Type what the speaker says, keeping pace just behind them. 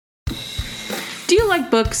like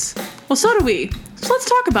books. Well, so do we. So let's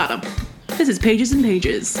talk about them. This is Pages and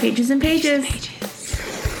Pages. Pages and Pages.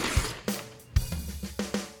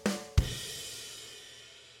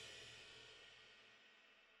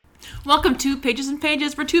 Welcome to Pages and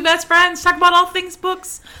Pages. We're two best friends. Talk about all things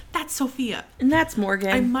books. That's Sophia. And that's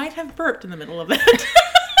Morgan. I might have burped in the middle of that.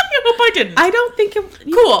 I hope I didn't. I don't think it...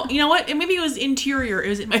 Cool. You know what? Maybe it was interior. It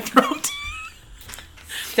was in my throat.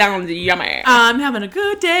 Sounds yummy. I'm having a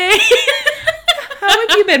good day. How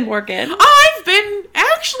have you been, Morgan? I've been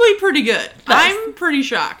actually pretty good. Nice. I'm pretty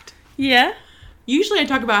shocked. Yeah? Usually I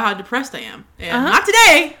talk about how depressed I am. And not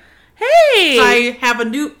today. Hey! I have a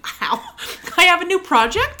new project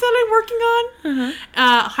that I'm working on.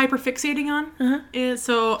 Hyperfixating on.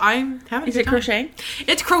 So I'm having Is it crocheting?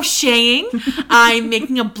 It's crocheting. I'm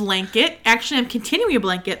making a blanket. Actually, I'm continuing a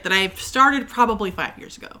blanket that I've started probably 5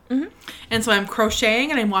 years ago. Mm-hmm. And so I'm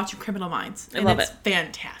crocheting and I'm watching Criminal Minds. And love it's it.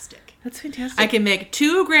 fantastic. That's fantastic. I can make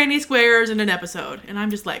 2 granny squares in an episode. And I'm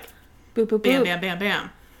just like, boop, boop, bam, boop. bam, bam, bam.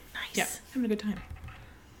 Nice. Yeah, having a good time.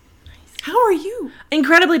 How are you?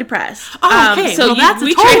 Incredibly depressed. Oh, okay. So well, that's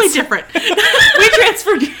totally different. We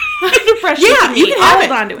transferred depression. Yeah, to me. you can I'll have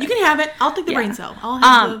hold on to it. You can have it. I'll take the brain cell. I'll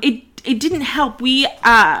have It didn't help. We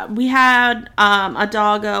had a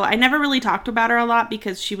doggo. I never really talked about her a lot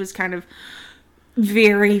because she was kind of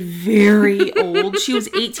very, very old. She was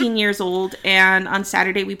 18 years old, and on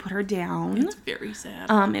Saturday we put her down. It's very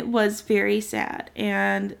sad. It was very sad,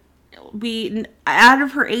 and we, out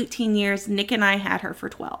of her 18 years, Nick and I had her for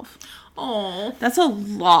 12. Oh, That's a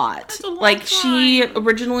lot. That's a long like, time. she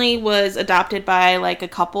originally was adopted by, like, a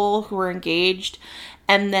couple who were engaged,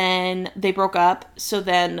 and then they broke up, so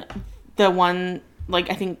then the one, like,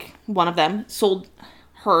 I think one of them sold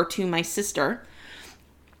her to my sister.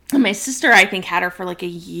 And my sister, I think, had her for, like, a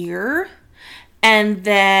year, and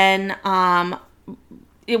then,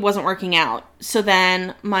 it wasn't working out. So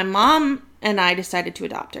then my mom and I decided to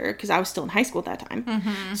adopt her, because I was still in high school at that time.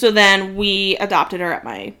 Mm-hmm. So then we adopted her at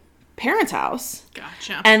my parents' house.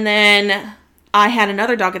 Gotcha. And then I had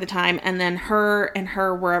another dog at the time, and then her and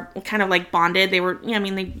her were kind of like bonded. They were,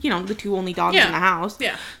 the 2 only dogs in the house.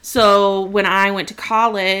 Yeah. So when I went to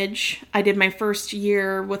college, I did my first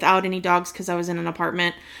year without any dogs because I was in an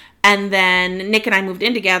apartment. And then Nick and I moved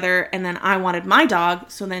in together, and then I wanted my dog,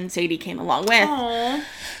 so then Sadie came along with. Aww.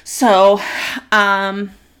 So,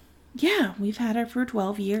 yeah, we've had her for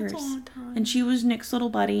 12 years. That's a long time. And she was Nick's little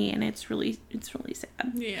buddy, and it's really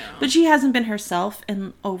sad. Yeah. But she hasn't been herself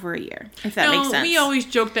in over a year, if that makes sense. We always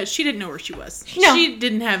joked that she didn't know where she was. No. She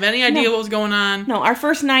didn't have any idea what was going on. No, our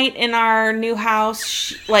first night in our new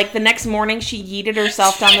house, the next morning, she yeeted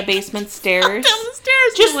herself down the basement stairs. Down the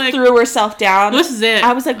stairs. Just like, threw herself down. this is it.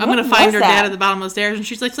 I was like, I'm going to what find was her that? dad at the bottom of the stairs. And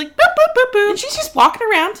she's like, boop, boop, boop, boop. And she's just walking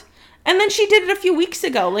around. And then she did it a few weeks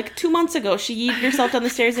ago, like 2 months ago. She yeeted herself down the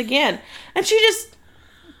stairs again. And she just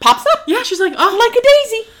pops up. Yeah, she's like, oh. Like a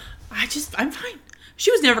daisy. I'm fine. She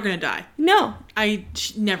was never going to die. No.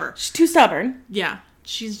 Never. She's too stubborn. Yeah.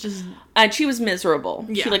 She's just... And she was miserable.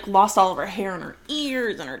 Yeah. She, lost all of her hair in her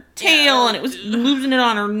ears and her tail, and it was losing it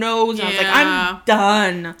on her nose. And I was like, I'm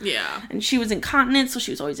done. Yeah. And she was incontinent, so she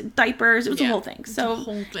was always in diapers. It was a whole thing. So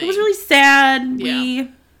it was really sad. Yeah.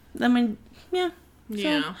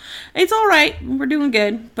 So it's all right. We're doing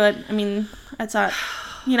good. But, that's not...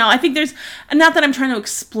 I think there's... Not that I'm trying to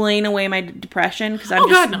explain away my depression, because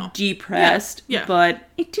I'm depressed. Yeah. But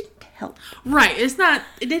it didn't help. Right. It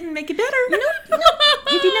didn't make it better. No,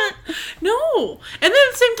 it did not. No. And then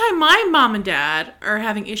at the same time, my mom and dad are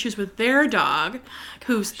having issues with their dog,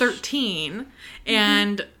 who's 13.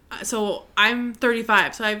 And so I'm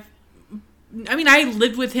 35. So I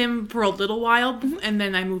lived with him for a little while, and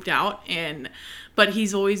then I moved out, but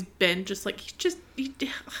he's always been just like, he's just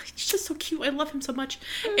so cute. I love him so much.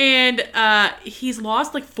 And he's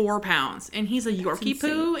lost 4 pounds, and he's a Yorkie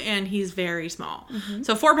poo, and he's very small.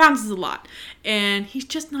 So 4 pounds is a lot. And he's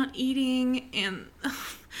just not eating, and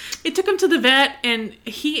it took him to the vet, and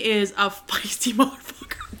he is a feisty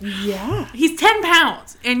motherfucker. Yeah. He's 10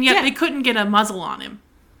 pounds, and yet they couldn't get a muzzle on him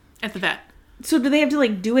at the vet. So do they have to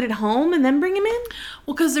do it at home and then bring him in?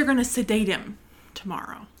 Well, because they're going to sedate him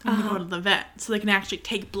tomorrow when we go to the vet, so they can actually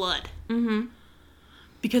take blood. Mm-hmm.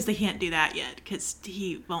 Because they can't do that yet, because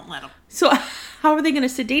he won't let them. So how are they going to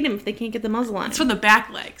sedate him if they can't get the muzzle on him? It's from the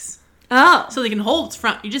back legs. Oh. So they can hold its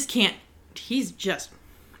front. You just can't. He's just...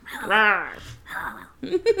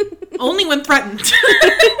 Only when threatened.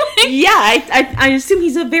 Yeah, I assume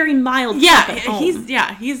he's a very mild pup at home.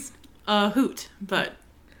 He's a hoot, but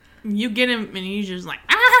you get him and he's just like,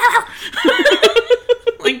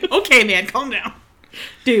 okay, man, calm down.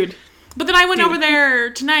 Dude. But then I went over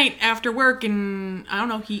there tonight after work, and I don't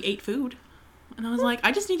know, he ate food. And I was like,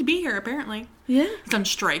 I just need to be here, apparently. Yeah. It's on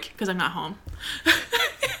strike, because I'm not home.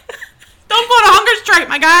 Don't go on a hunger strike,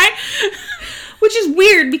 my guy! Which is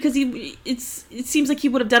weird, because it seems like he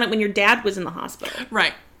would have done it when your dad was in the hospital.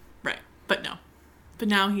 Right. But no. But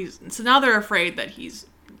now now they're afraid that he's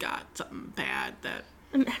got something bad that...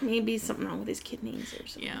 Maybe something wrong with his kidneys or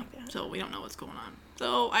something like that. So we don't know what's going on.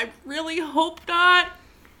 So I really hope not.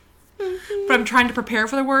 But I'm trying to prepare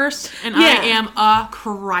for the worst, and I am a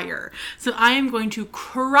crier. So I am going to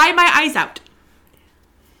cry my eyes out.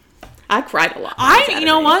 I cried a lot. You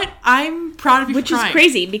know what? I'm proud of you for crying. Which is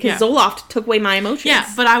crazy, because Zoloft took away my emotions.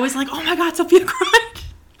 Yeah, but I was like, oh my god, Sophia cried.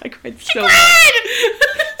 I cried so much.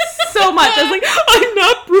 So much. I was like, I'm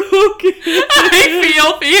not broken. I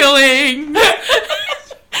feel feelings.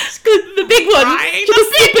 The big one. Right? Just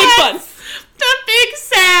the big ones. The big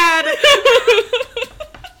sad.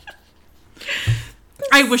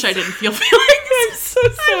 I wish I didn't feel feelings. I'm so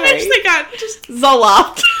sorry. I wish they got just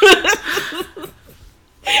Zoloft.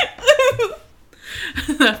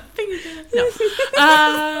 the finger dance.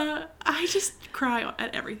 No. I just cry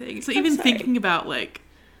at everything. So even thinking about like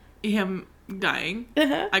him dying,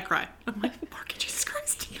 I cry. I'm like, Mark, Jesus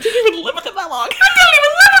Christ. You didn't even live with him that long. I didn't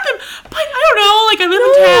even live with him. But I don't know. Like I live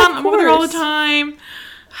in town. I'm over there all the time.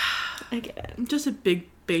 I get it. I'm just a big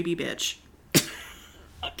baby bitch.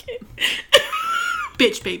 Okay.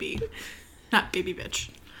 Bitch baby. Not baby bitch.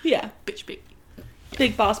 Yeah. Bitch baby.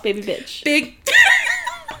 Big boss baby bitch. Big.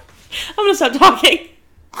 I'm gonna stop talking.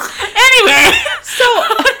 Anyway. So,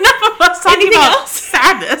 enough of us talking about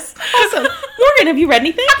sadness. Awesome. Morgan, have you read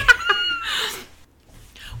anything?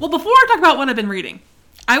 Well, before I talk about what I've been reading,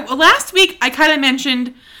 last week I kind of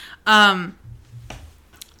mentioned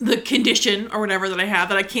the condition or whatever that I have,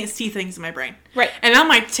 that I can't see things in my brain. Right. And now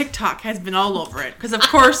my TikTok has been all over it, because of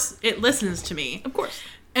course it listens to me. Of course.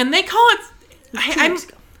 And they call it... 2 weeks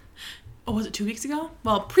ago. Oh, was it 2 weeks ago?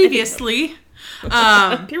 Well, previously...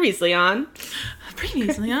 Previously on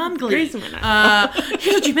Glee. Here's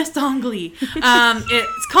what you missed on Glee.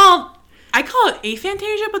 It's called... I call it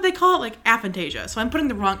aphantasia, but they call it like aphantasia. So I'm putting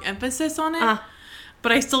the wrong emphasis on it.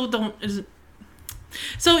 But I still don't...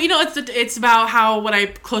 So, you know, it's about how when I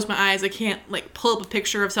close my eyes, I can't, like, pull up a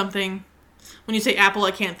picture of something. When you say apple,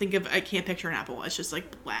 I can't picture an apple. It's just,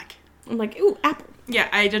 like, black. I'm like, ooh, apple. Yeah,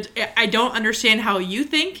 I don't understand how you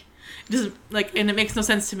think. It doesn't, like, and it makes no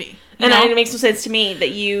sense to me. And it makes no sense to me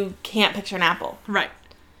that you can't picture an apple. Right.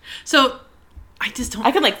 So, I just don't...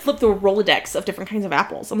 I can, like, flip through a Rolodex of different kinds of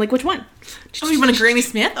apples. I'm like, which one? Oh, you want a Granny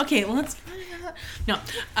Smith? Okay, well, let's... No.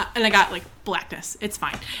 And I got, like, blackness. It's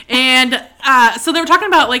fine. And so they were talking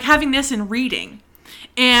about, like, having this in reading.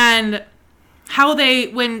 And how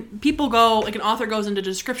when people go, like, an author goes into a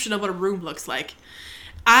description of what a room looks like,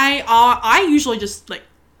 I usually just, like,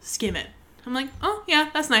 skim it. I'm like, oh, yeah,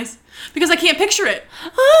 that's nice. Because I can't picture it.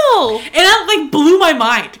 Oh! And that, like, blew my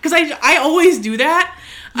mind. Because I always do that.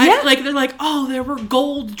 Yeah. They're like, oh, there were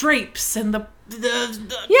gold drapes and the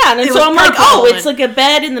yeah, and so I'm like, oh, it's like a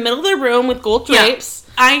bed in the middle of the room with gold drapes.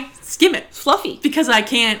 Yeah, I skim it. Fluffy. Because I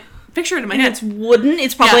can't picture it in my head. It's wooden.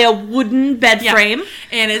 It's probably a wooden bed frame.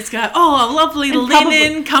 And it's got, a lovely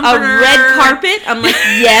linen comforter. A red carpet. I'm like,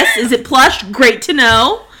 yes. Is it plush? Great to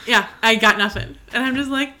know. Yeah, I got nothing. And I'm just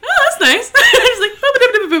like, oh, that's nice. I'm just like, boop,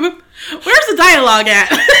 boop, boop, boop, boop. Where's the dialogue at?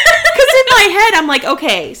 Because in my head, I'm like,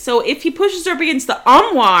 okay, so if he pushes her up against the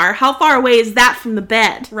armoire, how far away is that from the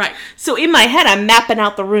bed? Right. So in my head, I'm mapping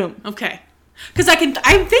out the room. Okay. Because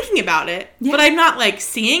I'm thinking about it, but I'm not, like,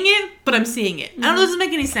 seeing it, but I'm seeing it. I don't know if this doesn't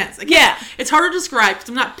make any sense. It's hard to describe because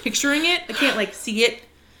I'm not picturing it. I can't, like, see it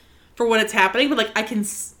for what it's happening, but, like, I can...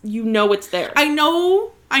 You know it's there. I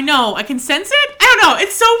know. I can sense it. I don't know.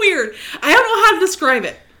 It's so weird. I don't know how to describe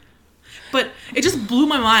it. But it just blew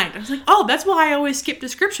my mind. I was like, oh, that's why I always skip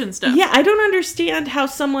description stuff. Yeah, I don't understand how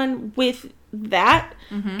someone with that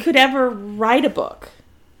could ever write a book.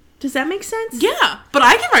 Does that make sense? Yeah, but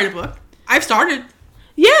I can write a book. I've started.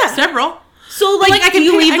 Yeah. Several. So, like do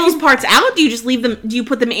you leave those parts out? Do you just leave them, do you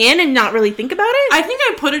put them in and not really think about it? I think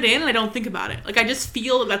I put it in and I don't think about it. Like, I just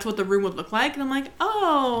feel that's what the room would look like. And I'm like,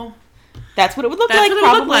 oh. That's what it would look like,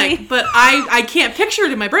 probably. But I can't picture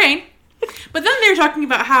it in my brain. But then they're talking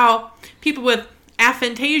about how people with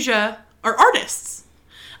aphantasia are artists.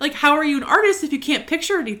 Like, how are you an artist if you can't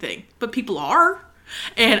picture anything? But people are.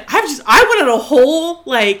 And I went on a whole,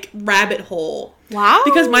 like, rabbit hole. Wow.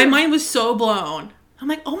 Because my mind was so blown. I'm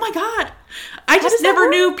like, oh my God. I just never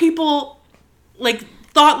knew people, like,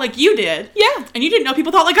 thought like you did. Yeah. And you didn't know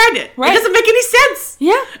people thought like I did. Right. It doesn't make any sense.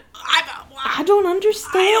 Yeah. I don't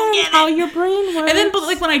understand how your brain works. And then, but,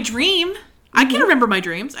 like, when I dream, I can remember my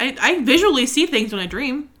dreams. I visually see things when I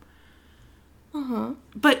dream. Uh-huh.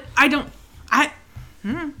 But I don't...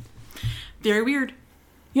 Very weird.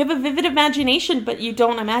 You have a vivid imagination, but you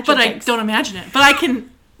don't imagine things. I don't imagine it.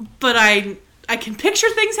 But I can picture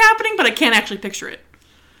things happening, but I can't actually picture it.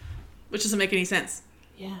 Which doesn't make any sense.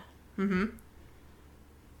 Yeah. Mm-hmm.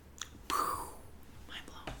 Mind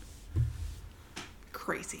blown.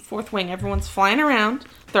 Crazy. Fourth Wing, everyone's flying around.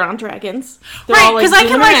 They're on dragons. They're Right, all like because I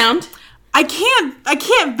can zooming around. I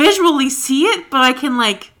can't visually see it, but I can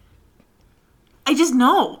like, I just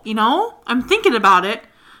know, you know? I'm thinking about it,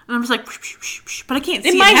 and I'm just like, but I can't see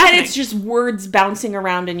it In my head, happening. it's just words bouncing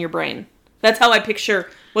around in your brain. That's how I picture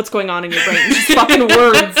what's going on in your brain. Just fucking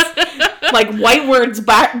words. Like white words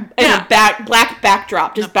back and a black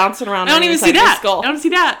backdrop just bouncing around. I don't even see that. Skull. I don't see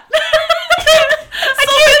that. I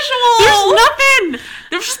There's nothing.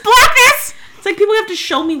 There's just blackness. It's like people have to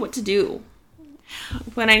show me what to do.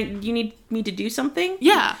 When you need me to do something,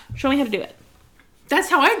 Yeah. show me how to do it. That's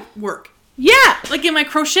how I work. Yeah. Like in my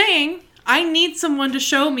crocheting, I need someone to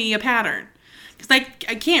show me a pattern. Because I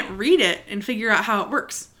can't read it and figure out how it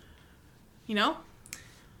works. You know?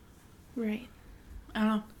 Right. I don't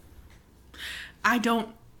know. I don't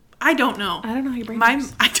know. I don't know how your brain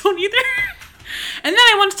works. I don't either. And then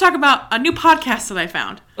I want to talk about a new podcast that I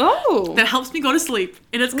found Oh. that helps me go to sleep.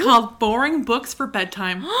 And it's called Boring Books for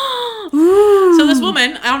Bedtime. Ooh. So this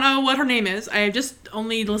woman, I don't know what her name is. I just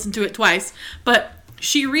only listened to it twice. But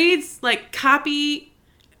she reads like copyright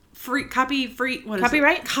free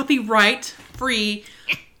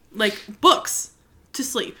like books to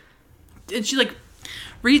sleep. And she like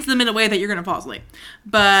reads them in a way that you're going to fall asleep.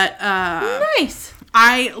 But Nice.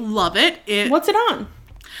 I love it. What's it on?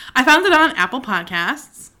 I found it on Apple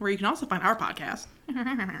Podcasts, where you can also find our podcast.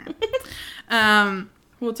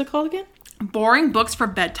 What's it called again? Boring Books for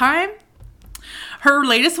Bedtime. Her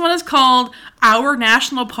latest one is called Our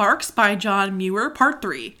National Parks by John Muir, Part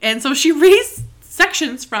 3. And so she reads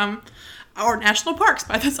sections from Our National Parks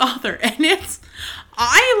by this author. And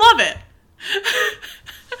I love it.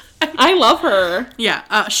 I love her.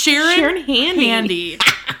 Yeah. Sharon Handy.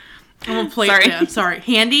 I'm going to play Sorry. it. Yeah, sorry.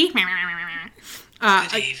 Handy.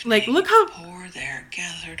 Like, look how... Pour their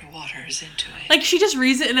gathered waters into it. Like, she just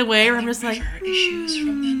reads it in a way where I'm just like... River issues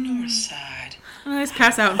from the north side. And I just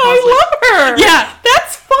pass out and fall asleep. I love her. Yeah.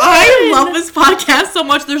 That's fun. I love this podcast so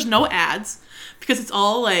much. There's no ads because it's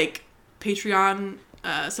all like Patreon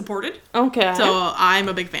supported. Okay. So I'm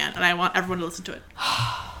a big fan and I want everyone to listen to it.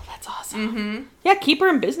 That's awesome. Mm-hmm. Yeah, keep her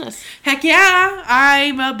in business. Heck yeah,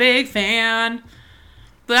 I'm a big fan.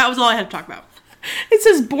 But that was all I had to talk about. It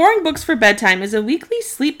says Boring Books for Bedtime is a weekly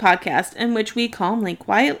sleep podcast in which we calmly,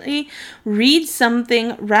 quietly read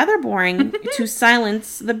something rather boring to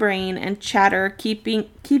silence the brain and chatter, keeping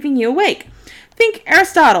you awake. Think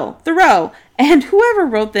Aristotle, Thoreau, and whoever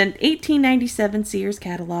wrote the 1897 Sears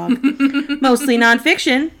catalog. Mostly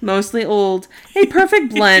nonfiction, mostly old. A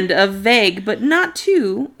perfect blend of vague but not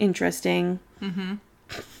too interesting. Mm-hmm.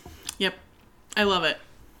 Yep. I love it.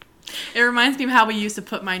 It reminds me of how we used to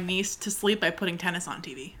put my niece to sleep by putting tennis on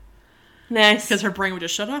TV. Nice. Because her brain would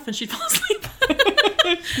just shut off and she'd fall asleep.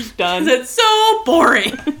 She's done. It's so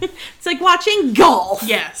boring. It's like watching golf.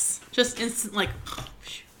 Yes. Just instant, like,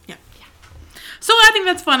 yeah. So I think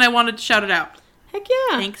that's fun. I wanted to shout it out. Heck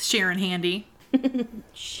yeah. Thanks, Sharon Handy.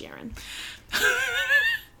 Sharon.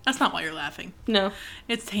 That's not why you're laughing. No.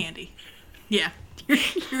 It's Handy. Yeah.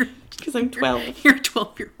 Because I'm 12. You're a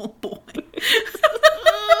 12-year-old boy.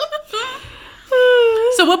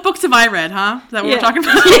 So what books have I read, huh? Is that what we're talking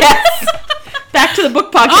about? Yes. Back to the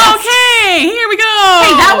book podcast. Okay, here we go.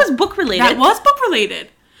 Hey, that was book related. That was book related.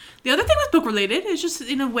 The other thing with book related is just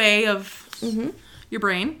in a way of your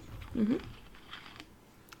brain. Mm-hmm.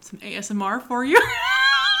 Some ASMR for you.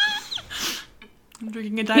 I'm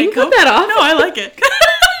drinking a Diet Coke. Put that off. No, I like it.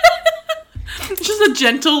 It's just a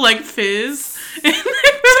gentle, like, fizz. And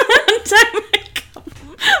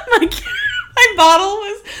my bottle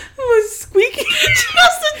was squeaky.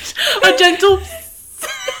 Just a gentle.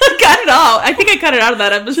 I cut it out. I think I cut it out of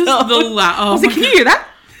that episode. Just the loud. I was like, can you hear that? I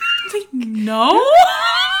was like, no.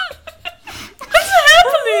 What's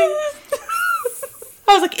happening?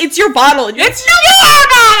 I was like, it's your bottle. It's your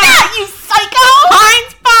bottle. You psycho.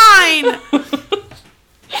 Mine's fine.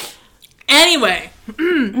 Anyway,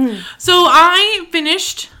 so I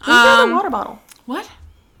finished. Where's your water bottle? What?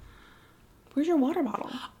 Where's your water bottle?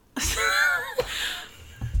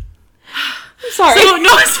 I'm sorry. So, no,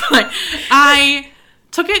 it's fine. I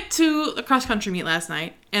took it to a cross-country meet last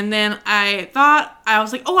night, and then I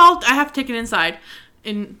was like, I have to take it inside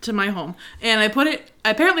into my home. And I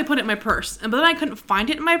apparently put it in my purse. But then I couldn't find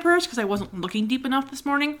it in my purse because I wasn't looking deep enough this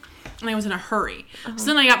morning, and I was in a hurry. So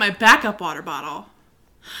then I got my backup water bottle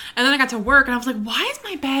And then I got to work, and I was like, why is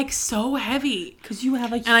my bag so heavy? Because you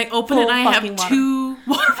have a And I opened it, and I have fucking 2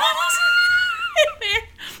 water bottles in there.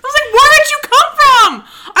 I was like, where did you come from?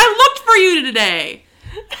 I looked for you today.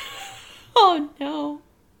 Oh, no.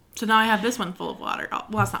 So now I have this one full of water. Oh,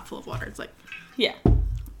 well, it's not full of water. It's like, Yeah.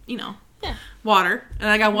 you know, Yeah. water. And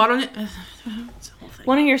I got water in it. It's a whole thing.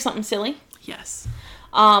 Want to hear something silly? Yes.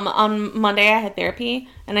 On Monday I had therapy,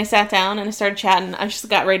 and I sat down and I started chatting. I just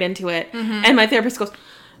got right into it. Mm-hmm. And my therapist goes,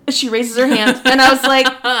 she raises her hand, and I was like,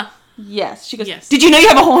 yes. She goes, Yes. did you know you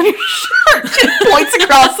have a hole in your shirt? She points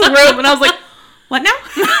across the room, and I was like, what now?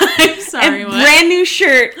 I'm sorry, And what? brand new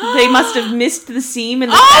shirt. They must have missed the seam in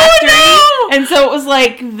the Oh, factory. no! And so it was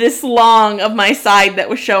like this long of my side that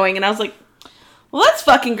was showing, and I was like, well, that's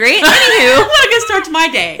fucking great. Anywho. What a good start to my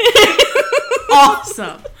day.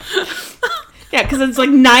 Awesome. Yeah, because it's like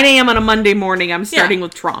 9 a.m. on a Monday morning. I'm starting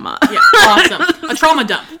with trauma. Yeah, awesome. A trauma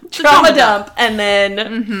dump. It's a Trauma dump. And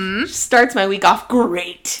then starts my week off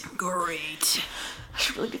great. Great. I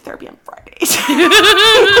should really do therapy on Fridays.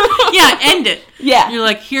 Yeah, end it. Yeah. You're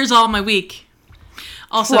like, here's all my week.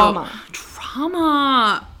 Also,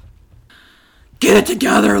 trauma. Get it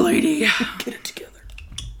together, lady. Get it together.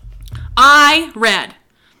 I read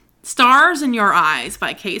Stars in Your Eyes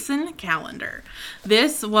by Kaysen Callender.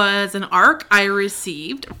 This was an arc I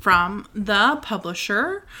received from the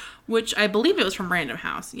publisher, which I believe it was from Random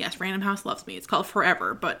House. Yes, Random House loves me. It's called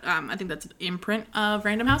Forever, but I think that's an imprint of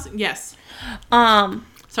Random House. Yes. Sorry,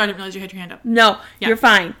 I didn't realize you had your hand up. No, Yeah. you're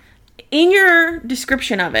fine. In your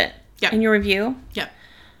description of it, Yeah. in your review, Yeah.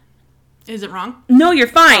 Is it wrong? no, you're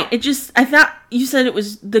fine. Oh. It just, I thought you said it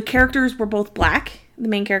was, the characters were both black, the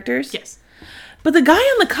main characters. Yes. But the guy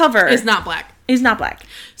on the cover It's not black. is not black.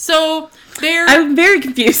 So I'm very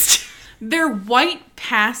confused. they're white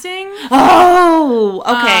passing. Oh,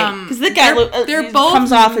 okay. Because the guy they're both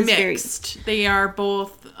comes off as very... mixed. They are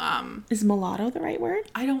both. Is mulatto the right word?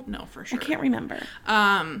 I don't know for sure. I can't remember.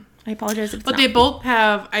 I apologize if it's But not. they both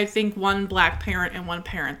have, I think, one black parent and one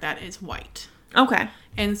parent that is white. Okay.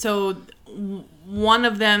 And so one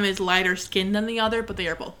of them is lighter skinned than the other, but they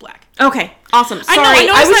are both black. Okay. Awesome. Sorry. I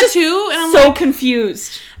know. I was that just too, and I'm so like,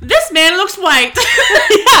 confused. this man looks white.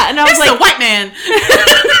 Yeah, and I was This is like, a white man.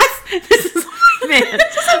 this is a white man.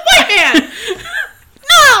 This is a white man.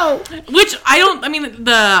 No. Which I mean,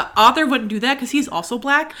 the author wouldn't do that because he's also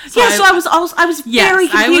black. So So I was Yes, very I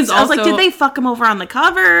confused. was I was like, also- did they fuck him over on the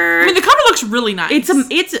cover? I mean, the cover looks really nice.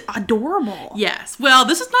 it's adorable. Yes. Well,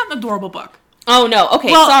 this is not an adorable book. Oh no.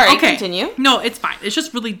 Okay. Well, sorry. okay. Continue. No, it's fine. It's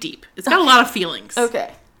just really deep. It's got a lot of feelings.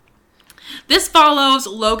 Okay. This follows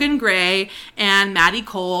Logan Gray and Maddie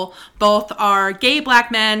Cole. Both are gay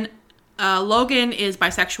black men. Logan is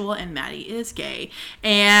bisexual and Maddie is gay.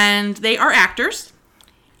 And they are actors.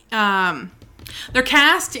 They're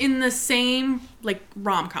cast in the same, like,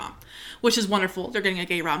 rom-com, which is wonderful. They're getting a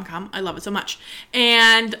gay rom-com. I love it so much.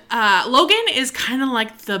 And Logan is kind of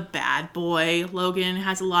like the bad boy. Logan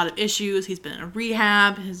has a lot of issues. He's been in a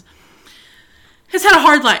rehab. Has had a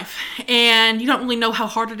hard life. And you don't really know how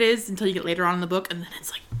hard it is until you get later on in the book. And then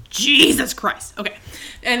it's like, Jesus Christ. Okay.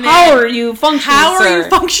 And then, How are you functioning? how are you sir?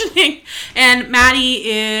 functioning? And Maddie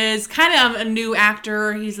is kind of a new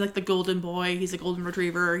actor. He's like the golden boy. He's a golden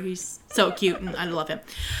retriever. He's so cute, and I love him.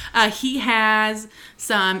 He has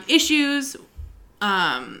some issues.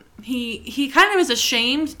 He kind of is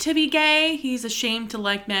ashamed to be gay. He's ashamed to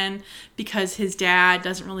like men because his dad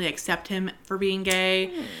doesn't really accept him for being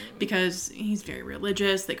gay because he's very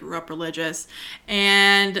religious. They grew up religious.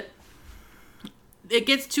 And it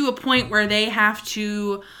gets to a point where they have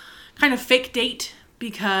to kind of fake date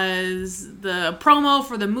because the promo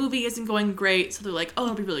for the movie isn't going great. So they're like, oh,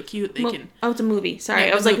 it'll be really cute. They can... Oh, it's a movie. Sorry.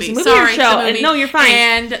 Yeah, I was the like, it's a movie Sorry, or it's a show. movie. And, no, you're fine.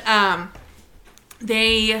 And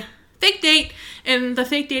they fake date, and the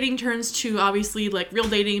fake dating turns to obviously like real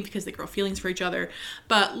dating because they grow feelings for each other.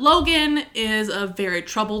 But Logan is a very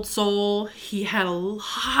troubled soul. He had a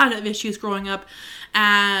lot of issues growing up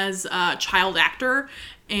as a child actor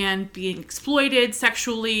and being exploited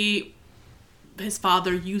sexually. His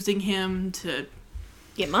father using him to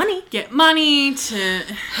Get money.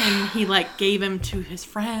 And he like gave him to his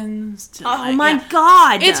friends to, Oh like, my yeah.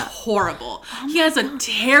 God. It's horrible. He has a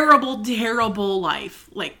terrible, terrible life,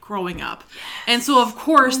 like, growing up. And so, of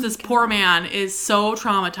course, this poor man is so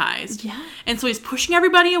traumatized. Yeah. And so he's pushing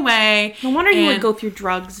everybody away. No wonder he would and- go through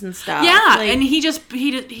drugs and stuff. Yeah, Like, and he just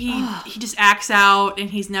acts out, and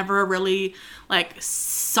he's never really, like,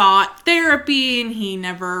 sought therapy, and he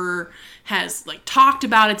never has, like, talked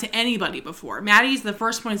about it to anybody before. Maddie's the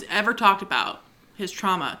first one who's ever talked about his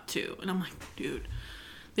trauma, too. And I'm like, dude,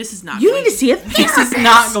 this is not You going need to see a This is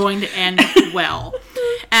not going to end well.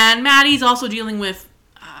 And Maddie's also dealing with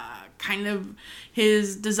kind of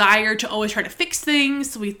his desire to always try to fix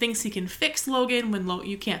things. So he thinks he can fix Logan when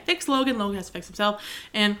you can't fix Logan. Logan has to fix himself.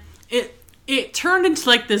 And it turned into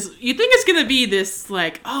like this. You think it's gonna be this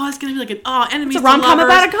like, oh, it's gonna be like an enemies. It's a rom-com to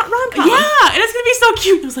lovers. about a rom-com. Yeah, and it's gonna be so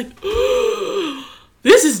cute. I was like,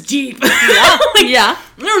 this is deep. Yeah. Like, Yeah.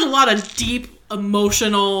 There was a lot of deep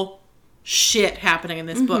emotional shit happening in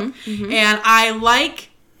this book, mm-hmm. and I like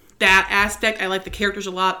that aspect. I like the characters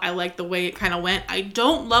a lot. I like the way it kind of went. I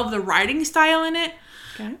don't love the writing style in it.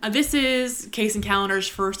 Okay. This is Case and Callender's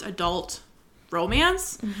first adult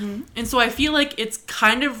romance, Mm-hmm. and so I feel like it's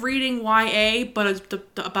kind of reading YA, but it's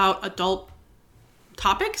about adult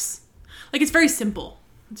topics. Like, it's very simple.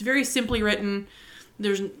 It's very simply written.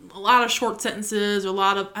 There's a lot of short sentences, a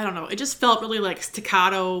lot of, I don't know, it just felt really like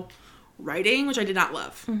staccato writing, which I did not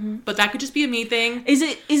love. Mm-hmm. But that could just be a me thing. Is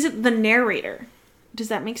it the narrator? Does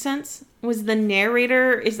that make sense? Was the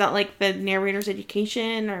narrator, is that like the narrator's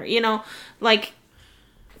education, or, like,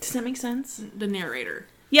 does that make sense? The narrator.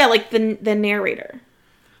 Yeah, like the narrator.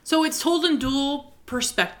 So it's told in dual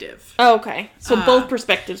perspective. Oh, okay. So both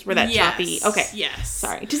perspectives were that choppy. Okay. Yes.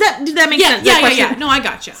 Sorry. Did that make sense? Yeah. No, I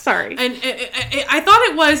gotcha. Sorry. And I thought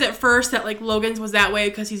it was at first that, like, Logan's was that way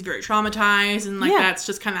because he's very traumatized, and, like, that's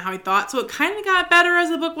just kind of how he thought. So it kind of got better as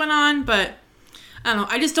the book went on, but I don't know.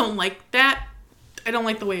 I just don't like that. I don't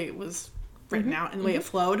like the way it was written out and the way it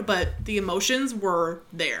flowed, but the emotions were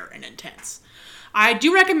there and intense. I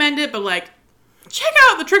do recommend it, but, like, check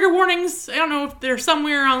out the trigger warnings. I don't know if they're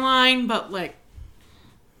somewhere online, but, like,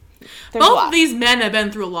 There's a both lot. of these men have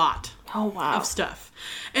been through a lot Oh, wow. of stuff.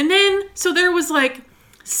 And then, so there was, like,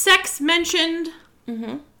 sex mentioned,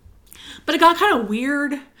 but it got kind of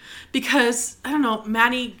weird because, I don't know,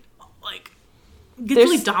 Maddie, like, gets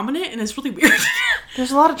really dominant, and it's really weird.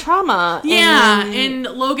 There's a lot of trauma. Yeah, and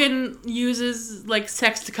and Logan uses, like,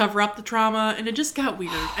 sex to cover up the trauma, and it just got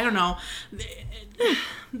weird. I don't know.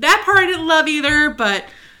 That part I didn't love either, but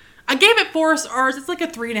I gave it 4 stars. It's like a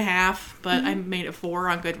 3.5, but I made it 4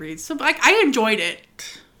 on Goodreads. So, like, I enjoyed it.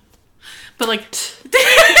 But, like, it's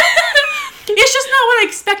just not what I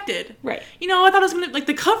expected. Right. I thought it was gonna, like,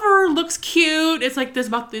 the cover looks cute. It's like there's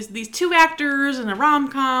about these 2 actors and a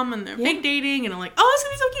rom-com, and they're fake dating, and I'm like, oh, it's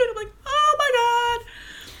gonna be so cute. I'm like, oh my god.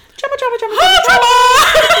 trauma.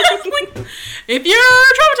 Oh, trauma! If you're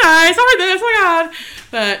traumatized, sorry this, oh my god.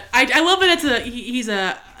 But I love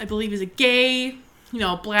that I believe he's a gay,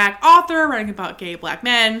 black author writing about gay black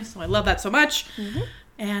men. So I love that so much. Mm-hmm.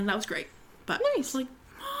 And that was great. But Nice. like,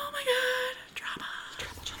 oh my god, drama.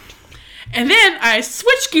 And then I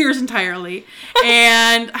switched gears entirely,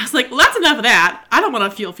 and I was like, well, that's enough of that. I don't want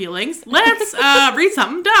to feel feelings. Let's read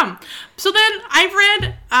something dumb. So then I've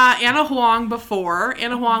read Anna Huang before.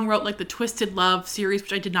 Anna Huang wrote, like, the Twisted Love series,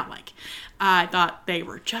 which I did not like. I thought they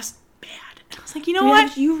were just bad. And I was like, you know what?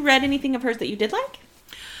 Have you read anything of hers that you did like?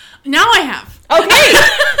 Now I have. Okay.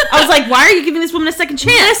 I was like, why are you giving this woman a second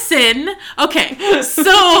chance? Listen. Okay.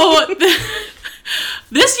 So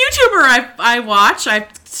this YouTuber I watch, I've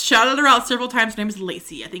shouted her out several times. Her name is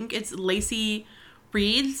Lacey. I think it's Lacey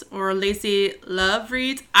Reads or Lacey Love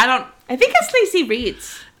Reads. I think it's Lacey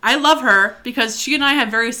Reads. I love her because she and I have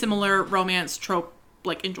very similar romance trope,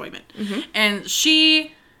 like, enjoyment. Mm-hmm. And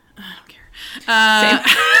she... I don't care.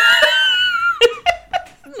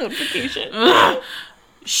 Notification.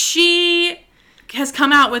 She has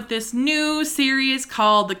come out with this new series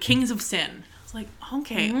called The Kings of Sin. I was like,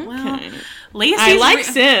 okay. Well, Lacey's I like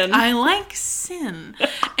sin. I like sin.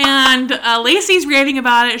 And Lacey's raving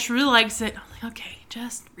about it. She really likes it. I'm like, okay,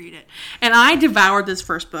 just read it. And I devoured this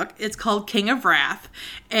first book. It's called King of Wrath.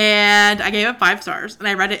 And I gave it 5 stars. And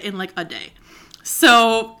I read it in, like, a day.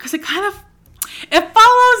 So, because it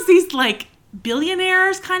follows these, like,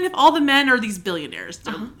 billionaires, kind of. All the men are these billionaires.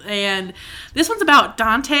 And this one's about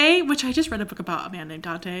Dante, which I just read a book about a man named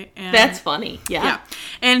Dante. And That's funny. Yeah.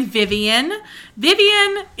 And Vivian.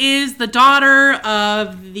 Vivian is the daughter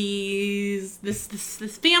of this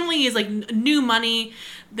family is, like, new money.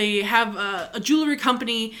 They have a jewelry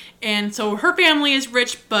company, and so her family is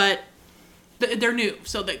rich, but they're new,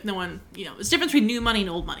 so that no one, there's a difference between new money and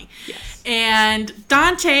old money. Yes. And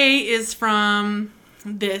Dante is from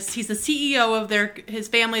he's the CEO of his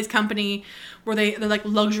family's company, where they're like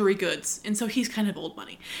luxury goods, and so he's kind of old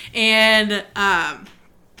money. And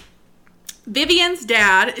Vivian's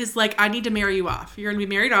dad is like, I need to marry you off. You're gonna be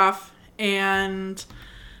married off, and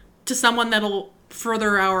to someone that'll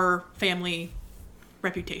further our family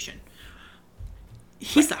reputation.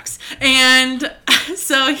 He sucks. And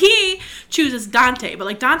so he chooses Dante, but,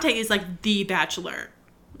 like, Dante is, like, the bachelor.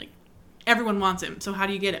 Like, everyone wants him, so how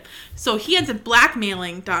do you get him? So he ends up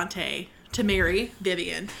blackmailing Dante to marry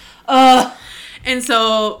Vivian. And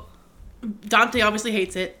so Dante obviously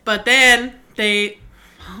hates it, but then they...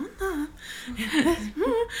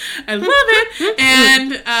 I love it.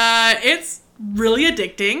 And it's really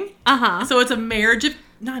addicting. Uh-huh. So it's a marriage of...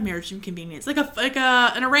 Not a marriage of inconvenience. Like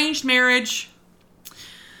an arranged marriage.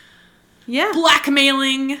 Yeah.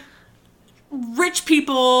 Blackmailing rich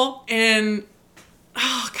people. And...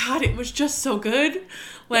 Oh, God, it was just so good.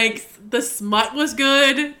 Like, the smut was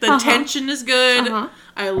good. The tension is good. Uh-huh.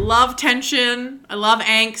 I love tension. I love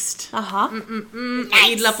angst. Uh-huh. I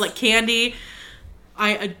eat it up like candy.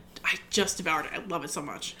 I just devoured it. I love it so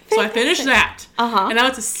much. So I finished that. Uh-huh. And now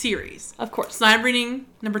it's a series. Of course. So I'm reading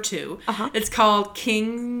number 2. Uh-huh. It's called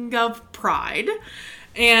King of Pride.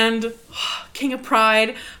 And King of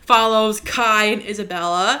Pride follows Kai and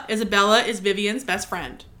Isabella. Isabella is Vivian's best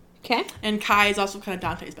friend. Okay. And Kai is also kind of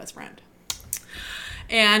Dante's best friend.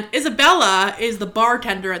 And Isabella is the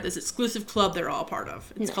bartender at this exclusive club they're all part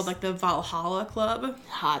of. It's called like the Valhalla Club.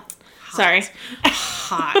 Hot. Sorry.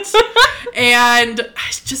 Hot. And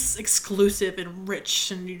it's just exclusive and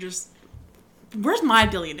rich. And you just... Where's my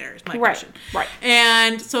billionaire is my question. Right.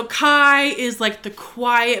 And so Kai is like the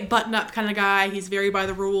quiet, button-up kind of guy. He's very by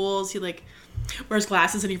the rules. He like... wears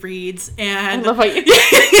glasses and he reads, and I love how you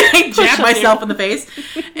I jab myself in the face.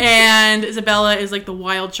 And Isabella is like the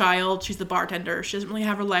wild child. She's the bartender. She doesn't really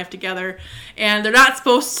have her life together, and they're not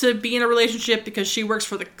supposed to be in a relationship because she works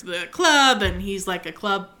for the club, and he's like a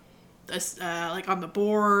club, like on the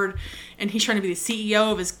board, and he's trying to be the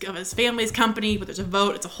CEO of his family's company. But there's a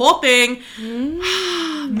vote. It's a whole thing.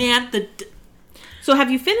 Man, So have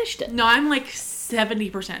you finished it? no, I'm like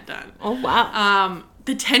 70% done. Oh, wow.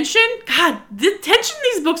 The tension, God, the tension in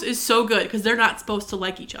these books is so good because they're not supposed to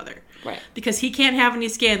like each other. Right. Because he can't have any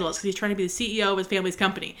scandals because he's trying to be the CEO of his family's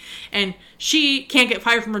company. And she can't get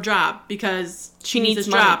fired from her job because she needs this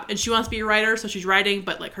money. job. And she wants to be a writer, so she's writing,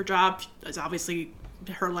 but like her job is obviously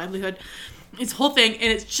her livelihood. It's a whole thing,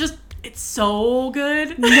 and it's so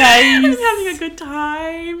good. Nice. I'm having a good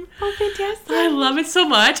time. Oh, fantastic. I love it so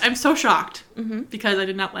much. I'm so shocked because I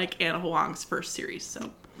did not like Anna Huang's first series, so...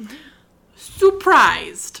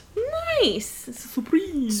 Surprised. Nice.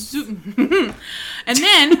 Surprise. And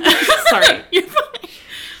then, Sorry. You're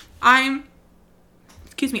fine.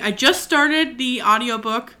 I just started the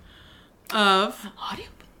audiobook of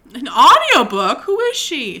an audiobook. Who is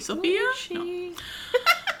she? Sophia? Who is she? No.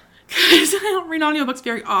 Because I don't read audiobooks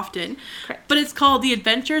very often. Correct. But it's called The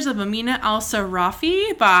Adventures of Amina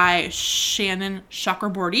Al-Sarafi by Shannon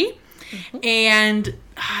Chakraborty. And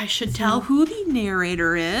I should tell who the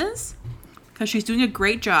narrator is, because she's doing a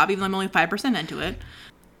great job, even though I'm only 5% into it.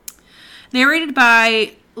 Narrated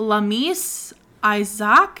by Lamis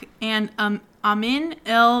Isaac and Amin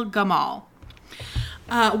El Gamal.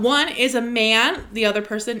 One is a man, the other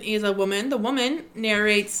person is a woman. The woman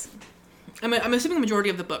narrates, I'm assuming the majority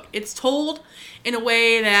of the book. It's told in a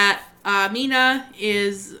way that Amina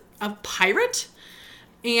is a pirate,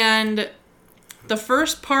 and the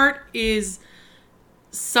first part is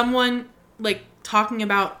someone like talking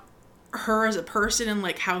about her as a person and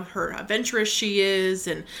like how her adventurous she is,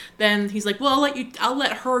 and then he's like, well, I'll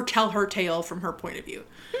let her tell her tale from her point of view.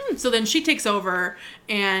 So then she takes over,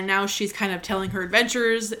 and now she's kind of telling her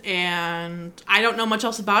adventures, and I don't know much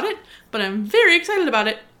else about it, but I'm very excited about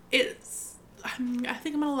it. I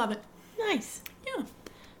think I'm gonna love it. Nice. Yeah.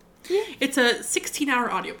 Yeah. It's a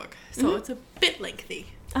 16-hour audiobook, so it's a bit lengthy.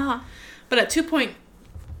 Uh-huh. But at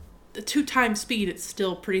 2 times speed, it's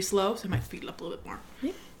still pretty slow, so I might speed it up a little bit more.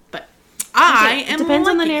 Yeah. But I am It depends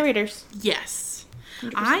on the liking it. narrators. Yes.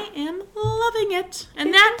 100%. I am loving it.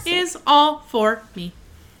 And that is all for me.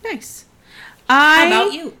 Nice. How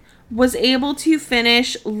about you? Was able to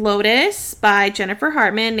finish Lotus by Jennifer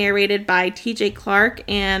Hartman, narrated by T.J. Clark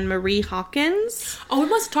and Marie Hawkins. Oh, we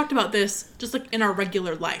must have talked about this just like in our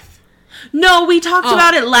regular life. No, we talked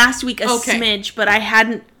about it last week a Okay. smidge, but I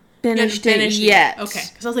hadn't finished it yet. Okay.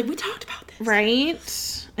 Because I was like, we talked about this.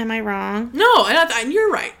 Right? Am I wrong? No, you're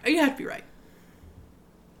right. You have to be right.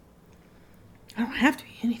 I don't have to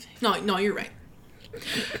be anything. No, you're right.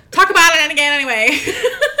 Talk about it again anyway.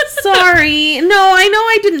 Sorry. No, I know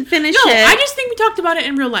I didn't finish No, it. I just think we talked about it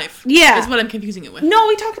in real life. Yeah. Is what I'm confusing it with. No,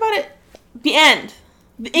 we talked about it. The end.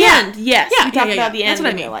 The Yeah. end. Yes. Yeah, we talked yeah. about the end That's what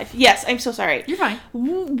I in mean. real life. Yes, I'm so sorry. You're fine.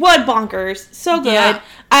 What bonkers. So good. Yeah.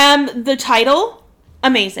 The title,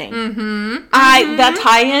 amazing. That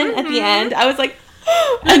tie-in at the end, I was like,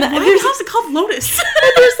 and How's it called Lotus?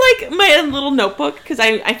 there's like my little notebook, because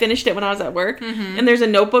I finished it when I was at work, and there's a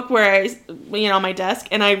notebook where on my desk,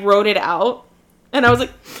 and I wrote it out, and I was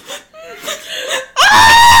like,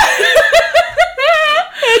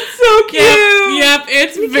 it's so cute. Yep,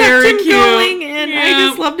 it's We very kept him cute. going, and I Yep.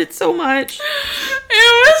 just loved it so much.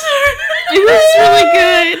 It was really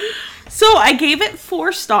good. So I gave it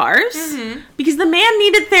 4 stars because the man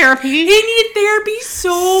needed therapy. He needed therapy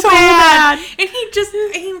so bad. And he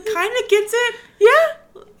kind of gets it. Yeah.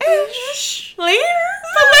 Ish. Later.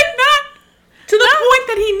 But like not to the point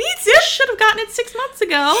that he needs it. Should have gotten it 6 months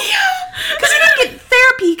ago. Yeah. Because he didn't get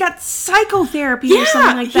therapy. He got psychotherapy or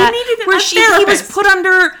something like he that. needed where a he therapist. was put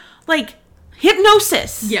under, like,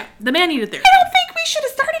 hypnosis. Yeah. The man needed therapy. I don't think we should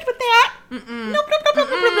have started with that. Nope.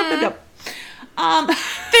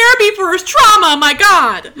 Therapy for his trauma, my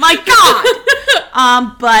God. My God.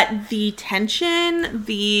 But the tension,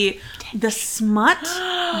 the smut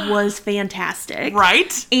was fantastic.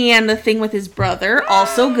 Right? And the thing with his brother,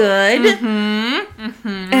 also good.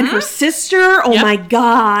 And her sister, oh my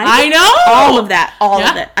God. I know. All of that. All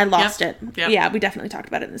of it. I lost it. Yep. Yeah, we definitely talked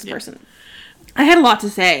about it in this person. I had a lot to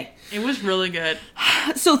say. It was really good.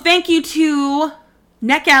 So thank you to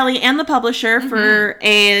NetGalley and the publisher for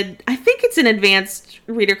I think it's an advanced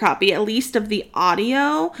reader copy, at least of the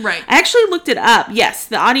audio. Right. I actually looked it up. Yes,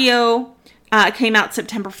 the audio came out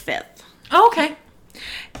September 5th. Oh, okay.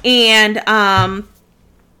 And I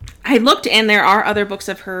looked and there are other books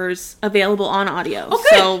of hers available on audio. Oh,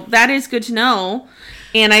 good. So that is good to know.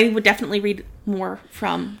 And I would definitely read more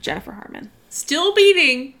from Jennifer Harman. Still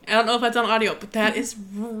beating. I don't know if that's on audio, but that is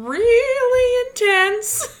really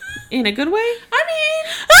intense. In a good way? I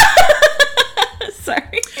mean,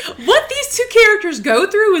 sorry. What these two characters go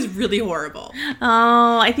through is really horrible.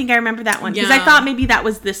 Oh, I think I remember that one. Because I Yeah. thought maybe that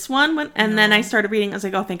was this one. And then I started reading. I was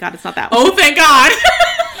like, oh, thank God it's not that one. Oh, thank God.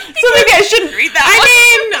 So maybe I shouldn't read that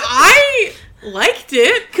one. I liked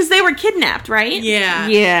it. Because they were kidnapped, right? Yeah.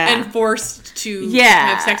 Yeah. And forced to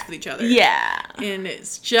Yeah. have sex with each other. Yeah. And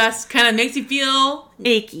it's just kind of makes you feel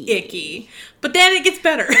Icky. But then it gets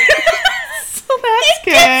better. So that's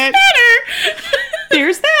good. Better.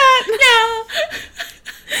 There's that.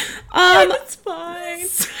 Yeah. That's fine.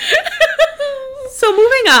 So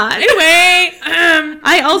moving on. Anyway,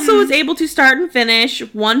 I also was able to start and finish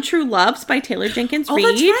One True Loves by Taylor Jenkins Reid. Oh,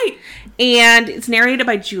 that's right. And it's narrated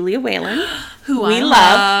by Julia Whalen, who we I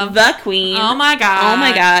love, the queen. Oh my God. Oh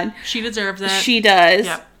my God. She deserves it. She does.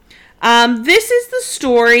 Yep. This is the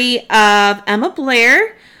story of Emma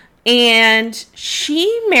Blair, and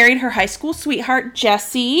she married her high school sweetheart,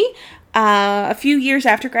 Jesse, a few years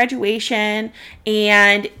after graduation,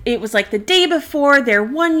 and it was like the day before their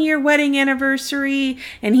 1-year wedding anniversary,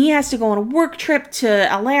 and he has to go on a work trip to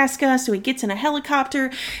Alaska, so he gets in a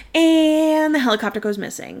helicopter, and the helicopter goes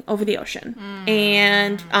missing over the ocean,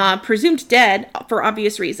 and presumed dead for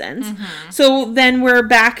obvious reasons. So then we're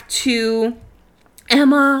back to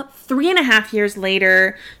Emma, 3.5 years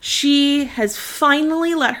later. She has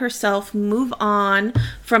finally let herself move on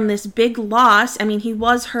from this big loss. I mean, he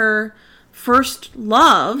was her first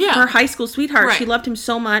love, her high school sweetheart. Right. She loved him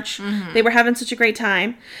so much. They were having such a great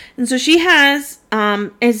time. And so she is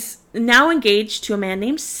now engaged to a man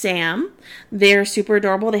named Sam. They're super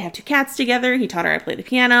adorable. They have 2 cats together. He taught her how to play the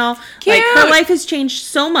piano. Cute. Like, her life has changed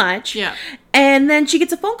so much. Yeah. And then she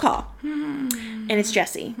gets a phone call. And it's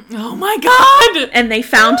Jesse. Oh my God. And they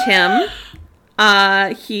found him.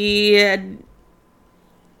 He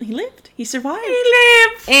lived. He survived. He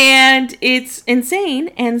lived. And it's insane.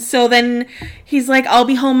 And so then he's like, I'll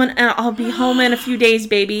be home in a few days,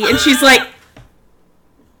 baby. And she's like,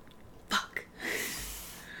 fuck.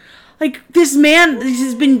 Like, this man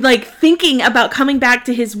has been, like, thinking about coming back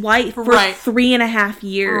to his wife for 3.5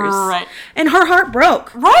 years. Right. And her heart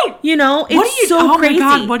broke. Right. You know, it's What do you- so oh my crazy.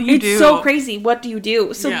 God, what do you do? It's so crazy. What do you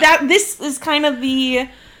do? So Yeah. this is kind of the,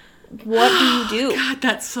 what do you do? God,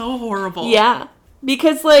 that's so horrible. Yeah.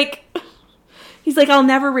 Because, like, he's like,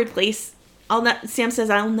 Sam says,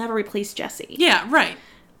 I'll never replace Jesse. Yeah, right.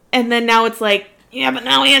 And then now it's like, yeah, but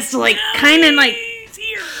now he has to, like, kind of, like,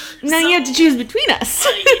 now you have to choose between us.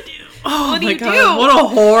 Oh What do my you God. do? What a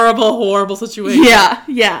horrible, horrible situation.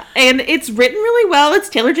 Yeah. And it's written really well. It's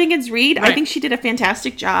Taylor Jenkins Reid. I Right. think she did a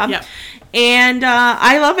fantastic job. Yep. And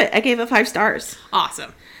I love it. I gave it 5 stars.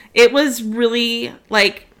 Awesome. It was really,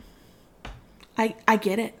 like, I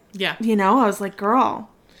get it. Yeah. You know, I was like, girl,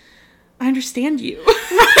 I understand you.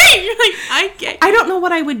 Right. You're like, I get I don't know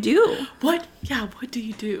what I would do. What do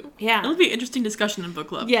you do? Yeah. It'll be an interesting discussion in book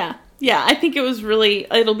club. Yeah. I think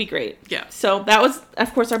it'll be great. Yeah. So that was,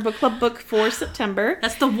 of course, our book club book for September.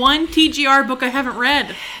 That's the one TGR book I haven't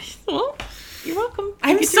read. Well, you're welcome.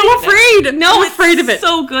 I'm You so can read it. afraid. No, It's afraid of it.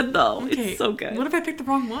 so good, though. Okay. It's so good. What if I picked the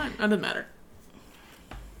wrong one? It doesn't matter.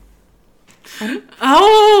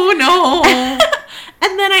 Oh, no.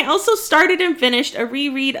 And then I also started and finished a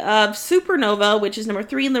reread of Supernova, which is number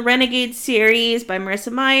 3 in the Renegade series by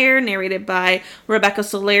Marissa Meyer, narrated by Rebecca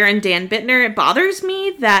Soler and Dan Bittner. It bothers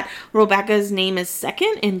me that Rebecca's name is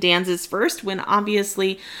second and Dan's is first, when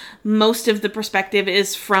obviously most of the perspective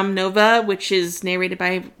is from Nova, which is narrated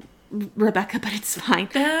by Rebecca, but it's fine.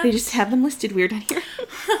 They just have them listed weird on here.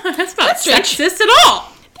 That's not strange. sexist at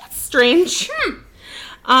all. That's strange.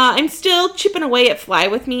 I'm still chipping away at Fly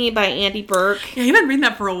With Me by Andy Burke. Yeah, you've been reading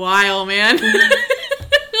that for a while, man.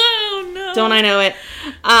 Oh, no. Don't I know it?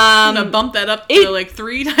 I'm going to bump that up to like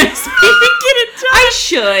 3 times so you can get it done. I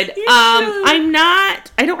should. You should.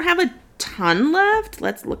 I don't have a ton left.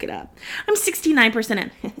 Let's look it up. I'm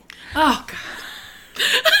 69% in. Oh, God.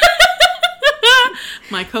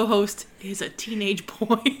 My co-host is a teenage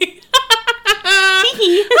boy.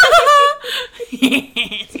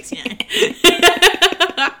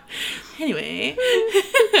 Anyway.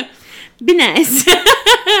 Be nice. In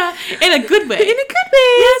a good way. In a good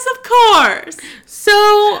way. Yes, of course.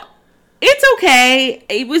 So, it's okay.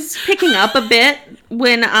 It was picking up a bit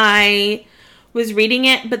when I was reading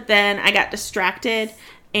it, but then I got distracted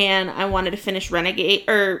and I wanted to finish the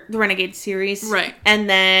Renegade series. Right. And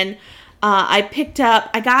then I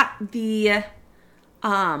got the...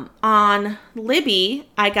 on Libby,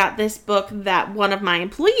 I got this book that one of my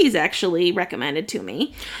employees actually recommended to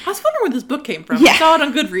me. I was wondering where this book came from. Yeah. I saw it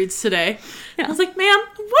on Goodreads today. Yeah. I was like, ma'am,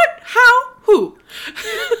 what? How? Who?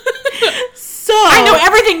 So I know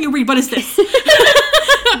everything you read. What is this?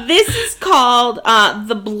 This is called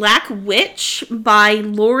The Black Witch by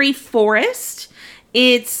Lori Forrest.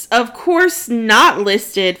 It's, of course, not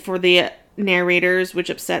listed for the narrators, which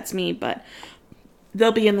upsets me, but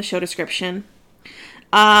they'll be in the show description.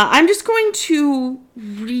 I'm just going to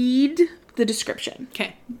read the description.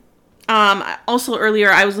 Okay. Also,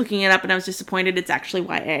 earlier, I was looking it up and I was disappointed. It's actually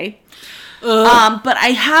YA. But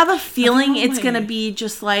I have a feeling it's going to be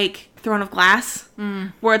just like Throne of Glass,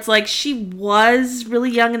 where it's like she was really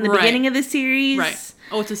young in the beginning of the series. Right.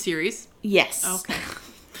 Oh, it's a series? Yes. Okay.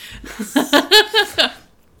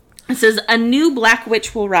 It says, a new black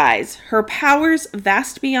witch will rise. Her powers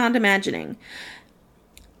vast beyond imagining.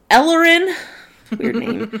 Ellerin, weird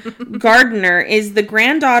name, Gardner is the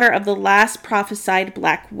granddaughter of the last prophesied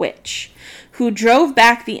black witch, who drove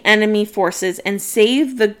back the enemy forces and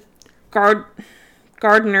saved the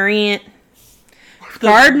Gardnerian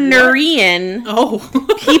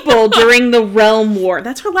people during the Realm War.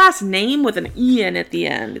 That's her last name with an E-N at the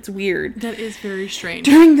end. It's weird. That is very strange.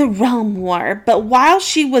 During the Realm War. But while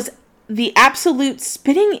she was the absolute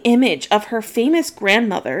spitting image of her famous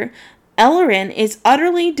grandmother, Ellerin is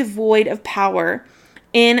utterly devoid of power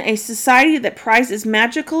in a society that prizes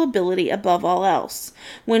magical ability above all else.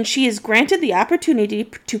 When she is granted the opportunity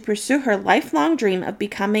to pursue her lifelong dream of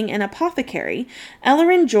becoming an apothecary,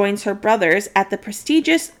 Ellerin joins her brothers at the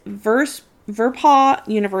prestigious Verpaw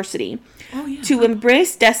University to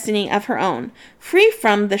embrace destiny of her own, free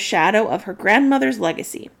from the shadow of her grandmother's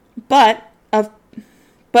legacy. But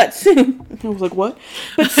soon, I was like, what?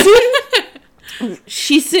 But soon,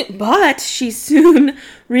 she soon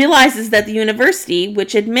realizes that the university,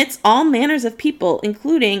 which admits all manners of people,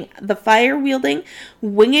 including the fire-wielding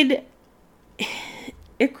winged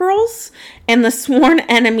Icarals and the sworn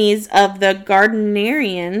enemies of the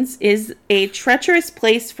Gardnerians, is a treacherous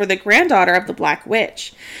place for the granddaughter of the Black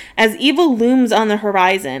Witch. As evil looms on the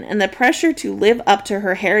horizon and the pressure to live up to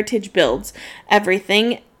her heritage builds,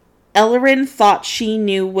 everything Ellerin thought she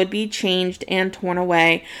knew would be changed and torn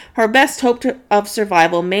away. Her best hope of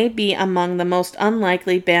survival may be among the most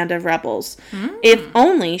unlikely band of rebels. If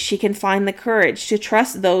only she can find the courage to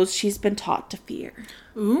trust those she's been taught to fear.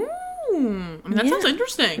 Ooh. I mean, that sounds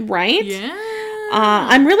interesting. Right? Yeah.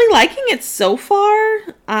 I'm really liking it so far.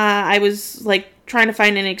 I was trying to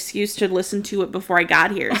find an excuse to listen to it before I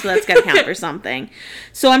got here, so that's got to count for something.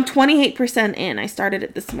 So I'm 28% in. I started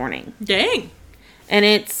it this morning. Dang. And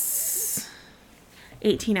it's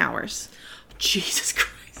 18 hours. Jesus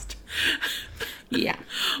Christ. Yeah.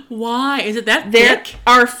 Why? Is it that There thick?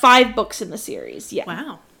 are 5 books in the series. Yeah.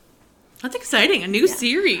 Wow. That's exciting. A new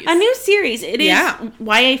series. A new series. It is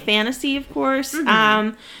YA fantasy, of course.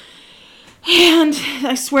 And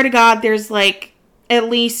I swear to God, there's at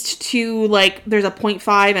least 2, there's a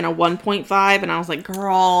 0.5 and a 1.5, and I was like,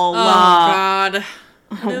 girl. Oh, God.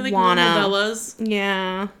 I wanna. Novellas.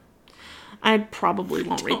 Yeah. I probably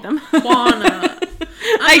won't read them. Wanna.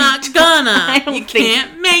 I'm not gonna. You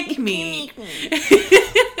can't make me.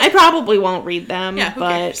 I probably won't read them. Yeah, who but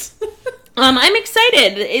cares? I'm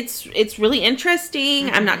excited. It's really interesting.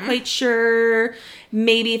 I'm not quite sure.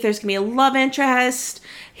 Maybe if there's gonna be a love interest.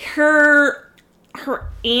 Her her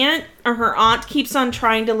aunt keeps on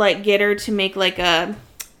trying to like get her to make like a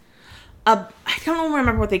I don't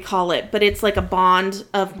remember what they call it, but it's like a bond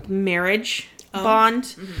of marriage bond.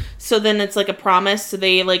 Mm-hmm. So then it's like a promise. So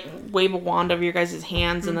they like wave a wand over your guys'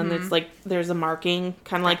 hands, and then it's like there's a marking,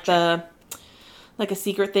 kind of like a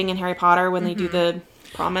secret thing in Harry Potter when they do the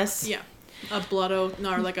promise. Yeah, a blood oath,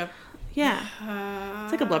 no, or like a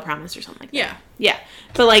it's like a blood promise or something like that. Yeah.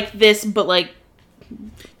 But like this, but like,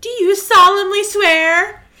 do you solemnly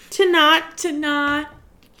swear to not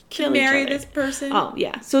kill marry this person? Oh,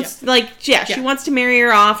 yeah. So it's like, she wants to marry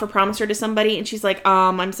her off or promise her to somebody, and she's like,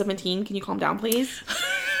 I'm 17. Can you calm down, please?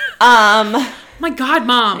 My God,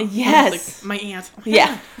 Mom. Yes. Like, my aunt.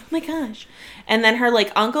 Yeah. Oh my gosh. And then her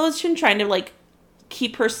like uncle has been trying to like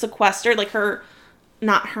keep her sequestered, like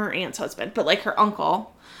not her aunt's husband, but like her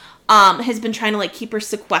uncle. Has been trying to like keep her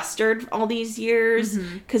sequestered all these years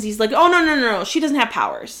because he's like, oh no, she doesn't have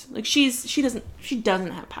powers. Like she doesn't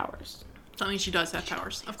have powers. I mean, she does have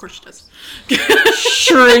powers. Of course she does.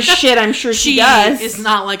 Sure as shit, I'm sure she does. She is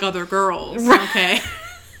not like other girls. Right. Okay.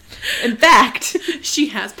 In fact, she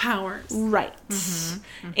has powers. Right.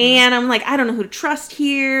 And I'm like, I don't know who to trust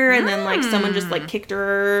here. And then like someone just like kicked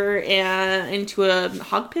her into a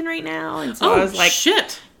hog pen right now. And so I was like,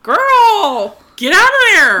 shit, girl, get out of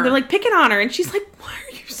there. They're like picking on her, and she's like, why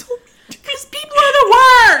are you so mean? Because people are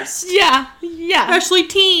the worst. Yeah. Especially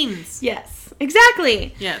teens. Yes.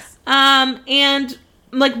 Exactly. Yes. And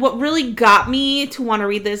like what really got me to want to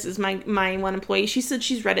read this is my one employee. She said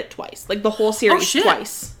she's read it twice, like the whole series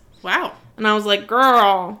twice. Wow. And I was like,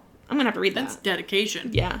 girl, I'm gonna have to read that. That's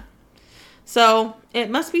dedication. Yeah. So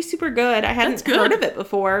it must be super good. I hadn't heard of it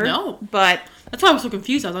before. No. But that's why I was so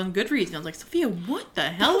confused. I was on Goodreads and I was like, Sophia, what the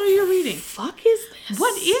hell are you reading? Fuck is this?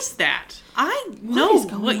 What is that? I know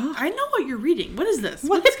what you're reading. What is this?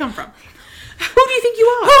 Where did this come from? Who do you think you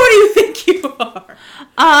are? Who do you think you are?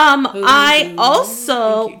 I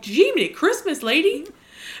also... Jiminy Christmas, lady.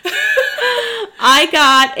 I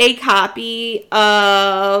got a copy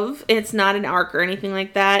of... It's not an ARC or anything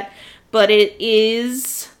like that, but it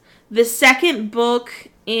is the second book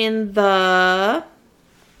in the...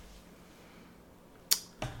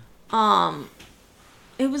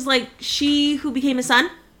 It was like She Who Became a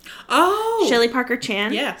Sun. Oh. Shelley Parker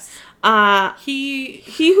Chan. Yes. He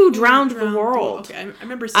Who Drowned the World. Okay, I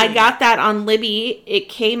remember seeing I got that on Libby. It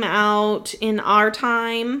came out in our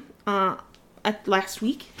time last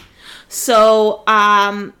week. So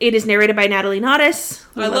it is narrated by Natalie Naudus.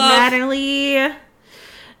 I love Natalie.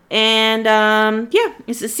 And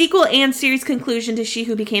it's a sequel and series conclusion to She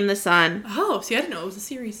Who Became the Sun. Oh, see, I didn't know it was a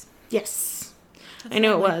series. Yes. I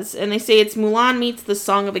knew it was. And they say it's Mulan meets The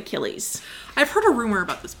Song of Achilles. I've heard a rumor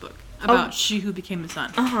about this book. About She Who Became the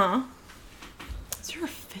Sun. Uh-huh. Is there a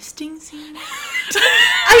fisting scene?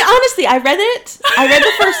 I read it. I read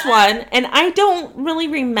the first one, and I don't really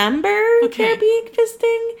remember there being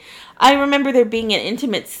fisting. I remember there being an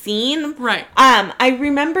intimate scene. Right. I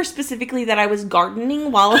remember specifically that I was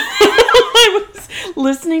gardening while I was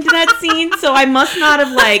listening to that scene, so I must not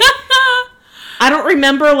have, like... I don't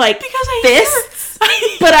remember, like, fists,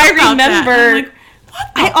 but I remember...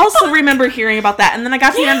 I also remember hearing about that, and then I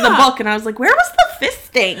got to the end of the book, and I was like, where was the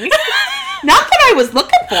fisting? Not that I was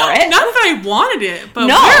looking for it. Not that I wanted it, but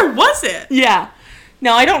where was it? Yeah.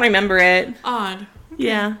 No, I don't remember it. Odd. Okay.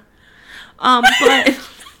 Yeah. But...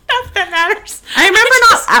 Not that matters. I remember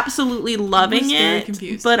not absolutely loving it,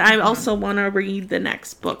 confused. But I also want to read the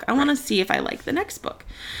next book. I want to see if I like the next book.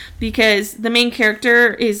 Because the main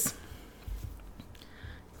character is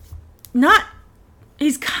not...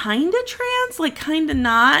 is kind of trans, like kind of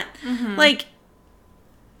not, like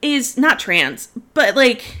is not trans, but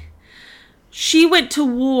like she went to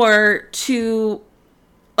war to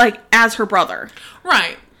like as her brother.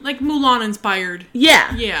 Right. Like Mulan inspired.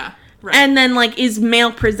 Yeah. Yeah. Right. And then like is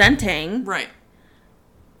male presenting. Right.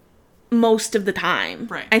 Most of the time.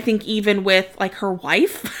 Right. I think even with like her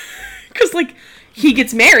wife. Because like he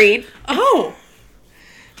gets married. Oh.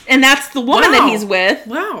 And that's the woman that he's with.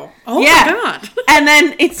 Wow. Oh my God. And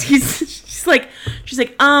then she's like,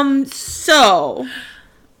 so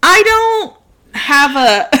I don't have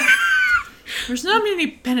a there's not any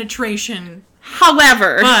penetration.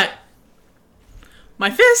 However. But my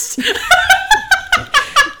fist.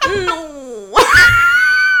 No.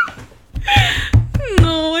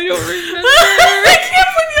 No, I don't remember. I can't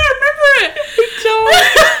believe you don't remember it. I don't.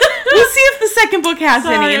 We'll see if the second book has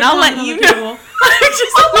any, and I'll let you know.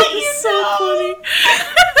 I'll let you know. So funny.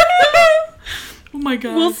 Oh my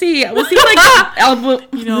God. We'll see. We'll see if I get.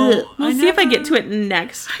 We'll see if I get to it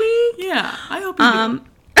next week. Yeah, I hope you do.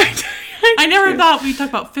 I never thought we'd talk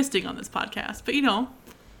about fisting on this podcast, but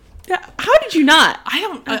How did you not?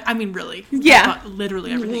 I mean, really. Yeah. I thought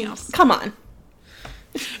literally everything else. Come on.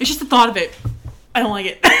 It's just the thought of it. I don't like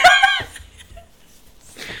it.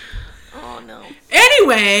 Oh, no.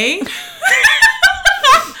 Anyway.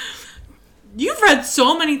 You've read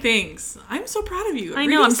so many things. I'm so proud of you. I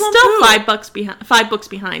know. I'm Slump still too. 5 books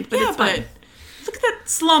behind, but it's fine. Look at that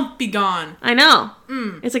slump be gone. I know.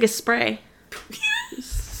 It's like a spray.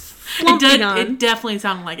 It definitely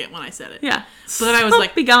sounded like it when I said it. Yeah. But then I was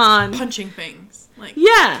like be gone. punching things. Like,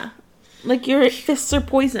 yeah. Like your fists are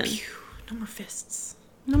poison. no more fists.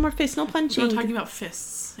 No more fists, no We're punching. not talking about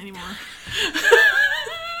fists anymore.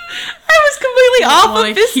 I was completely off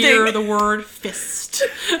When of I fisting. hear the word fist.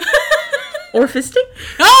 Or fisting?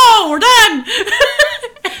 Oh, we're done!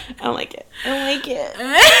 I don't like it. I don't like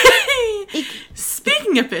it.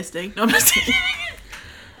 Speaking of fisting, no, I'm just kidding.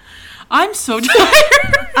 I'm so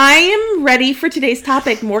tired. I am ready for today's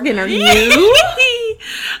topic. Morgan, are you?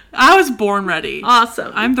 I was born ready.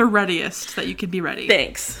 Awesome. I'm the readiest that you can be ready.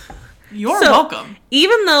 Thanks. You're So, welcome.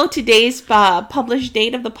 Even though today's published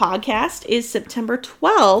date of the podcast is September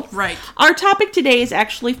 12th, Right. our topic today is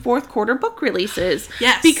actually fourth quarter book releases.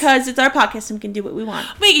 Yes. Because it's our podcast and we can do what we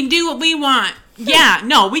want. We can do what we want. Yeah,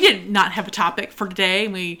 no, we did not have a topic for today.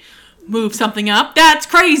 We moved something up. That's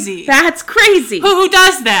crazy. That's crazy. Who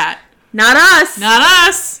does that? Not us. Not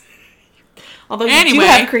us. Although you Anyway.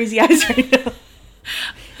 do have crazy eyes right now.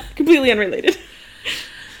 Completely unrelated.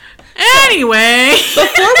 Anyway.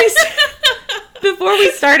 Before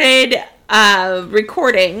we started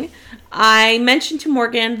recording, I mentioned to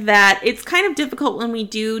Morgan that it's kind of difficult when we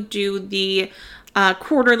do the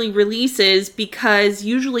quarterly releases because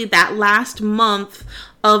usually that last month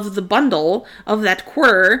of the bundle of that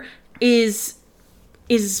quarter is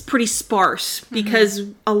pretty sparse because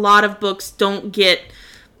a lot of books don't get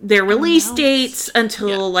their release dates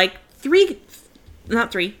until like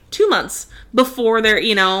 2 months before their,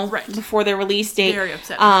 before their release date. Very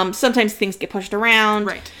upsetting. Sometimes things get pushed around.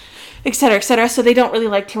 Right. Et cetera, et cetera. So they don't really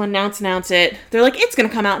like to announce it. They're like, it's going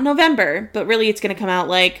to come out in November. But really, it's going to come out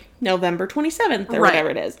like November 27th or whatever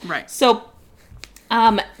it is. Right. So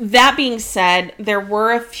that being said, there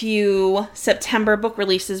were a few September book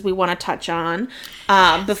releases we want to touch on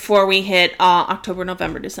before we hit October,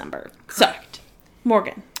 November, December. Correct. So,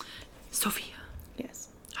 Morgan. Sophia. Yes.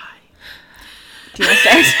 Hi. Do you want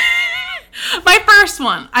to start? My first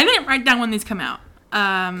one. I didn't write down when these come out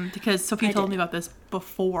because Sophia told did. me about this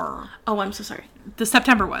before. Oh, I'm so sorry. The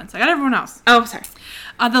September ones. I got everyone else. Oh, sorry.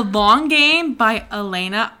 The Long Game by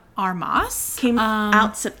Elena Armas. Came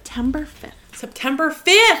out September 5th. September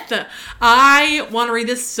 5th. I want to read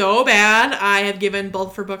this so bad. I have given both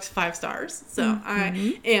of her books 5 stars. So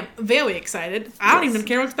I am very excited. I don't even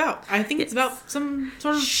care what it's about. I think it's about some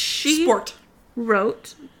sort of sport.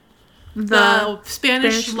 Wrote The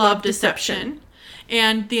Spanish Love Deception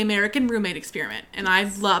and The American Roommate Experiment. And I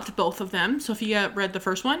loved both of them. Sophia read the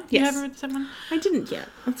first one. You Yes. ever read the second one? I didn't yet.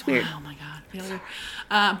 That's weird. Oh my god. Failure.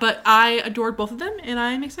 But I adored both of them and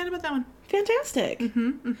I'm excited about that one. Fantastic.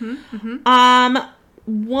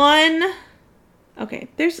 Okay,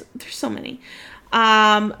 there's so many.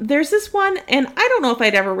 There's this one, and I don't know if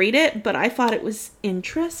I'd ever read it, but I thought it was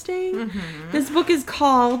interesting. This book is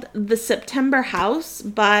called The September House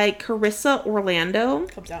by Carissa Orlando.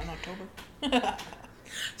 Comes out in October.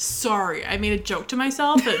 Sorry, I made a joke to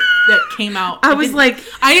myself that came out. I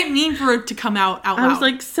didn't mean for it to come out loud. I was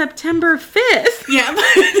like, September 5th? Yeah.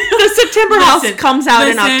 The September House comes out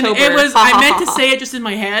in October. I meant to say it just in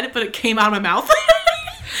my head, but it came out of my mouth.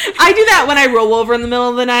 I do that when I roll over in the middle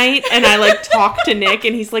of the night and I talk to Nick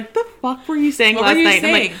and he's like, the fuck were you saying last night?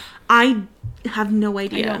 Saying? I'm like, I have no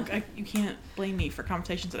idea. You can't blame me for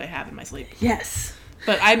conversations that I have in my sleep. Yes.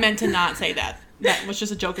 But I meant to not say that. That was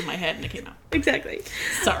just a joke in my head and it came out. Exactly.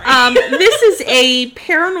 Sorry. This is a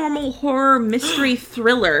paranormal horror mystery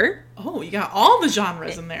thriller. Oh, you got all the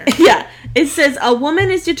genres in there. Yeah. It says a woman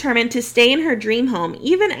is determined to stay in her dream home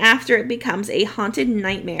even after it becomes a haunted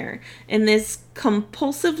nightmare in this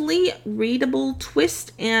compulsively readable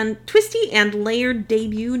twisty and layered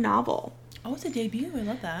debut novel. Oh, it's a debut. I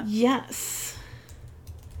love that. Yes.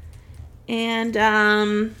 And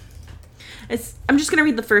I'm just going to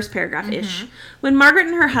read the first paragraph-ish. When Margaret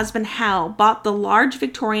and her husband Hal bought the large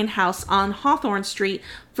Victorian house on Hawthorne Street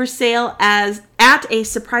for sale at a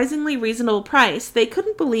surprisingly reasonable price, they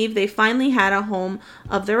couldn't believe they finally had a home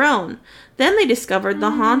of their own. Then they discovered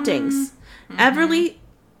the hauntings.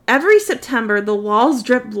 Every September, the walls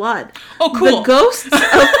drip blood. Oh, cool. The ghosts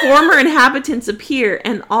of former inhabitants appear,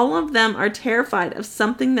 and all of them are terrified of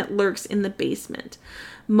something that lurks in the basement.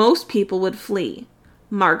 Most people would flee.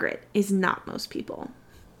 Margaret is not most people.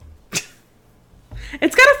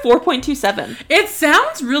 It's got a 4.27. It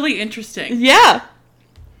sounds really interesting. Yeah.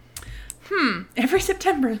 Every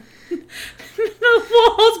September, the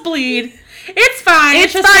walls bleed. It's fine.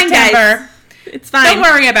 It's just fine, September. guys. It's fine. Don't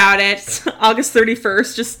worry about it. August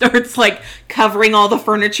 31st just starts, like, covering all the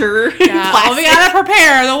furniture in Yeah, well, we plastic. gotta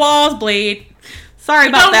prepare. The walls bleed. Sorry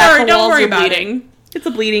about Don't that. worry- The don't walls worry are about bleeding. It's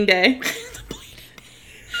a bleeding day. The bleeding.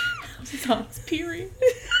 It's on its period.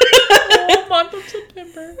 Oh, month of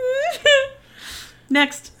September.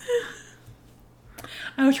 Next.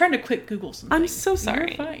 I was trying to quick Google something. I'm so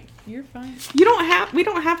sorry. You're fine. You're fine. We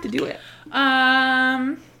don't have to do it.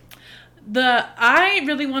 I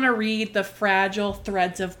really want to read The Fragile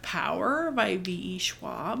Threads of Power by V.E.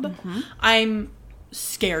 Schwab. Mm-hmm. I'm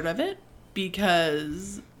scared of it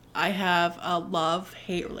because I have a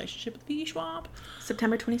love-hate relationship with V.E. Schwab.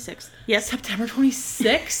 September 26th. Yes. September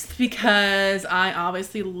 26th because I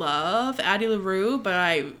obviously love Addie LaRue, but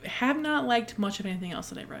I have not liked much of anything else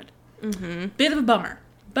that I've read. Mm-hmm. Bit of a bummer,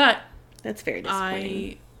 but That's very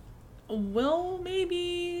disappointing. I will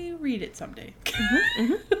maybe read it someday.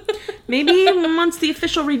 Maybe once the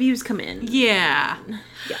official reviews come in. Yeah.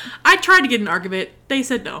 Yeah. I tried to get an ARC of it. They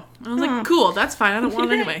said no. I was Oh. like, cool, that's fine. I don't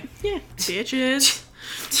want it anyway. Yeah. Bitches.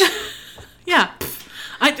 Yeah.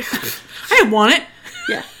 I didn't want it.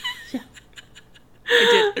 Yeah.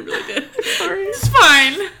 I did. I really did. Sorry. It's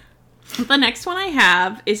fine. The next one I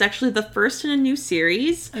have is actually the first in a new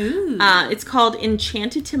series. Ooh. It's called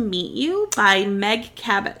Enchanted to Meet You by Meg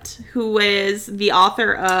Cabot, who is the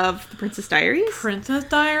author of The Princess Diaries. Princess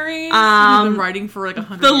Diaries. I've been writing for like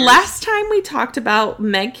 100 The years. last time we talked about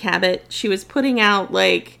Meg Cabot, she was putting out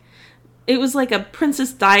it was like a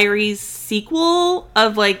Princess Diaries sequel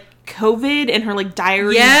of like COVID and her like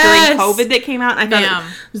diaries Yes! during COVID that came out. And I thought Ma'am.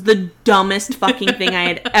 it was the dumbest fucking thing I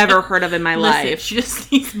had ever heard of in my Listen, life. she just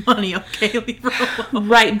needs money, okay? Leave her alone.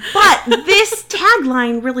 Right, but this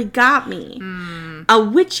tagline really got me. A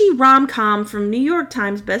witchy rom-com from New York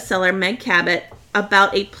Times bestseller Meg Cabot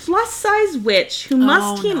about a plus-size witch who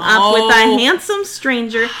must team up with a handsome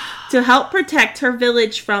stranger to help protect her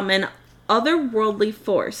village from an otherworldly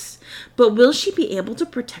force. But will she be able to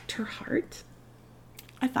protect her heart?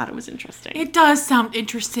 I thought it was interesting. It does sound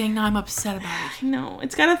interesting. Now I'm upset about it. No,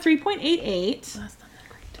 it's got a 3.88. That's not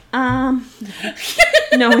that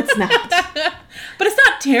great. No, it's not. But it's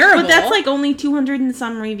not terrible. But that's like only 200 and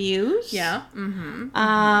some reviews. Yeah. Mm-hmm.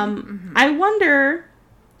 I wonder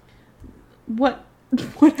what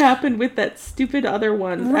happened with that stupid other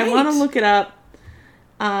one. Right. I want to look it up.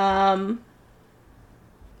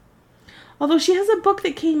 Although she has a book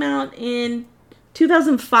that came out in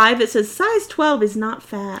 2005 that says size 12 is not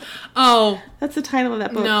fat. Oh, That's the title of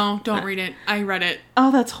that book. no, don't read it. I read it.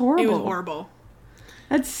 Oh, that's horrible. It was horrible.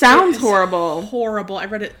 That sounds It was horrible. Horrible. I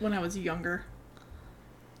read it when I was younger.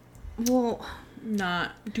 Well, Do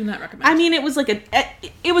not recommend. I mean, it was like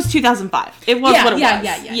it was 2005. It was Yeah, what it yeah,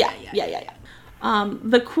 was. yeah.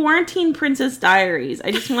 The Quarantine Princess Diaries.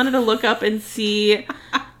 I just wanted to look up and see.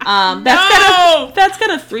 That's got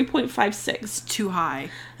a 3.56. too high.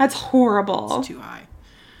 That's horrible. It's too high.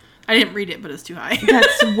 I didn't read it, but it's too high.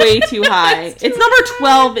 That's way too high. It's number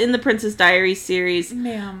 12 in the Princess Diaries series.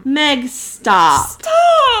 Ma'am. Meg, stop.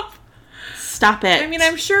 Stop! Stop it. I mean,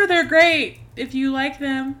 I'm sure they're great if you like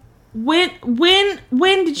them. when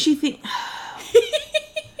did she think?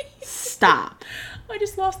 Stop. I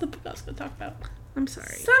just lost the book I was going to talk about. I'm sorry.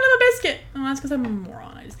 Son of a biscuit. Oh, that's because I'm a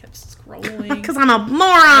moron. I just kept scrolling. Because I'm a I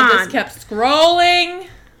moron. just kept scrolling.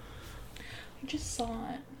 I just saw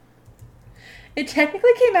it. It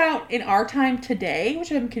technically came out in our time today, which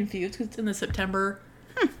I'm confused because it's in the September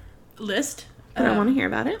list. But I want to hear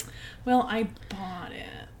about it. Well, I bought it,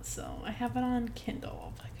 so I have it on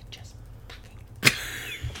Kindle. If I could just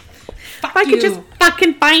If I could just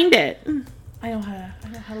fucking find it. I know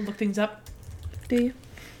how to look things up. Do you?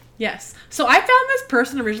 Yes. So I found this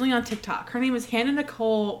person originally on TikTok. Her name is Hannah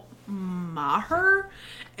Nicole Maher,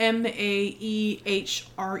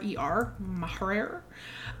 Maehrer, Maher.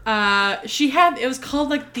 It was called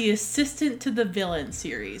like the Assistant to the Villain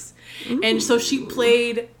series. Ooh. And so she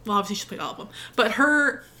played, well, obviously she played all of them, but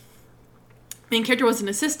her main character was an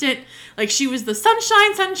assistant. Like, she was the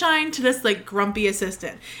sunshine to this like grumpy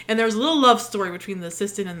assistant, and there was a little love story between the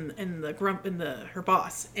assistant and her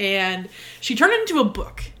boss, and she turned it into a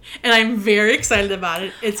book, and I'm very excited about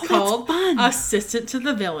it. It's called Assistant to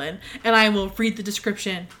the Villain, and I will read the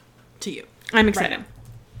description to you. I'm excited.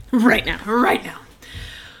 Right now.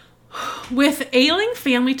 With ailing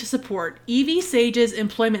family to support, Evie Sage's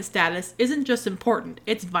employment status isn't just important,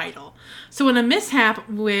 it's vital. So in a mishap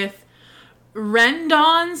with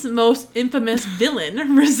Rendon's most infamous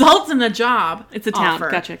villain results in a job. It's a town. offer.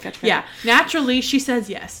 Gotcha. Yeah. Naturally, she says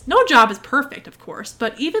yes. No job is perfect, of course,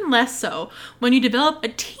 but even less so when you develop a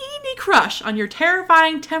teeny crush on your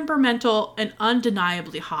terrifying, temperamental, and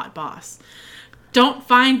undeniably hot boss. Don't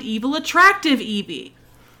find evil attractive, Evie.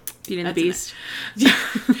 Beauty and the That's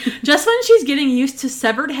Beast. Just when she's getting used to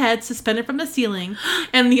severed heads suspended from the ceiling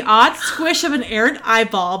and the odd squish of an errant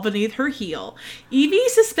eyeball beneath her heel, Evie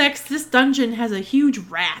suspects this dungeon has a huge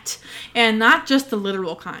rat, and not just the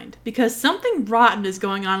literal kind, because something rotten is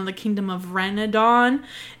going on in the kingdom of Renadon,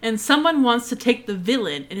 and someone wants to take the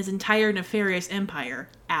villain and his entire nefarious empire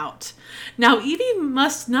out. Now, Evie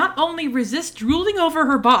must not only resist drooling over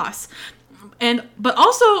her boss, but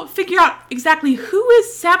also figure out exactly who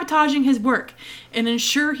is sabotaging his work and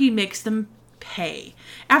ensure he makes them pay.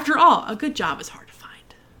 After all, a good job is hard to find.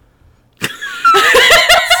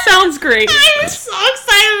 Sounds great. I'm so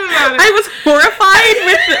excited about it. I was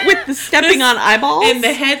horrified with the stepping on eyeballs. And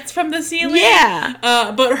the heads from the ceiling. Yeah.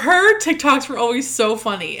 But her TikToks were always so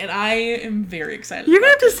funny, and I am very excited. You're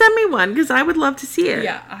going about to have to send me one, because I would love to see it.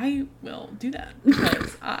 Yeah, I will do that,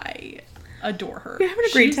 because I adore her. You're having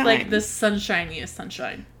a great She's time. like the sunshiniest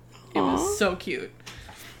sunshine. It Aw. was so cute.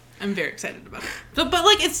 I'm very excited about it. But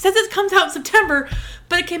like, it says it comes out in September,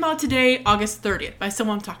 but it came out today, August 30th. I still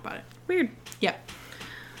want to talk about it. Weird. Yeah.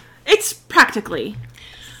 It's practically.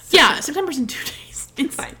 Yeah, September's in 2 days.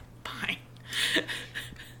 It's Fine. fine.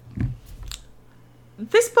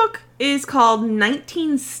 This book is called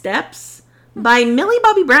 19 Steps by Millie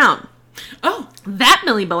Bobby Brown. Oh, That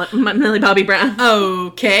Millie Bobby Brown.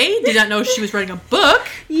 okay. Did not know she was writing a book.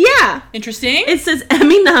 Yeah. Interesting. It says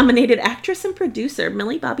Emmy-nominated actress and producer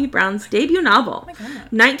Millie Bobby Brown's debut novel. Oh my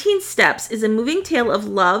God. 19 Steps is a moving tale of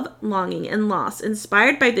love, longing, and loss,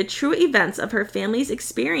 inspired by the true events of her family's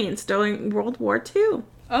experience during World War II.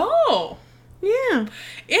 Oh, Yeah.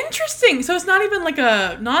 interesting. So it's not even like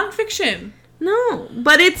a nonfiction. No,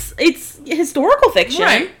 but it's historical fiction.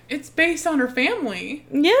 Right. It's based on her family.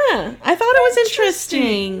 Yeah, I thought it was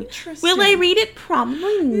interesting. Interesting. Will I read it?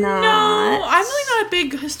 Probably not. No, I'm really not a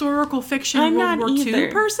big historical fiction I'm World not War either.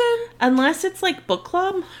 II person. Unless it's like book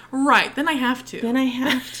club, Right, then I have to. then I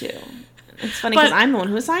have to. It's funny But- because I'm the one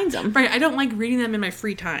who assigns them. Right, I don't like reading them in my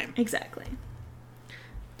free time. Exactly.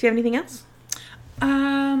 Do you have anything else?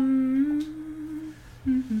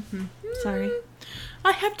 Sorry.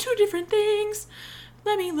 I have 2 different things.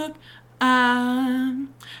 Let me look.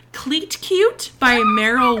 Cleat Cute by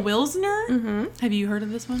Meryl Wilsner. Mm-hmm. Have you heard of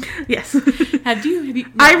this one? Yes. Have you? No.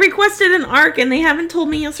 I requested an arc and they haven't told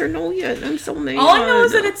me yes or no yet. I'm so mad. All I know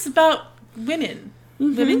is that it's about women.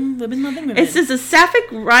 Women loving women. It says a sapphic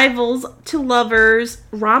rivals to lovers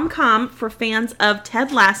rom-com for fans of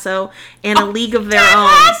Ted Lasso and A League of Their Own.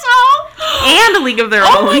 And A League of Their Own.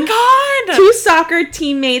 Oh my god! 2 soccer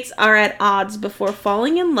teammates are at odds before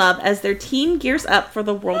falling in love as their team gears up for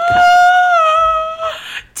the World Cup.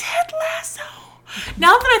 Ted Lasso.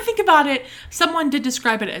 Now that I think about it, someone did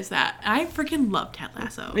describe it as that. I freaking love Ted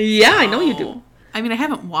Lasso. Yeah, I know you do. I mean, I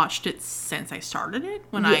haven't watched it since I started it,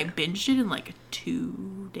 when I binged it in like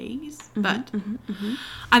 2 days. But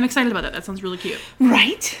I'm excited about that. That sounds really cute.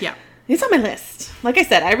 Right? Yeah. It's on my list. Like I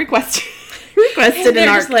said, I requested And an they're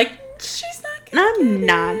arc. just like, she's not gonna I'm get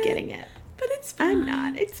not it. getting it. But it's fine. I'm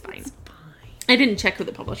not. It's fine. It's fine. I didn't check who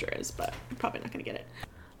the publisher is, but I'm probably not going to get it.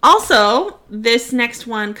 Also, this next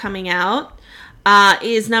one coming out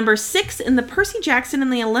is number 6 in the Percy Jackson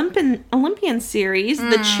and the Olympian series,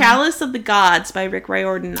 The Chalice of the Gods by Rick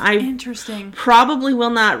Riordan. I Interesting. probably will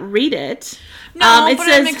not read it. No, it but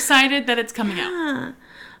says, I'm excited that it's coming out.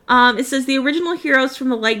 it says the original heroes from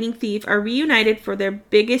The Lightning Thief are reunited for their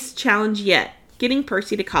biggest challenge yet, getting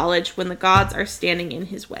Percy to college when the gods are standing in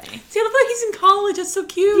his way. See, I love that he's in college. That's so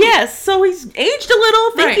cute. Yes, so he's aged a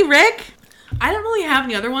little. Thank Right. you, Rick. I don't really have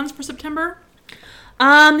any other ones for September.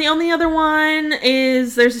 The only other one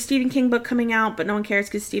is there's a Stephen King book coming out, but no one cares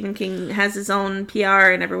because Stephen King has his own PR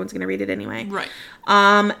and everyone's going to read it anyway. Right.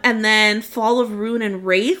 And then Fall of Ruin and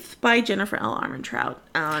Wraith by Jennifer L. Armentrout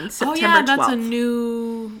on September 12th. Oh yeah, that's a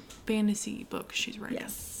new fantasy book she's writing.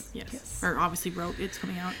 Yes. Yes. Or obviously wrote. It's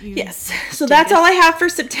coming out. You Yes. So dig that's it. all I have for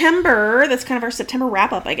September. That's kind of our September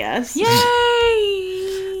wrap-up, I guess. Yay!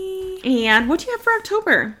 And what do you have for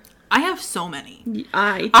October? I have so many.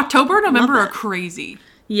 I October and November Love are that. crazy.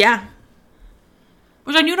 Yeah.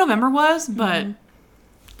 Which I knew November was, but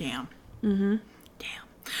damn. Mm-hmm. Damn.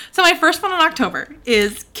 So my first one in October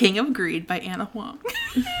is King of Greed by Anna Huang.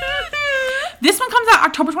 This one comes out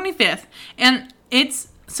October 25th. And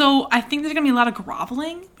so I think there's going to be a lot of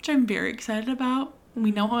groveling, which I'm very excited about.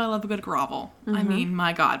 We know how I love a good grovel. I mean,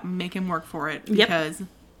 my God, make him work for it. Yep. Because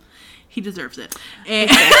he deserves it.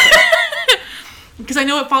 Because I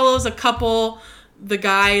know it follows a couple. The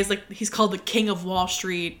guy is like, he's called the King of Wall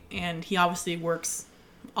Street, and he obviously works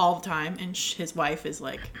all the time, and his wife is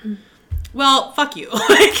like, well, fuck you.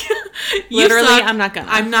 Like, you Literally, suck. I'm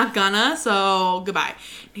not gonna. So goodbye.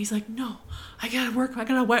 And he's like, no, I gotta work. I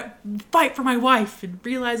gotta fight for my wife and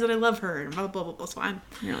realize that I love her and blah, blah, blah, blah. So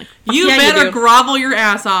You're like, you yeah, better do. grovel your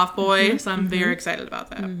ass off, boy. So I'm very excited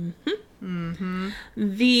about that.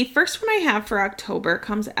 The first one I have for October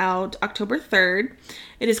comes out October 3rd.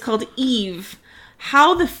 It is called Eve.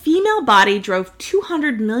 How the Female Body Drove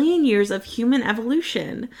 200 Million Years of Human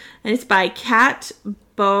Evolution. And it's by Kat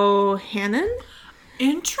Bohannon.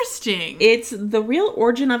 Interesting. It's The Real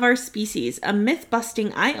Origin of Our Species, a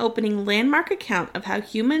myth-busting, eye-opening landmark account of how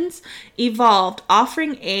humans evolved,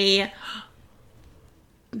 offering a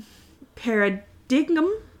paradigm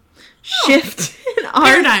shift in our...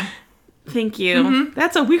 Paradigm. Thank you.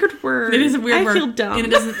 That's a weird word. It is a weird word. I feel dumb.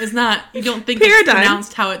 And it's not, you don't think Paradigm. it's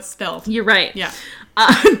pronounced how it's spelled. You're right. Yeah.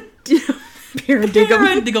 Paradigm.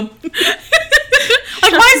 Paradigm.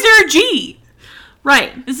 Like, why is there a G?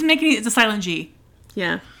 Right. This is making it's a silent G.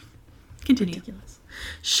 Yeah. Continue. Ridiculous.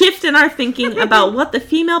 Shift in our thinking about what the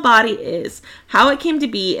female body is, how it came to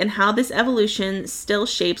be, and how this evolution still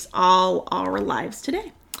shapes all our lives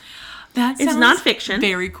today. That It's sounds nonfiction.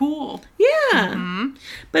 very cool. Yeah.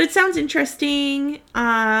 But it sounds interesting.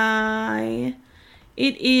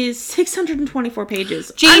 It is 624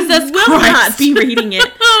 pages. Jesus I will Christ. not be reading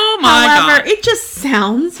it. Oh my However, God. it just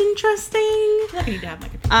sounds interesting. I need to have my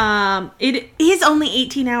computer. It is only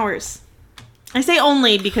 18 hours. I say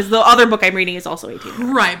only because the other book I'm reading is also 18 hours.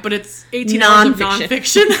 Right, but it's 18 hours of Nonfiction.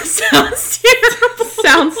 nonfiction. That sounds terrible.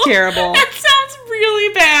 Sounds terrible. That sounds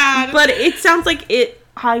really bad. But it sounds like it.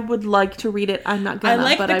 I would like to read it. I'm not I gonna,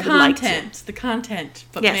 like but the I would like to. content. The content.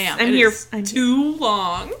 But Yes, man, I'm it here- is I'm too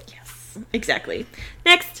long. Yes, exactly.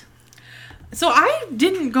 Next. So I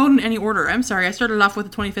didn't go in any order. I'm sorry. I started off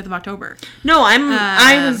with the 25th of October. No,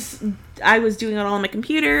 I was doing it all on my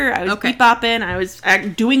computer. I was Okay. bebopping.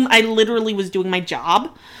 I literally was doing my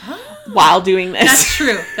job while doing this. That's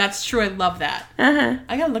true. That's true. I love that. Uh-huh.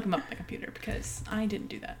 I gotta look them up on my computer because I didn't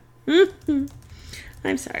do that. Mhm.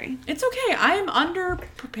 I'm sorry. It's okay. I am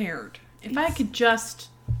underprepared. If I could just...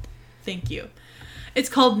 Thank you. It's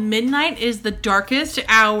called Midnight is the Darkest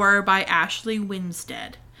Hour by Ashley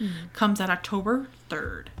Winstead. Comes out October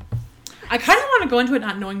 3rd. I kind of want to go into it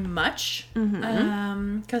not knowing much.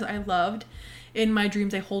 Because I loved In My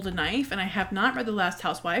Dreams I Hold a Knife. And I have not read The Last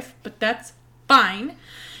Housewife. But that's fine.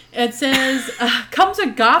 It says, comes a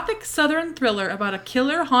gothic southern thriller about a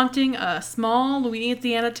killer haunting a small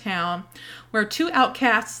Louisiana town where two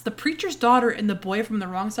outcasts, the preacher's daughter and the boy from the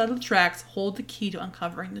wrong side of the tracks, hold the key to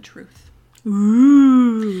uncovering the truth.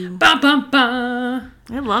 Ooh. Ba ba ba.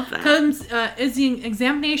 I love that. Comes is the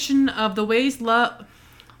examination of the ways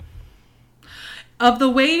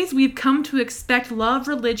we've come to expect love,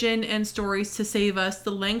 religion, and stories to save us,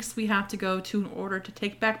 the lengths we have to go to in order to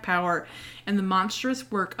take back power, and the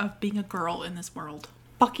monstrous work of being a girl in this world.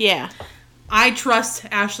 Fuck yeah. I trust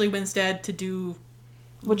Ashley Winstead to do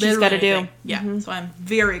What she's got to do. anything. Yeah, so I'm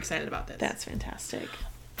very excited about this. That's fantastic.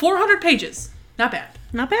 400 pages. Not bad.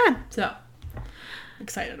 Not bad. So,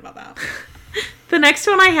 excited about that. The next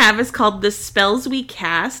one I have is called The Spells We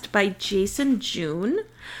Cast by Jason June.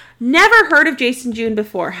 Never heard of Jason June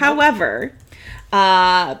before. However,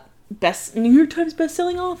 New York Times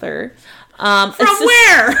bestselling author. From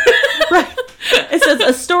where? Right. It says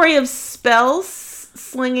a story of spells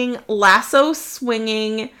slinging, lasso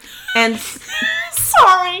swinging, and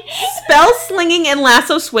Sorry. spell slinging and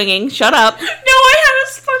lasso swinging. Shut up. No, I had a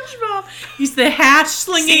SpongeBob. He's the hatch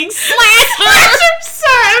slinging slasher. I'm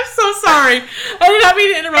sorry. I'm so sorry. I did not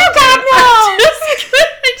mean to interrupt you. God, no.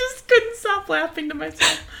 I just couldn't stop laughing to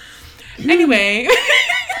myself. Anyway.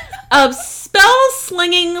 Of spell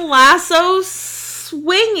slinging, lasso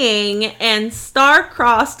swinging, and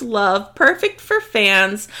star-crossed love, perfect for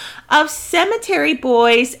fans of Cemetery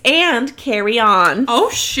Boys and Carry On. Oh,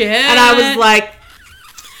 shit. And I was like,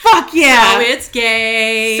 fuck yeah. So it's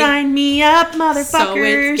gay. Sign me up, motherfuckers. So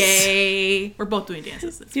it's gay. We're both doing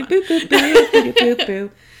dances. It's Boo, fun. boo, boo, boo, boo, boo,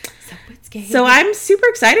 boo. So it's gay. So I'm super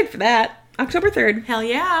excited for that. October 3rd. Hell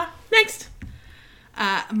yeah. Next.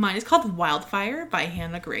 Mine is called Wildfire by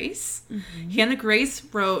Hannah Grace. Hannah Grace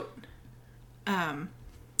wrote,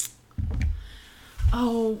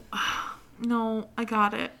 no, I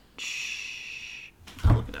got it. Shh.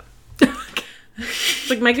 I'll look it up.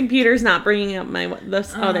 Like my computer's not bringing up my,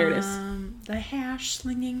 oh, there it is. The hash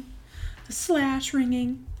slinging, the slash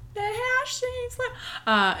ringing, the hash slinging,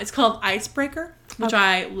 slash. It's called Icebreaker which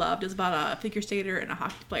I loved. It's about a figure skater and a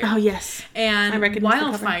hockey player. Oh, yes. And I recognize the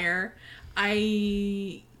cover. Wildfire,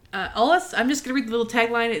 I'm just going to read the little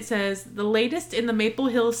tagline. It says, the latest in the Maple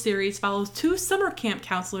Hills series follows 2 summer camp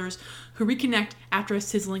counselors who reconnect after a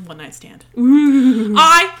sizzling one-night stand. Ooh.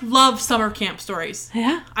 I love summer camp stories.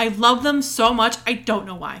 Yeah. I love them so much. I don't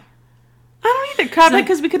know why. I don't either. Probably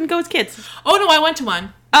because we couldn't go as kids. Oh, no, I went to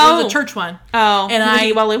one. Oh. It was a church one. Oh. And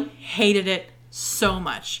I Wallow? hated it so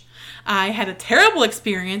much. I had a terrible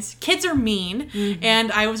experience. Kids are mean. Mm-hmm.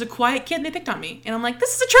 And I was a quiet kid and they picked on me. And I'm like,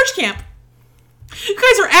 this is a church camp. You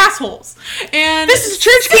guys are assholes. And this is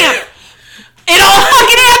church camp. It all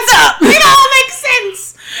fucking adds up. It all makes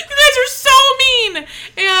sense. You guys are so mean.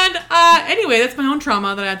 And anyway, that's my own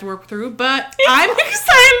trauma that I had to work through. But I'm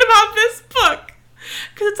excited about this book.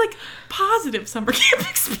 Because it's like positive summer camp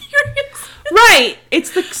experience. Right. It's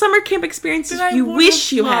the summer camp experiences you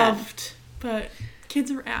wish you had. But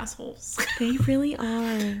kids are assholes. They really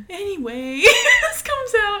are. Anyway, this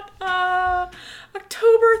comes out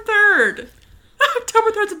October 3rd.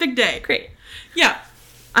 October 3rd's a big day. Great. Yeah.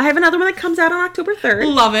 I have another one that comes out on October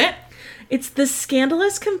 3rd. Love it. It's The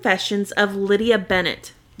Scandalous Confessions of Lydia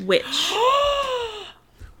Bennet, Witch.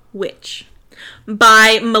 Witch.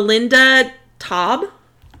 By Melinda Taub.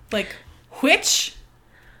 Like, which?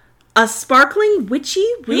 A sparkling, witchy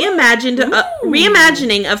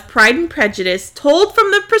reimagining of Pride and Prejudice told from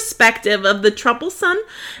the perspective of the troublesome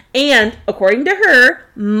and, according to her,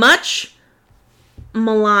 much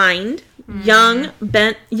maligned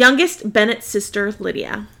youngest Bennet sister,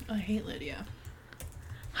 Lydia. I hate Lydia.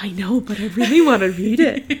 I know, but I really want to read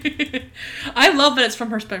it. I love that it's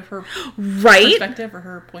from her perspective or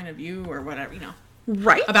her point of view or whatever,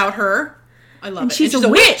 Right. About her. I love it. She's a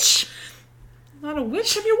witch. Not a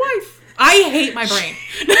witch, I'm your wife. I hate my brain.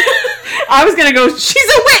 I was gonna go, she's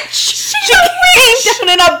a witch! She came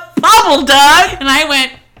down in a bubble, Doug! And I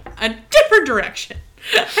went a different direction.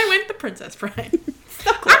 I went the Princess Bride.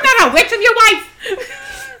 I'm not a witch, I'm your wife!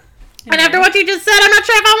 And after what you just said, I'm not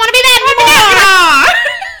sure if I want to be that.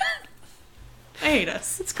 I hate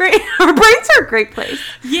us. It's great. Our brains are a great place.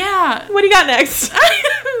 Yeah. What do you got next?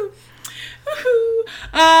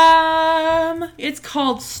 It's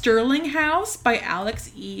called Sterling House by Alex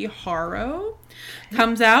E. Harrow.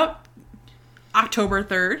 Comes out October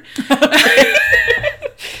 3rd.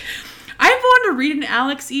 I've wanted to read an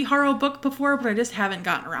Alex E. Harrow book before, but I just haven't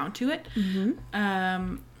gotten around to it.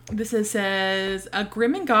 Mm-hmm. This says, a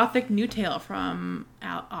grim and gothic new tale from,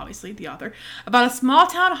 obviously, the author, about a small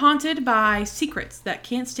town haunted by secrets that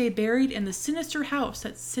can't stay buried in the sinister house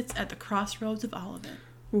that sits at the crossroads of all of it.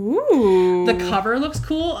 Ooh. The cover looks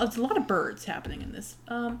cool. There's a lot of birds happening in this.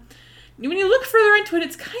 When you look further into it,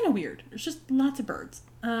 it's kind of weird. There's just lots of birds.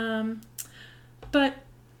 But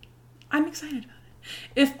I'm excited about it.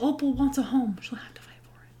 If Opal wants a home, she'll have to fight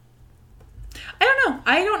for it. I don't know.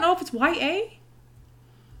 I don't know if it's YA.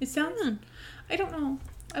 It sounds... I don't know.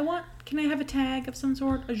 Can I have a tag of some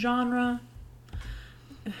sort? A genre?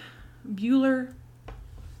 Bueller.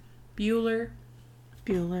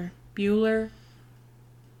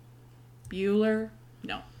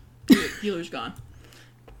 No. Bueller's gone.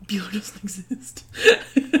 Bueller doesn't exist.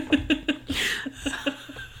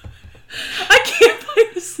 I can't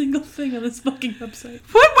find a single thing on this fucking website.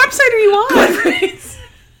 What website are you on?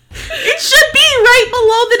 It should be right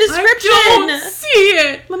below the description. I don't see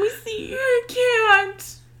it. Let me see. I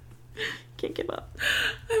can't. Can't give up.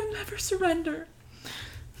 I'll never surrender.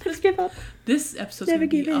 Let's give up. This episode's Never going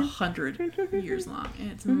to be give in. 100 years long,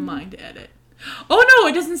 and it's mine to edit. Oh no,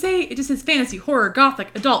 it doesn't say. It just says fantasy, horror, gothic,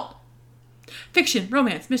 adult, fiction,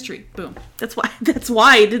 romance, mystery. Boom. That's why I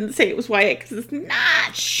didn't say it was YA, because it's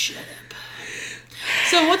not. Shut up.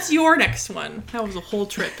 So what's your next one? That was a whole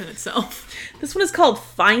trip in itself. This one is called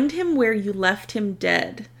Find Him Where You Left Him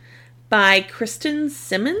Dead by Kristen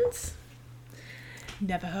Simmons.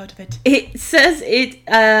 Never heard of it. It says it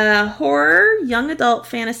horror, young adult,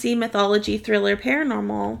 fantasy, mythology, thriller,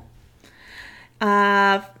 paranormal.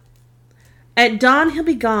 At dawn he'll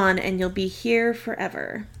be gone and you'll be here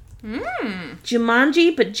forever.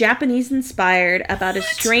 Jumanji, but Japanese inspired, about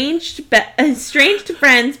estranged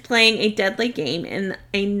friends playing a deadly game in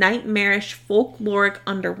a nightmarish folkloric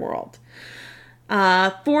underworld.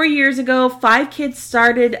 4 years ago, 5 kids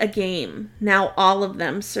started a game. Now not all of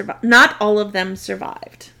them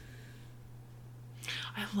survived.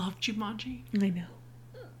 I love Jumanji. I know.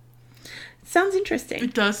 Sounds interesting.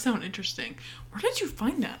 It does sound interesting. Where did you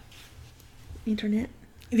find that? Internet.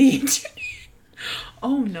 The internet.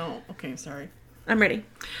 Oh no. Okay, sorry. I'm ready.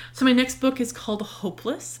 So my next book is called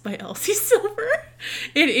Hopeless by Elsie Silver.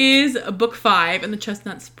 It is book 5 in the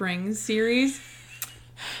Chestnut Springs series.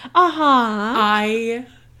 I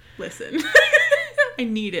listen. I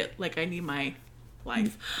need it. Like I need my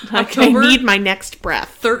life. Like, I need my next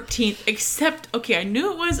breath. 13th. Except, okay, I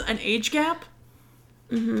knew it was an age gap.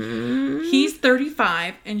 He's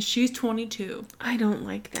 35 and she's 22. I don't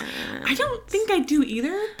like that. I don't think I do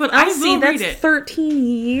either, but I will read it. 13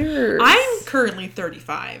 years. I'm currently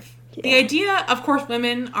 35. Yeah. The idea, of course,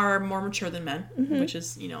 women are more mature than men, which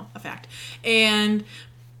is, a fact. And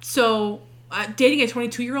so dating a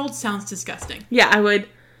 22-year-old sounds disgusting. Yeah, I would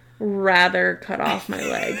rather cut off my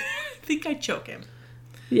leg. I think I'd choke him.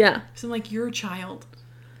 Yeah. So I'm like, you're a child.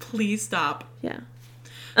 Please stop. Yeah.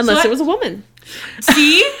 Unless it was a woman.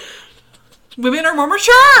 See? Women are more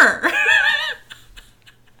mature.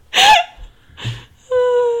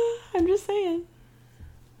 I'm just saying.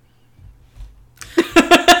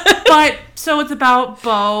 But, so it's about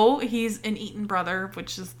Bo. He's an Eaton brother,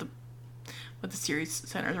 which is what the series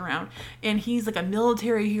centers around. And he's like a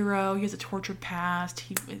military hero. He has a tortured past.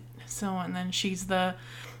 And then she's the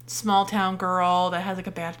small town girl that has like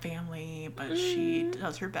a bad family, but she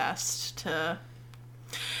does her best to...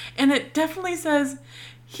 And it definitely says,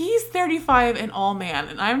 he's 35 and all man,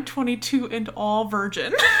 and I'm 22 and all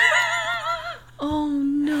virgin. Oh,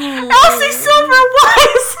 no. Elsie Silver,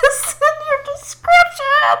 why is this in your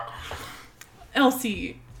description?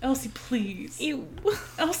 Elsie, please. Ew.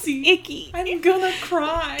 Elsie. Icky. I'm gonna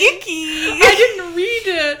cry. Icky. I didn't read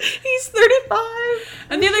it. He's 35.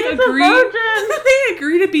 And they He's agree. a virgin. They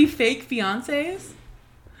agree to be fake fiancés.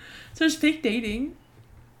 So there's fake dating.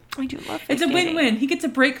 I do love It's a win-win. He gets a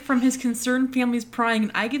break from his concerned family's prying,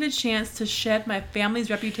 and I get a chance to shed my family's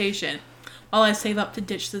reputation while I save up to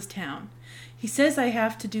ditch this town. He says all I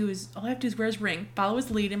have to do is wear his ring, follow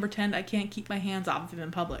his lead, and pretend I can't keep my hands off of him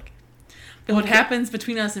in public. But what happens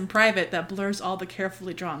between us in private that blurs all the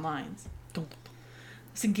carefully drawn lines.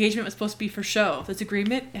 This engagement was supposed to be for show. This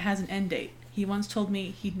agreement, it has an end date. He once told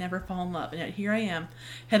me he'd never fall in love, and yet here I am,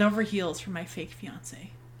 head over heels for my fake fiancé.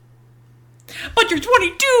 But you're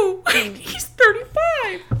 22! He's 35!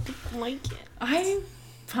 I like it. I'm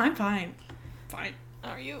fine. Fine.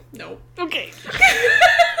 Are you? No. Okay.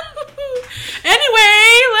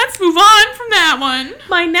 Anyway, let's move on from that one.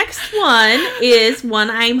 My next one is one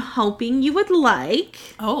I'm hoping you would like.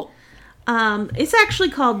 Oh. It's actually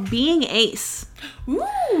called Being Ace.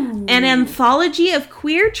 Ooh. An anthology of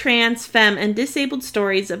queer, trans, femme, and disabled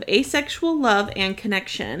stories of asexual love and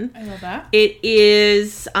connection. I love that. It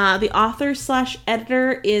is, the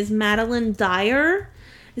author/editor is Madeline Dyer.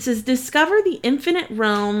 It says, discover the infinite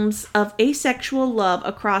realms of asexual love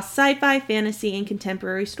across sci-fi, fantasy, and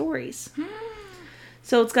contemporary stories.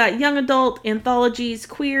 So it's got young adult, anthologies,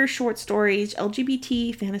 queer, short stories,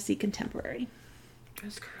 LGBT, fantasy, contemporary.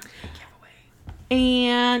 This girl's a giveaway.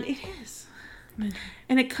 And it is.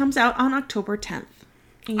 And it comes out on October 10th.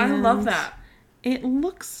 And I love that. It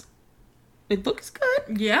looks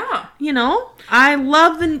good. Yeah. I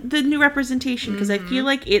love the new representation because I feel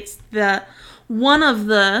like it's one of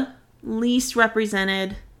the least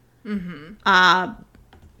represented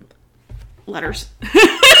letters.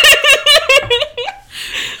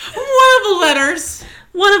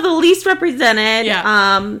 One of the least represented.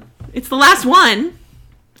 Yeah. It's the last one.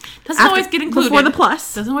 Doesn't always get included. Before the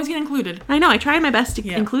plus. Doesn't always get included. I know. I tried my best to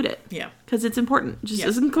include it. Yeah. Because it's important. Just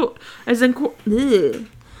as important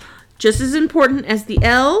as the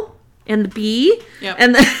L and the B. Yep.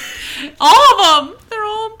 And all of them. They're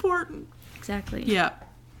all important. Exactly. Yeah.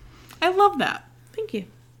 I love that. Thank you.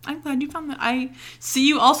 I'm glad you found that. I see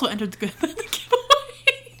you also entered the giveaway.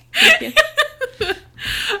 Thank you.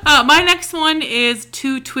 My next one is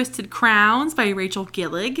Two Twisted Crowns by Rachel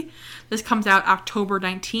Gillig. This comes out October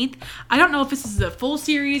 19th. I don't know if this is a full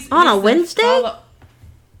series. On a Wednesday?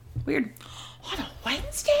 Weird. On a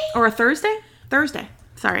Wednesday? Or a Thursday? Thursday.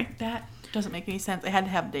 Sorry. That doesn't make any sense. I had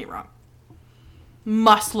to have the date wrong.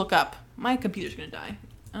 Must look up. My computer's going to die.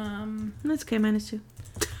 That's okay. Mine is too.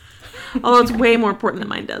 Although it's way more important than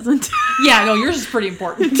mine doesn't. Yeah, no, yours is pretty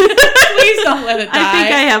important. Please don't let it die. I think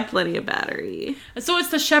I have plenty of battery. So it's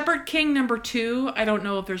The Shepherd King #2. I don't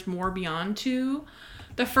know if there's more beyond 2.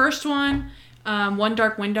 The first one, One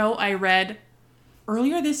Dark Window, I read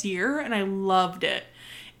earlier this year, and I loved it.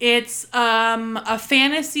 It's a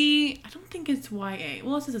fantasy. I don't think it's YA.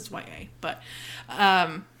 Well, it says it's YA, but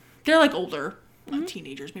they're like older, like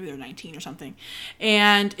teenagers. Maybe they're 19 or something.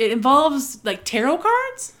 And it involves like tarot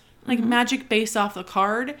cards, like magic based off the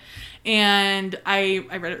card. And I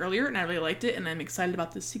read it earlier, and I really liked it, and I'm excited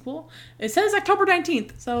about this sequel. It says October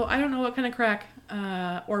 19th, so I don't know what kind of crack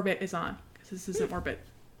Orbit is on. This is an Orbit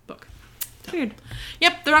book. So. Weird.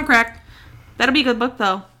 Yep, they're on crack. That'll be a good book,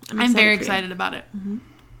 though. I'm very excited about it.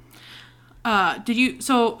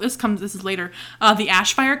 This is later. The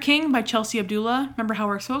Ashfire King by Chelsea Abdullah. Remember how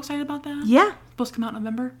we're so excited about that? Yeah. Supposed to come out in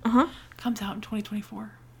November. Uh-huh. Comes out in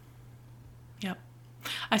 2024. Yep.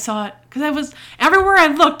 I saw it because everywhere I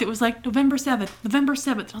looked, it was like November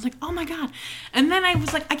 7th. I was like, oh my God. And then I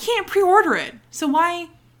was like, I can't pre-order it. So why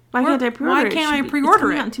can't I pre-order it? Why can't I It's pre-order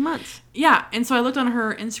coming it? out in 2 months. Yeah. And so I looked on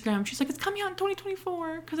her Instagram. She's like, it's coming out in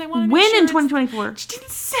 2024 because I want to When in 2024? She didn't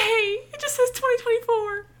say. It just says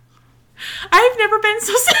 2024. I've never been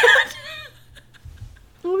so sad.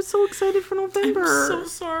 I was so excited for November. I'm so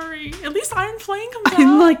sorry. At least Iron Flame comes out.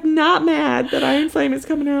 I'm like not mad that Iron Flame is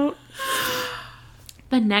coming out.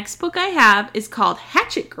 The next book I have is called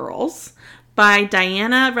Hatchet Girls by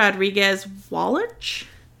Diana Rodriguez Wallach.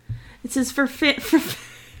 It says for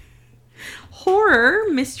horror,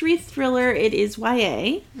 mystery thriller, it is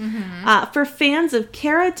YA. For fans of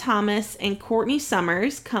Kara Thomas and Courtney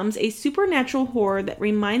Summers comes a supernatural horror that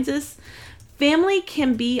reminds us family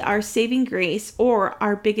can be our saving grace or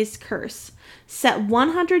our biggest curse. Set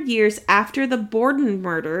 100 years after the Borden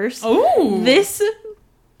murders, this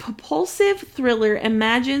propulsive thriller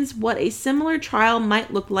imagines what a similar trial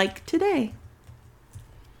might look like today.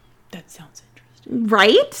 That sounds interesting.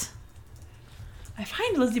 Right? I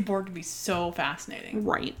find Lizzie Borden to be so fascinating.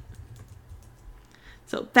 Right.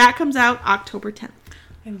 So that comes out October 10th.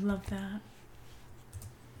 I love that.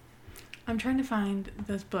 I'm trying to find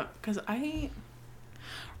this book because I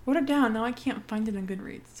wrote it down. Now I can't find it on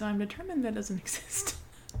Goodreads. So I'm determined that it doesn't exist.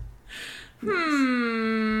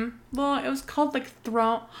 Well, it was called like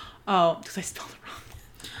Throne. Oh, because I spelled it wrong.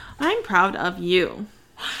 I'm proud of you.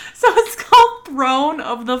 So it's called Throne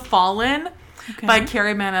of the Fallen by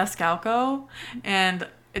Carrie Maniscalco. And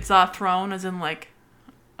it's a throne as in like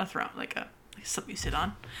a throne, like something you sit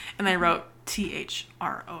on. And I wrote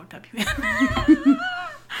THROWN.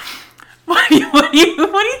 What do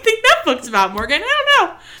you think that book's about, Morgan? I don't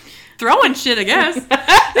know. Throwing shit, I guess.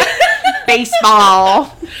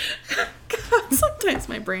 Baseball. God, sometimes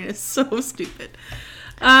my brain is so stupid.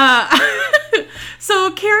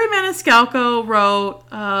 So Carrie Maniscalco wrote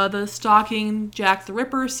the Stalking Jack the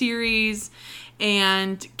Ripper series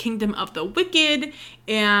and Kingdom of the Wicked,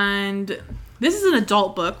 and this is an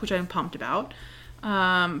adult book, which I'm pumped about.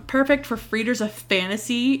 Perfect for readers of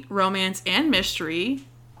fantasy, romance, and mystery.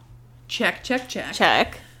 Check.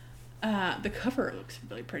 Check. The cover looks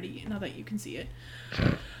really pretty now that you can see it.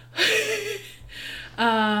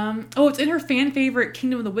 It's in her fan favorite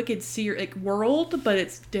Kingdom of the Wicked world, but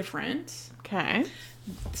it's different. Okay.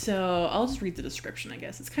 So I'll just read the description, I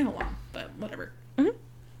guess. It's kind of long, but whatever. Mm-hmm.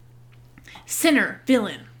 Sinner,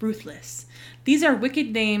 villain, ruthless. These are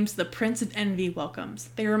wicked names the Prince of Envy welcomes.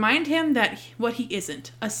 They remind him that what he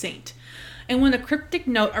isn't, a saint. And when a cryptic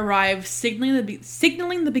note arrives signaling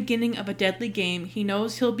the beginning of a deadly game, he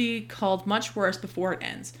knows he'll be called much worse before it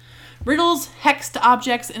ends. Riddles, hexed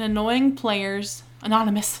objects, and annoying players...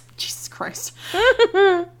 Anonymous. Jesus Christ.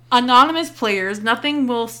 Anonymous players, nothing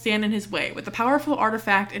will stand in his way. With a powerful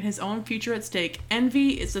artifact and his own future at stake,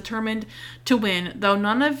 Envy is determined to win, though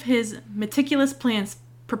none of his meticulous plans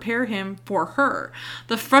prepare him for her,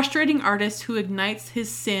 the frustrating artist who ignites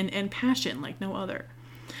his sin and passion like no other.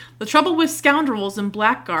 The trouble with scoundrels and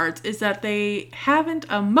blackguards is that they haven't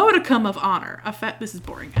a modicum of honor. This is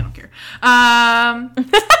boring. I don't care.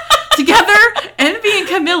 Together, Envy and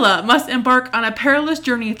Camilla must embark on a perilous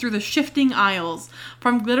journey through the shifting aisles,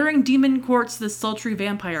 from glittering demon courts to the sultry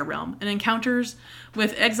vampire realm, and encounters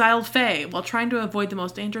with exiled fae while trying to avoid the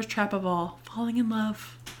most dangerous trap of all, falling in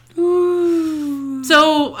love. Ooh.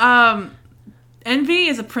 So, Envy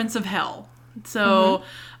is a prince of hell. So,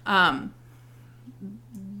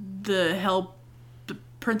 the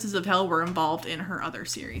Princes of Hell were involved in her other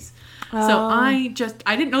series. Oh. So I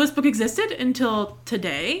didn't know this book existed until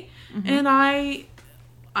today, and I'm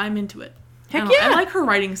into it. Heck yeah! I like her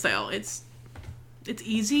writing style. It's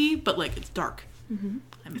easy, but like it's dark.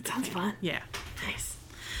 It sounds fun. Yeah, nice.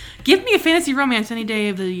 Give me a fantasy romance any day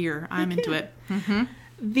of the year. I'm into it.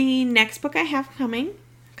 The next book I have coming.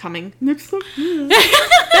 Next book.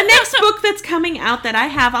 The next book that's coming out that I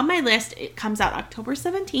have on my list, it comes out October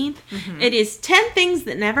 17th. It is 10 Things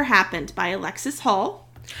That Never Happened by Alexis Hall.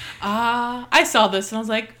 I saw this and I was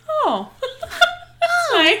like, oh,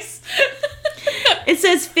 that's nice. It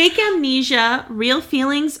says fake amnesia, real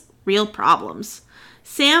feelings, real problems.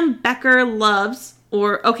 Sam Becker likes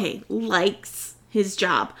his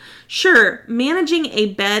job. Sure, managing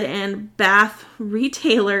a bed and bath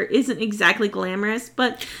retailer isn't exactly glamorous,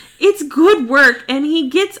 but it's good work, and he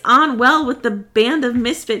gets on well with the band of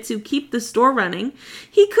misfits who keep the store running.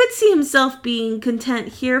 He could see himself being content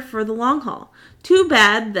here for the long haul. Too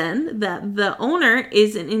bad, then, that the owner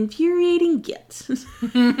is an infuriating git.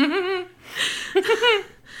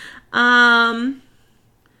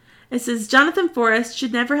 It says, Jonathan Forrest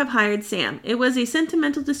should never have hired Sam. It was a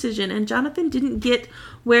sentimental decision, and Jonathan didn't get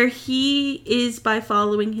where he is by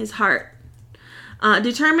following his heart.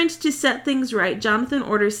 Determined to set things right, Jonathan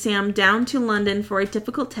orders Sam down to London for a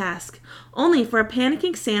difficult task, only for a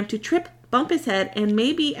panicking Sam to trip, bump his head, and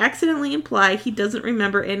maybe accidentally imply he doesn't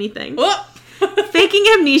remember anything. Faking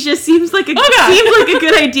amnesia seems like a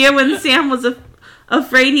good idea when Sam was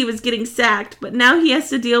afraid he was getting sacked, but now he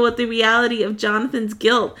has to deal with the reality of Jonathan's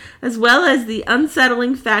guilt, as well as the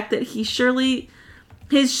unsettling fact that his surly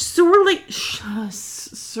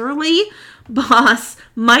boss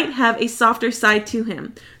might have a softer side to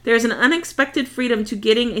him. There's an unexpected freedom to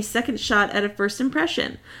getting a second shot at a first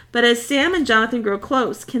impression. But as Sam and Jonathan grow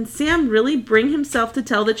close, can Sam really bring himself to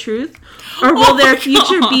tell the truth? Or will their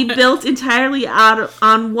future be built entirely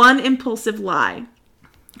on one impulsive lie?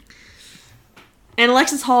 And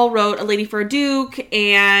Alexis Hall wrote A Lady for a Duke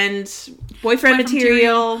and Boyfriend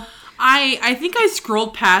Material. I think I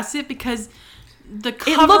scrolled past it because the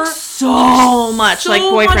cover... It looks so much like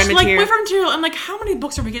Boyfriend Material. Like Boyfriend Material. I'm like, how many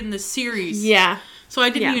books are we getting in this series? Yeah. So I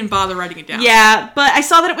didn't even bother writing it down. Yeah, but I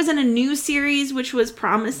saw that it was in a new series, which was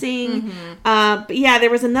promising. Mm-hmm. But yeah, there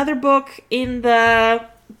was another book in the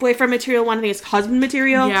Boyfriend Material one. I think it's Husband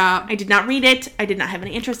Material. Yeah. I did not read it. I did not have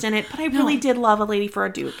any interest in it, but I really did love A Lady for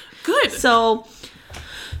a Duke. Good. So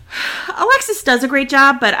Alexis does a great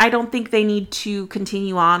job, but I don't think they need to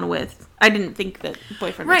continue on with... I didn't think that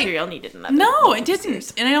Boyfriend Material needed another. No, it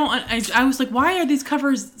didn't. And I was like, why are these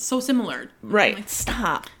covers so similar? Right. Like,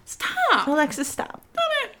 Stop. Alexis, stop.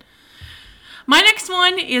 Stop it. My next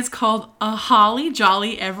one is called A Holly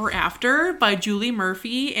Jolly Ever After by Julie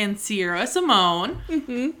Murphy and Sierra Simone.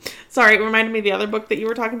 Mm-hmm. Sorry, it reminded me of the other book that you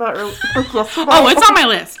were talking about yesterday. Oh, it's on my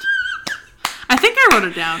list. I think I wrote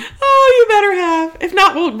it down. Oh, you better have. If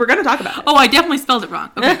not, we're going to talk about it. Oh, I definitely spelled it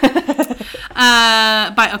wrong.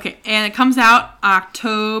 Okay. And it comes out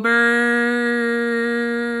October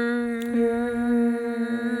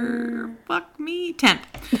 10th.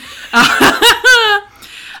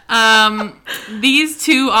 These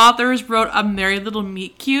two authors wrote A Merry Little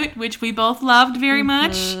Meet Cute, which we both loved very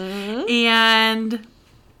much. And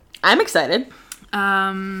I'm excited.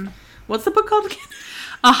 What's the book called again?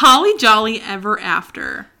 A Holly Jolly Ever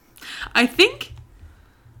After. I think...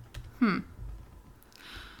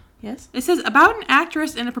 Yes? It says, about an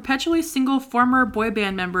actress and a perpetually single former boy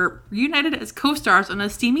band member reunited as co-stars on a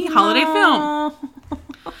steamy holiday film.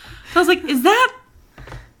 So I was like, is that...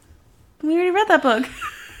 We already read that book.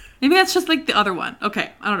 Maybe that's just like the other one.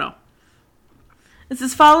 Okay, I don't know. This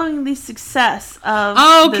is following the success of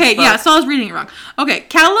okay, yeah, so I was reading it wrong. Okay,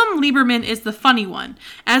 Callum Lieberman is the funny one,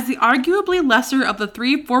 as the arguably lesser of the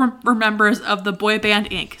three former members of the boy band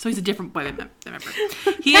Inc. So he's a different boy band member.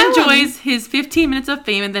 He enjoys his 15 minutes of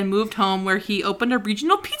fame and then moved home where he opened a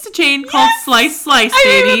regional pizza chain called Slice Slice,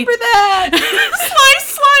 baby. I remember that. Slice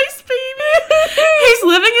Slice, baby. He's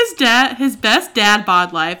living his best dad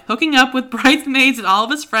bod life, hooking up with bridesmaids at all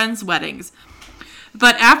of his friends' weddings.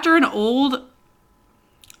 But after an old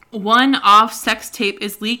one-off sex tape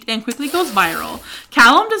is leaked and quickly goes viral,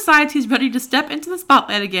 Callum decides he's ready to step into the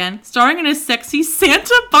spotlight again, starring in a sexy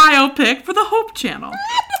Santa biopic for the Hope Channel.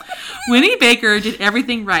 Winnie Baker did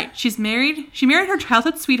everything right. She married her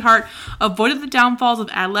childhood sweetheart, avoided the downfalls of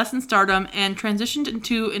adolescent stardom, and transitioned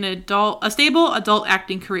into a stable adult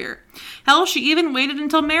acting career. Hell, she even waited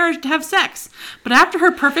until marriage to have sex. But after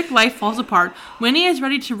her perfect life falls apart, Winnie is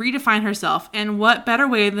ready to redefine herself, and what better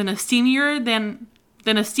way than a steamier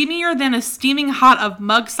than a steaming hot of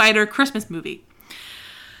mug cider Christmas movie.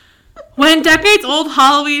 When decades-old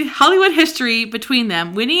Hollywood history between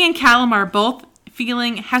them, Winnie and Callum are both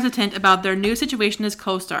feeling hesitant about their new situation as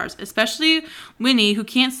co-stars, especially Winnie, who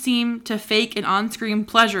can't seem to fake an on-screen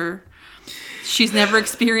pleasure she's never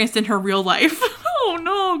experienced in her real life. Oh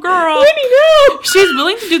no, girl. Winnie, no! She's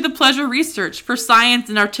willing to do the pleasure research for science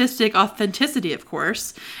and artistic authenticity, of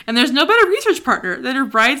course. And there's no better research partner than her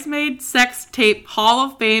bridesmaid sex tape Hall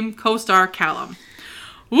of Fame co-star Callum.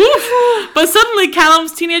 Woof! But suddenly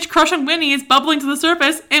Callum's teenage crush on Winnie is bubbling to the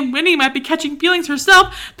surface, and Winnie might be catching feelings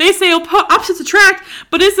herself. They say opposites attract,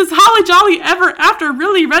 but is this Holly Jolly Ever After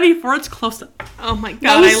really ready for its close-up? Oh my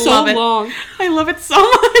god, I love it. Long. I love it so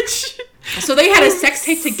much. So they had a sex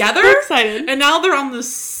tape together, so excited. And now they're on the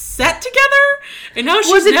set together, and now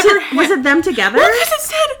she's was it them together? Well, because it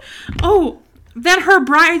said, that her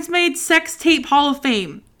bridesmaid sex tape Hall of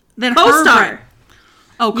Fame. Then co-star.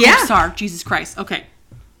 Co-star. Yeah. Jesus Christ. Okay.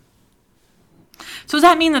 So does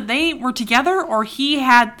that mean that they were together, or he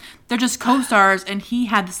had they're just co-stars, and he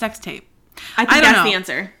had the sex tape. I think don't that's know. the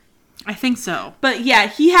answer. I think so. But yeah,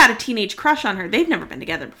 he had a teenage crush on her. They've never been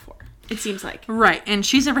together before, it seems like. Right, and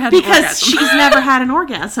she's never had an Because orgasm. she's never had an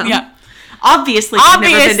orgasm. Yeah. Obviously, she's never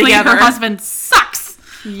been Obviously, together. her husband sucks.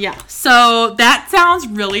 Yeah. So that sounds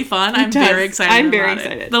really fun. I'm does. very excited. I'm very about it.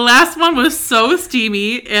 excited. The last one was so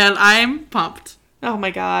steamy, and I'm pumped. Oh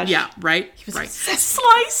my gosh. Yeah, right? Right.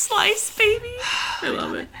 Slice, baby. I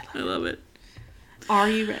love it. I love it. Are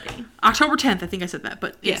you ready? October 10th, I think I said that,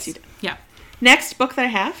 but Yes, you did. Yeah. Next book that I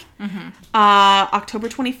have, October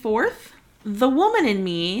 24th, The Woman in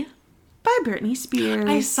Me by Britney Spears.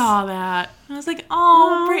 I saw that. I was like,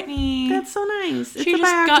 oh, Oh, Brittany. That's so nice. It's she a just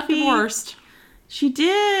got biography. divorced. She Or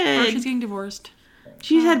did. she's getting divorced.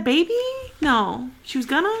 She had a baby? No. She was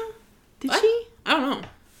gonna? Did What? she? I don't know.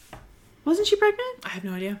 Wasn't she pregnant? I have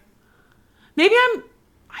no idea. Maybe I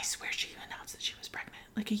swear she announced that she was pregnant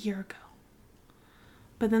like a year ago.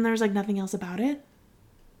 But then there was like nothing else about it.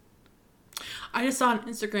 I just saw an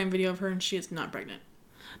Instagram video of her, and she is not pregnant.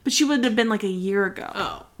 But she would have been like a year ago.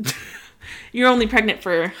 Oh. You're only pregnant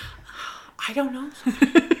for... I don't know.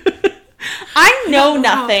 I know I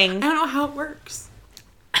nothing. don't know how it works.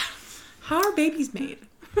 How are babies made?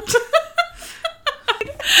 You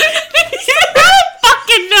don't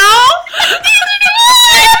fucking know.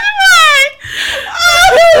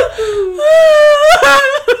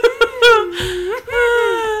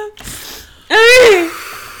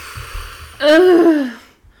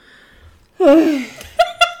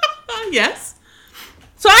 Yes.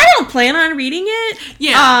 So I don't plan on reading it.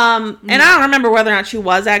 Yeah. And I don't remember whether or not she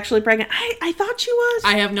was actually pregnant. I thought she was.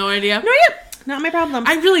 I have no idea. No, yeah. Not my problem.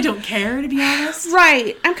 I really don't care, to be honest.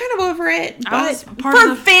 Right. I'm kind of over it. I was But part for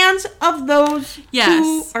of the- fans of those who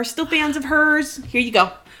Yes. are still fans of hers, here you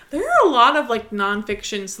go. There are a lot of like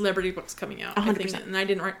nonfiction celebrity books coming out. I 100%. think, and I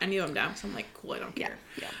didn't write any of them down, so I'm like, cool, I don't care.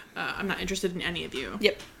 Yeah. I'm not interested in any of you.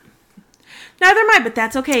 Yep. Neither am I, but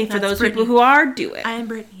that's okay. For That's those people Britney. who are, do it. I'm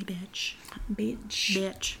Brittany, bitch. Bitch.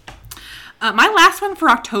 Bitch. My last one for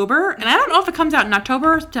October, and I don't know if it comes out in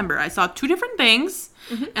October or September. I saw two different things,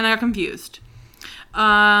 and I got confused.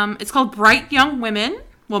 It's called Bright Young Woman,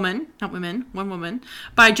 One Woman,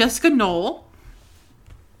 by Jessica Knoll.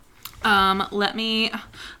 Let me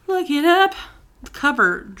look it up. The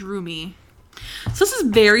cover drew me. So this is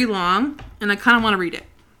very long, and I kind of want to read it.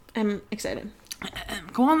 I'm excited.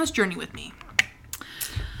 Go on this journey with me.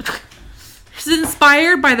 This is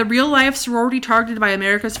inspired by the real-life sorority targeted by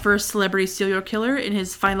America's first celebrity serial killer in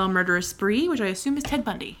his final murderous spree, which I assume is Ted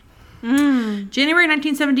Bundy. January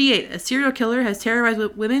 1978, a serial killer has terrorized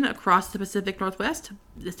women across the Pacific Northwest.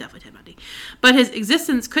 It's definitely Ted Bundy. But his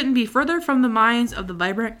existence couldn't be further from the minds of the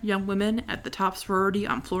vibrant young women at the top sorority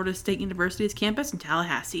on Florida State University's campus in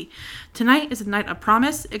Tallahassee. Tonight is a night of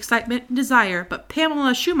promise, excitement, and desire, but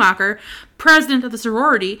Pamela Schumacher, president of the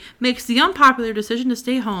sorority, makes the unpopular decision to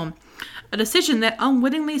stay home. A decision that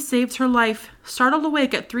unwittingly saves her life. Startled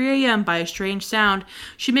awake at 3 a.m. by a strange sound,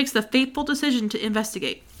 she makes the fateful decision to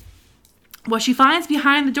investigate. What she finds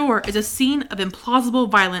behind the door is a scene of implausible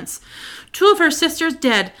violence. 2 of her sisters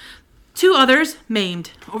dead, 2 others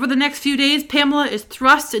maimed. Over the next few days, Pamela is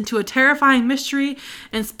thrust into a terrifying mystery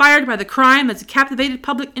inspired by the crime that's captivated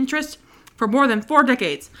public interest for more than 4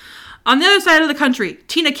 decades. On the other side of the country,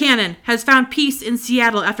 Tina Cannon has found peace in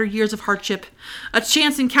Seattle after years of hardship. A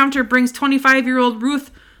chance encounter brings 25-year-old Ruth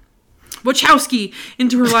Wachowski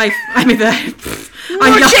into her life. I mean,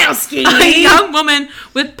 Wachowski! A young woman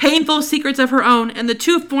with painful secrets of her own, and the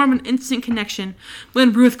two form an instant connection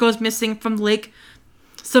when Ruth goes missing from Lake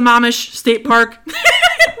Sammamish State Park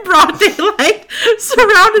in broad daylight,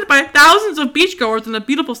 surrounded by thousands of beachgoers on a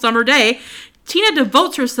beautiful summer day. Tina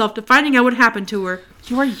devotes herself to finding out what happened to her.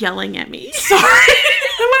 You are yelling at me. Sorry. Am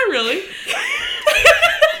I really?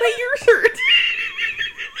 My ears hurt.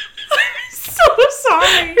 So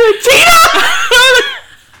sorry. Tina!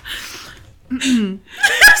 I'm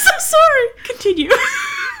so sorry. Continue.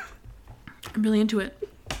 I'm really into it.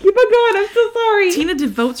 Keep on going. I'm so sorry. Tina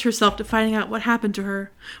devotes herself to finding out what happened to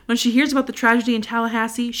her. When she hears about the tragedy in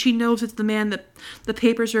Tallahassee, she knows it's the man that the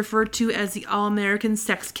papers refer to as the all-American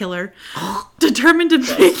sex killer. Determined to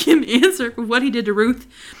make him answer for what he did to Ruth,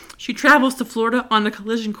 she travels to Florida on the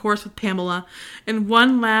collision course with Pamela. In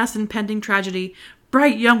one last impending tragedy,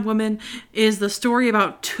 Bright Young Woman is the story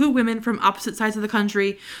about 2 women from opposite sides of the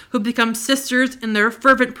country who become sisters in their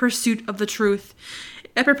fervent pursuit of the truth.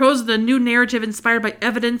 It proposes a new narrative inspired by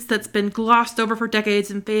evidence that's been glossed over for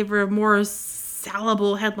decades in favor of more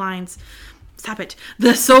salable headlines. Stop it.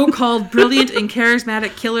 The so-called brilliant and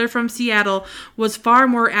charismatic killer from Seattle was far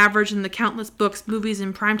more average than the countless books, movies,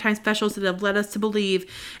 and primetime specials that have led us to believe,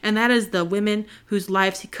 and that is the women whose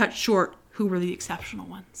lives he cut short who were the exceptional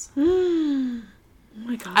ones. Oh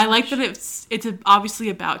my god. I like that it's obviously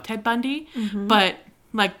about Ted Bundy, but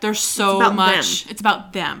like there's so about much. It's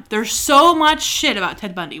about them. There's so much shit about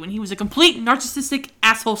Ted Bundy when he was a complete narcissistic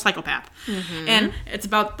asshole psychopath, and it's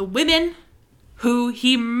about the women who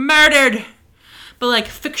he murdered. But, like,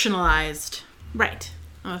 fictionalized. Right.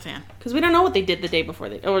 I'm a fan. Because we don't know what they did the day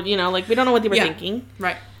before or, you know, like, we don't know what they were thinking.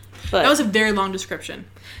 Right. But that was a very long description.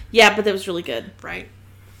 Yeah, but that was really good. Right.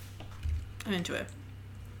 I'm into it.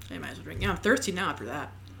 I might as well drink. Yeah, I'm thirsty now after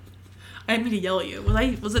that. I didn't mean to yell at you.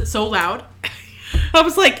 Was it so loud? I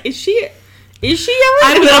was like, is she yelling?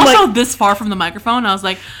 I was also like, this far from the microphone. I was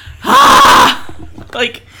like, ah!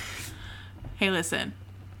 Like, hey, listen.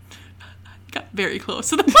 Got very close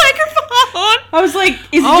to the microphone. I was like,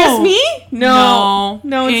 is it just me? No,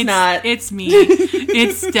 it's not. It's me.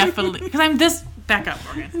 It's definitely because I'm this. Back up,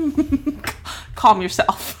 Morgan. Calm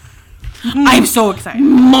yourself. I'm so excited,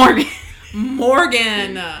 Morgan.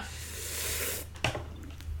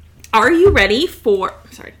 Are you ready for?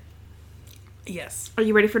 Sorry. Yes. Are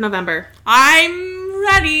you ready for November? I'm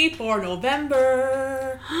ready for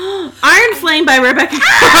November. Iron Flame by Rebecca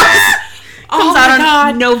comes out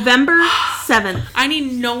on November 7th. I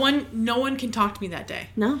need no one can talk to me that day.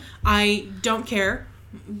 No. I don't care.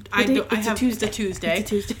 It's a Tuesday. It's a Tuesday.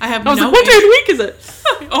 It's a Tuesday. I have what no day of the week is it?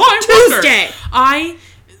 I'm Tuesday. I'm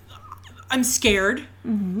scared.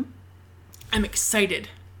 Mm-hmm. I'm excited.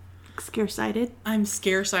 Scare-sighted. I'm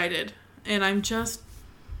scare-sighted. And I'm just...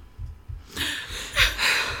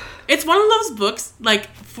 It's one of those books,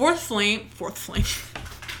 like, Fourth Wing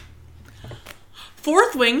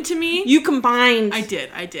to me... You combined... I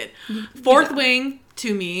did. Fourth Wing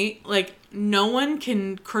to me, like, no one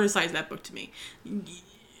can criticize that book to me.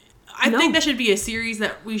 I think that should be a series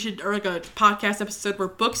that we should, or like a podcast episode where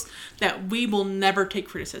books that we will never take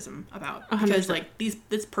criticism about. 100%. Because, like,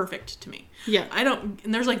 it's perfect to me. Yeah. And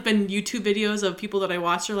there's, like, been YouTube videos of people that I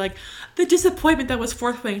watched are like, the disappointment that was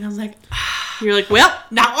Fourth Wing. And I was like, you're like, well,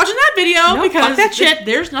 not watching that video because fuck that shit.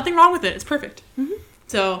 There's nothing wrong with it. It's perfect. Mm-hmm.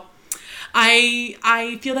 So...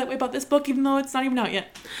 I feel that way about this book, even though it's not even out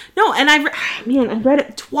yet. No, and I read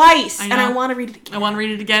it twice, and I want to read it again. I want to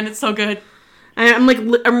read it again. It's so good. I'm like,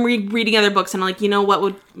 I'm reading other books, and I'm like, you know what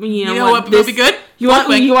would be good? You want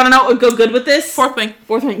to know what would go good with this? Fourth Wing.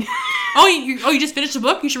 Oh, you just finished the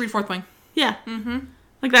book? You should read Fourth Wing. Yeah. Mm-hmm.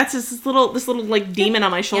 Like that's just this little like demon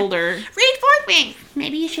on my shoulder. Yep. Read Fourth Wing.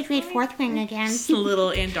 Maybe you should read Fourth Wing again. Just a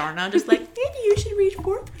little Andarna, just like maybe you should read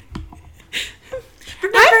Fourth Wing. I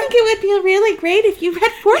think it would be really great if you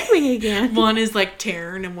read Fourth Wing again. One is like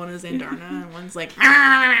Taryn and one is Andarna, and one's like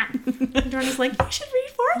Andarna's like, you should read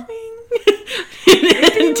Fourth Wing.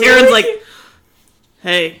 And Taryn's like,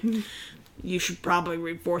 hey, you should probably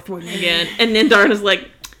read Fourth Wing again. And then Andarna's like,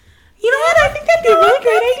 you know what? I think that'd be a really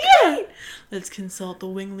great idea. Let's consult the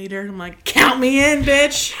wing leader. I'm like, count me in,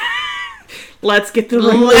 bitch. Let's get the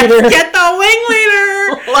wing leader. Let's get the wing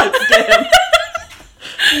leader. Let's get him.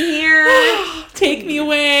 Here. Take me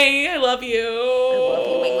away. I love you. I love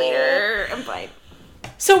you, wing leader. I'm fine.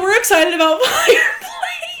 So we're excited about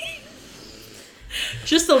Fireplane.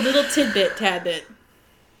 Just a little tad bit.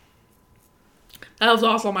 That was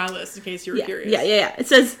also on my list, in case you were curious. Yeah. It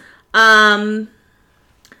says, but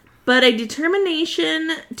a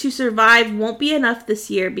determination to survive won't be enough this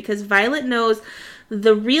year because Violet knows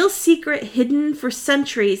the real secret hidden for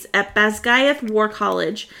centuries at Basgiath War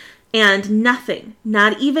College, and nothing,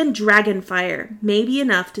 not even Dragonfire, may be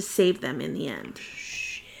enough to save them in the end.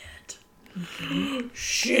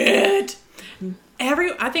 Shit.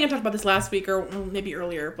 I think I talked about this last week or maybe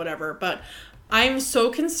earlier, whatever, but I'm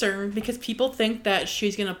so concerned because people think that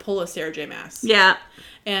she's going to pull a Sarah J. Maas. Yeah.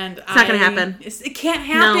 And it's not going to happen. It can't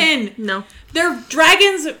happen. No. They're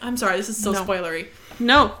dragons. I'm sorry, this is so spoilery.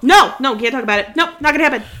 No, can't talk about it. Nope, not going to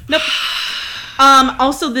happen. Nope.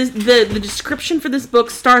 Also, the description for this book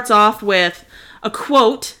starts off with a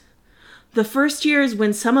quote. The first year is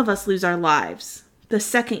when some of us lose our lives. The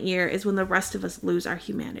second year is when the rest of us lose our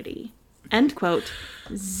humanity. End quote.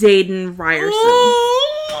 Zayden Ryerson.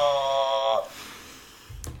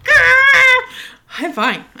 I'm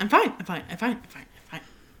fine.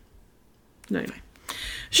 No, you're fine.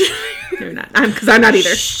 You're not. Because I'm not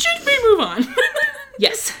either. Should we move on?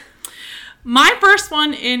 Yes. My first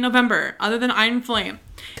one in November, other than Iron Flame,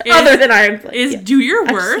 is Do Your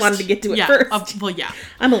Worst. I just wanted to get to it first. Well, yeah.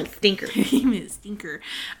 I'm a stinker. I'm a stinker.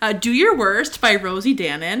 Do Your Worst by Rosie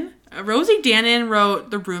Danon. Rosie Danon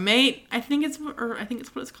wrote The Roommate. I think it's what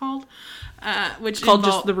it's called. Which It's called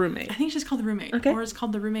just The Roommate. I think it's just called The Roommate. Okay. Or it's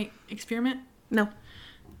called The Roommate Experiment. No.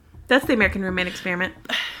 That's the American Roommate Experiment.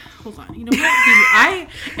 Hold on. You know what? I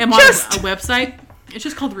am on a website. It's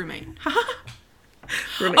just called The Roommate.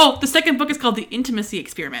 Roommate. Oh, the second book is called The Intimacy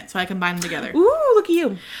Experiment. So I combine them together. Ooh, look at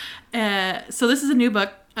you. So this is a new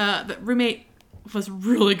book. The Roommate was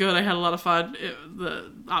really good. I had a lot of fun.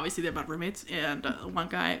 Obviously, they're about roommates. And one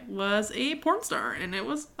guy was a porn star. And it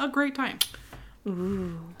was a great time.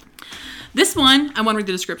 Ooh. This one, I want to read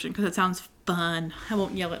the description because it sounds fun. I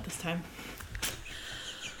won't yell it this time.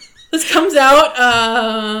 This comes out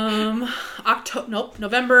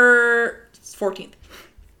November 14th.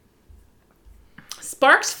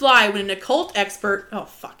 Sparks fly when an occult expert... Oh,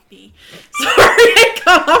 fuck me. Sorry, I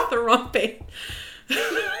got off the wrong page.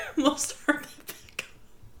 Most hardly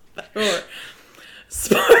back over.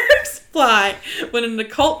 Sparks fly when an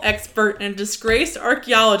occult expert and a disgraced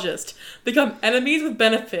archaeologist become enemies with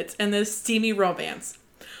benefits in this steamy romance.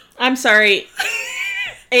 I'm sorry.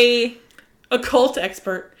 A Occult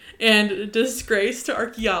expert and disgraced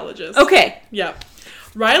archaeologist. Okay. Yeah.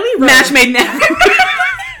 Riley Rhodes. Match made in heaven.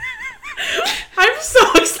 I'm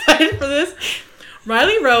so excited for this.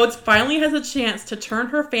 Riley Rhodes finally has a chance to turn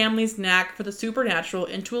her family's knack for the supernatural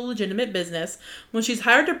into a legitimate business when she's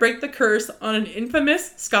hired to break the curse on an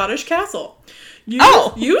infamous Scottish castle.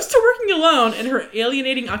 Used to working alone in her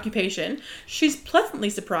alienating occupation, she's pleasantly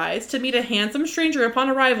surprised to meet a handsome stranger upon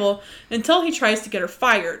arrival until he tries to get her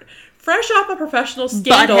fired. Fresh off a professional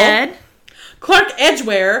scandal, Butthead. Clark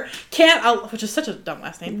Edgware which is such a dumb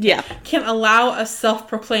last name, Yeah. can't allow a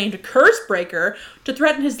self-proclaimed curse breaker to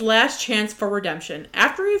threaten his last chance for redemption.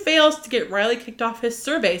 After he fails to get Riley kicked off his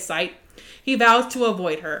survey site, he vows to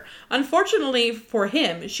avoid her. Unfortunately for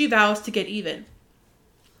him, she vows to get even.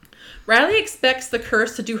 Riley expects the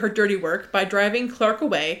curse to do her dirty work by driving Clark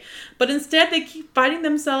away, but instead they keep finding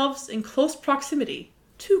themselves in close proximity.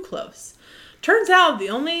 Too close. Turns out the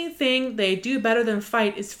only thing they do better than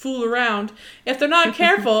fight is fool around. If they're not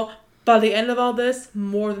careful, by the end of all this,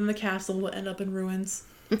 more than the castle will end up in ruins.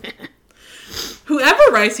 Whoever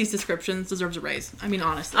writes these descriptions deserves a raise. I mean,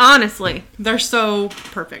 honestly. They're so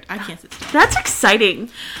perfect. I can't sit still. That's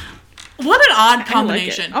exciting. What an odd I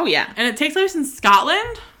combination. like it. Oh, yeah. And it takes place in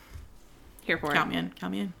Scotland. Here for Count it. me in.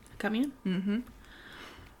 Count me in. Come in. Mm-hmm.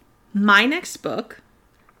 My next book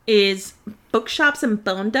is Bookshops and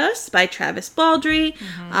Bone Dust by Travis Baldry.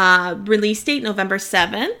 Release date November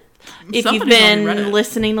 7th. If you've Somebody's already read been it.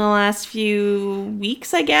 listening the last few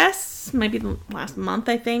weeks, I guess, maybe the last month,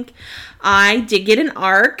 I think, I did get an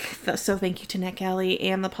ARC. So thank you to NetGalley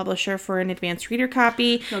and the publisher for an advanced reader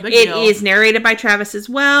copy. No big It deal. is narrated by Travis as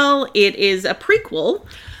well. It is a prequel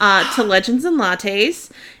to Legends and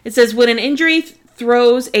Lattes. It says, when an injury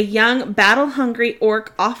throws a young, battle-hungry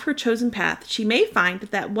orc off her chosen path, she may find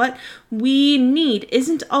that what we need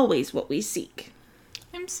isn't always what we seek.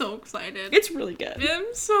 I'm so excited. It's really good.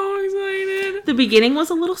 I'm so excited. The beginning was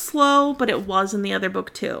a little slow, but it was in the other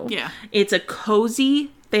book too. Yeah. It's a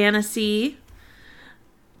cozy fantasy.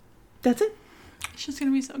 That's it. It's just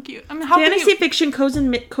going to be so cute. I mean, how can Fantasy you... fiction,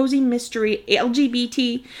 cozy mystery,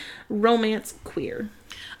 LGBT, romance, queer.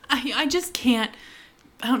 I just can't...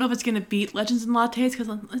 I don't know if it's going to beat Legends and Lattes because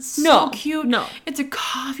it's so No, cute. no. It's a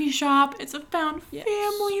coffee shop. It's a found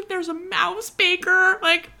family. There's a mouse baker.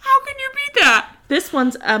 Like, how can you beat that? This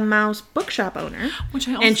one's a mouse bookshop owner. Which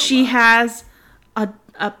I also And she love. has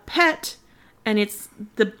a pet, and it's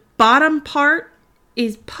the bottom part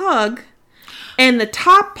is pug, and the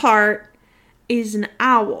top part is an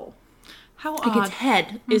owl. How Like odd. its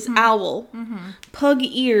head is owl. Pug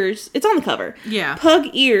ears. It's on the cover. Yeah. Pug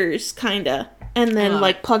ears, kinda. And then, love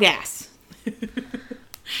like, pug ass.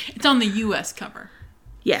 It's on the U.S. cover.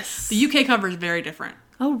 Yes. The U.K. cover is very different.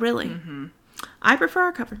 Oh, really? I prefer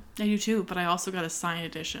our cover. I do too, but I also got a signed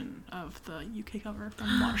edition of the UK cover from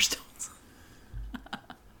Waterstones.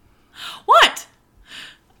 What?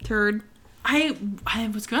 Turd. I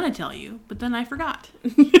was gonna tell you, but then I forgot.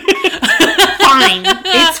 Fine.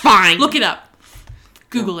 It's fine. Look it up.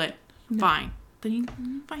 Google it. Fine. Then you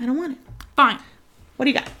I fine. don't want it. Fine. What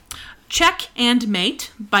do you got? Check and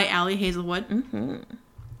Mate by Allie Hazelwood.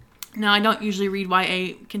 Now I don't usually read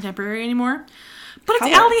YA contemporary anymore, but it's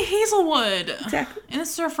Color. Allie Hazelwood. Exactly. And this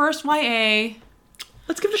is her first YA.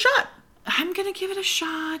 Let's give it a shot. I'm gonna give it a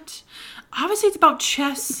shot. Obviously, it's about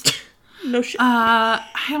chess. No shit. I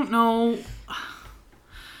don't know.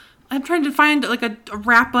 I'm trying to find like a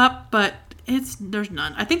wrap up, but there's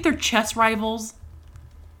none. I think they're chess rivals.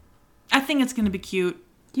 I think it's gonna be cute.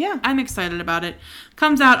 Yeah. I'm excited about it.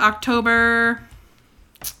 Comes out October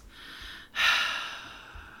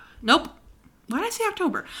Nope. Why did I say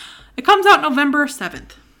October? It comes out November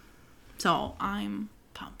 7th. So I'm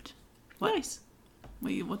pumped. What? Nice.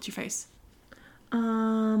 What's your face?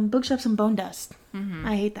 Bookshelves and Bone Dust. Mm-hmm.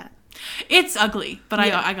 I hate that. It's ugly, but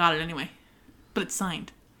I got it anyway. But it's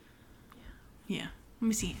signed. Yeah. Let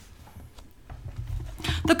me see.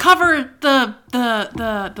 The cover,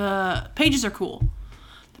 the pages are cool.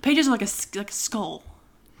 The pages are like a skull.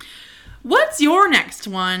 What's your next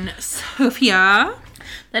one, Sophia?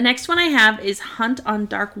 The next one I have is Hunt on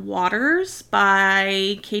Dark Waters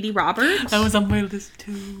by Katie Roberts. That was on my list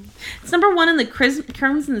too. It's number 1 in the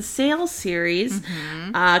Crimson Sail series.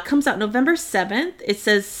 Mm-hmm. Comes out November 7th. It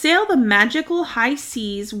says, sail the magical high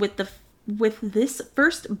seas with this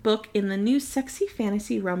first book in the new sexy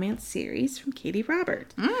fantasy romance series from Katie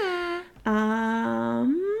Roberts.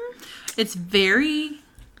 It's very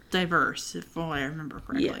diverse, if I remember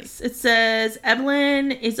correctly. Yes. It says,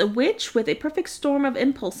 Evelyn is a witch with a perfect storm of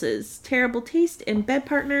impulses, terrible taste in bed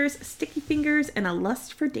partners, sticky fingers, and a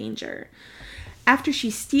lust for danger. After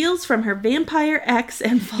she steals from her vampire ex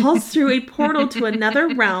and falls through a portal to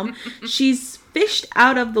another realm, she's fished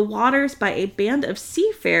out of the waters by a band of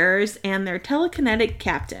seafarers and their telekinetic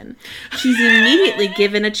captain. She's immediately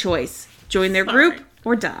given a choice. Join their group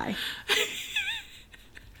or die.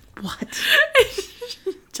 What?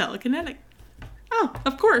 Telekinetic. Oh,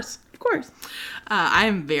 Of course. of course.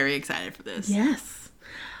 I'm very excited for this. Yes.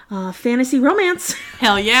 Fantasy romance.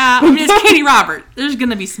 Hell yeah. I mean, it's Katie Roberts. There's going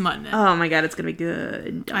to be smut in it. Oh my god, it's gonna be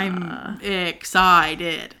good. I'm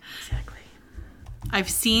excited. Exactly. I've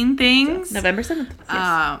seen things November 7th.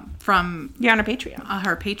 Yes. from You're on our Patreon.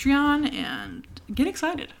 her Patreon, and get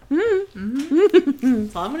excited. That's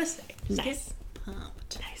all I'm going to say. Just Nice. get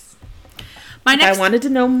pumped. Nice. My If next... I wanted to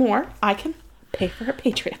know more, I can pay for her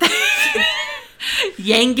Patreon.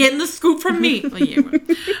 You ain't getting the scoop from me. Well, yeah,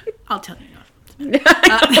 I'll tell you.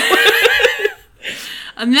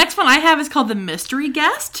 The next one I have is called The Mystery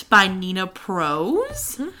Guest by Nina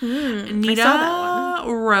Prose. Mm-hmm. Nina I saw that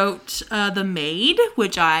one. wrote The Maid,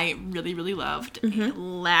 which I really, really loved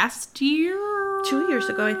last year. 2 years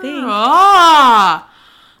ago, I think. Oh,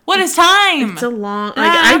 what is time? It's a long...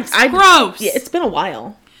 That's gross. Yeah, it's been a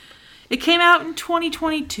while. It came out in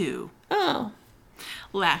 2022, Oh.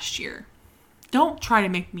 last year. Don't try to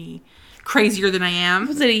make me crazier than I am.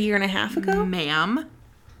 Was it a year and a half ago? Ma'am.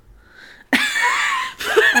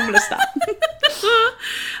 I'm gonna stop.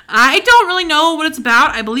 I don't really know what it's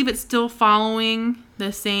about. I believe it's still following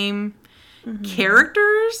the same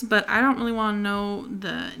characters, but I don't really want to know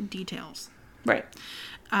the details. Right.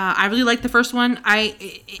 I really liked the first one.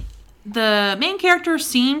 The main character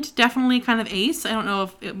seemed definitely kind of ace. I don't know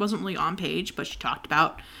if it wasn't really on page, but she talked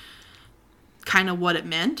about kind of what it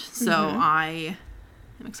meant. So I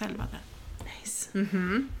am excited about that. Nice.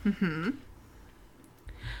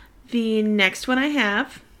 The next one I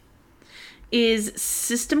have is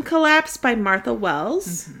System Collapse by Martha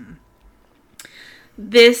Wells.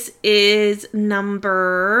 This is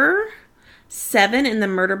number 7 in the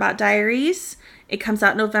Murderbot Diaries. It comes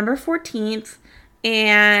out November 14th.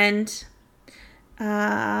 And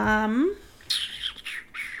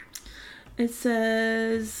it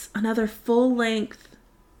says another full-length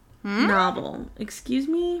novel. Excuse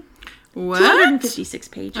me? What? 256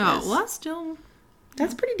 pages. Oh, well, that's still...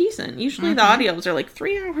 That's pretty decent. Usually the audios are like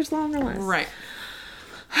 3 hours long or less. Right.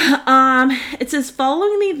 It says,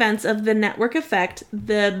 following the events of the network effect,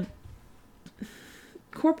 the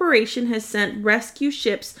corporation has sent rescue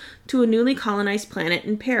ships to a newly colonized planet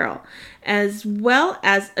in peril, as well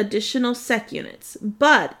as additional sec units.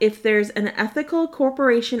 But if there's an ethical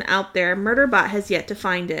corporation out there, Murderbot has yet to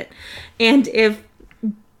find it. And if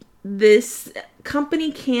this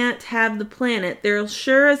company can't have the planet, they'll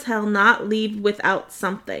sure as hell not leave without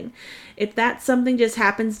something. If that something just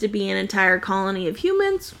happens to be an entire colony of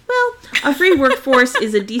humans, well, a free workforce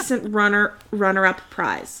is a decent runner-up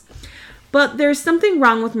prize. But there's something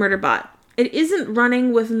wrong with Murderbot. It isn't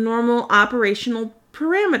running with normal operational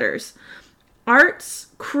parameters. Art's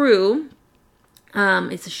crew,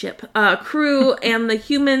 it's a ship, crew and the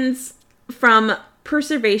humans from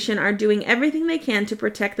Preservation are doing everything they can to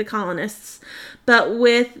protect the colonists. But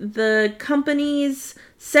with the company's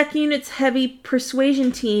Sec Unit's heavy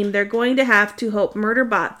persuasion team, they're going to have to hope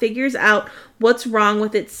Murderbot figures out what's wrong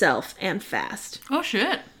with itself, and fast. Oh,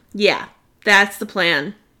 shit. Yeah, that's the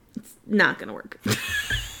plan. It's not going to work.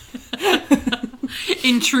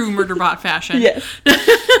 In true Murderbot fashion. Yes.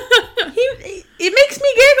 It makes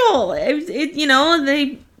me giggle.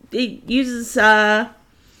 It uses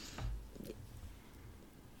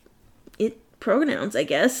pronouns, I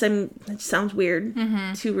guess. It sounds weird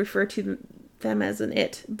to refer to them as an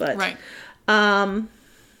it, but Right.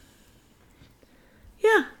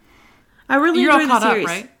 Yeah. I really You're all enjoyed the caught up, series.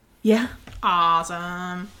 right? Yeah.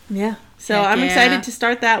 Awesome. Yeah. So Heck I'm yeah. excited to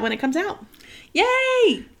start that when it comes out.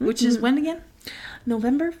 Yay! Which is when again?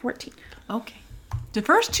 November 14th. Okay. The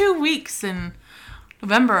first 2 weeks in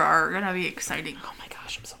November are going to be exciting. Oh my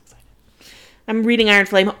gosh, I'm so excited. I'm reading Iron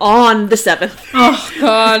Flame on the 7th. Oh,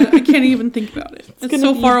 God. I can't even think about it. It's gonna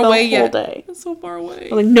so be far the away whole yet. day. It's so far away.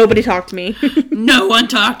 Like, nobody talk to me. No one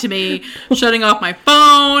talk to me. Shutting off my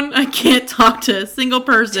phone. I can't talk to a single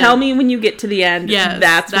person. Tell me when you get to the end. Yes,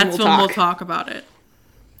 That's when we'll talk. about it.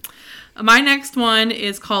 My next one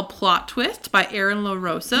is called Plot Twist by Erin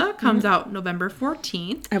LaRosa. Comes out November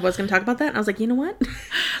 14th. I was going to talk about that, and I was like, you know what?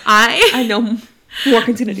 I I know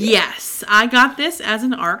Morgan's going to do that. Yes, I got this as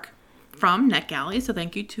an ARC from NetGalley, so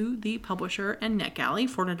thank you to the publisher and NetGalley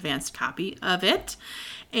for an advanced copy of it.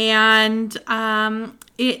 And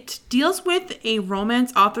it deals with a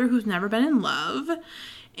romance author who's never been in love,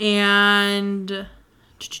 and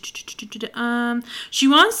she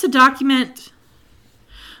wants to document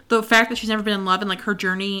the fact that she's never been in love and like her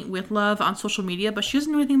journey with love on social media, but she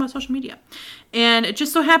doesn't know anything about social media. And it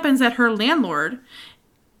just so happens that her landlord,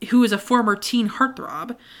 who is a former teen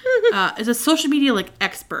heartthrob, is a social media like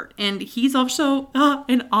expert, and he's also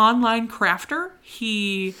an online crafter.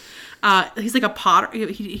 He's like a potter.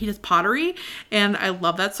 He does pottery, and I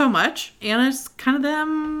love that so much. And it's kind of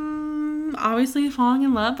them obviously falling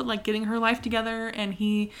in love, but like getting her life together. And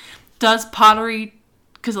he does pottery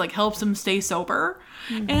because it like helps him stay sober.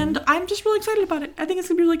 And I'm just really excited about it. I think it's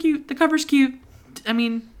gonna be really cute. The cover's cute. I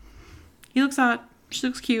mean, he looks hot. She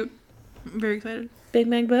looks cute. I'm very excited. Big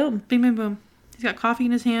Bang Boom. Bing, bang, boom. He's got coffee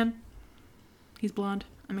in his hand. He's blonde.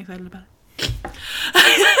 I'm excited about it.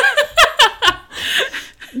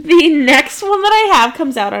 The next one that I have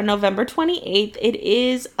comes out on November 28th. It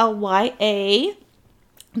is a YA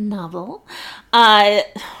novel. I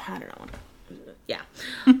don't know. Yeah.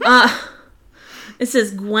 It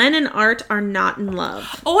says Gwen and Art Are Not in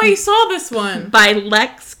Love. Oh, I saw this one. By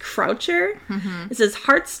Lex Croucher. It says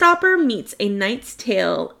Heartstopper meets A Knight's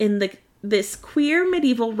Tale in this queer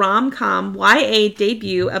medieval rom-com YA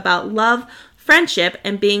debut about love, friendship,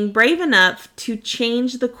 and being brave enough to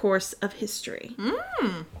change the course of history. So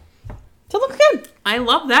it looks good. I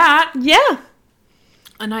love that. Yeah.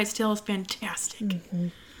 A Knight's Tale is fantastic.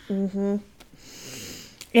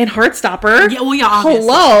 And Heartstopper. Yeah, well, yeah, obviously.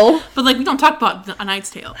 Hello. But, like, we don't talk about A Knight's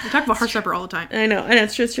Tale. We talk about Heartstopper all the time. I know.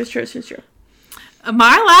 It's true.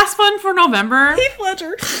 My last one for November. Heath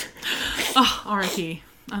Ledger. Oh, R.I.P.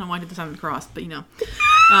 I don't know why I did this on the cross, but, you know.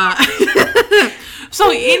 So,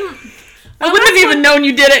 I wouldn't have even known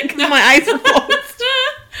you did it because my eyes were closed.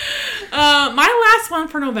 My last one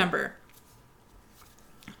for November.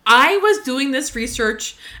 I was doing this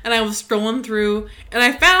research and I was scrolling through and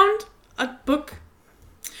I found a book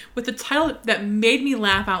with a title that made me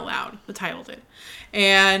laugh out loud. The title did.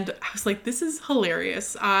 And I was like, this is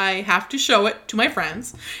hilarious. I have to show it to my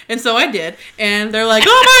friends. And so I did. And they're like, oh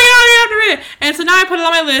my God, you have to read it. And so now I put it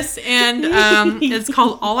on my list. And it's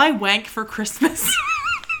called All I Wank for Christmas.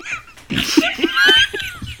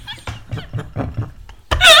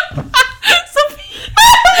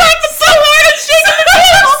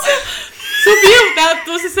 Sophia, that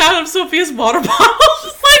was the sound of Sophia's water bottle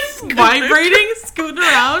just like vibrating, scooting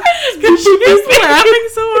around because she is laughing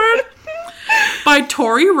so hard. By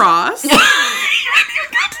Tori Ross. Please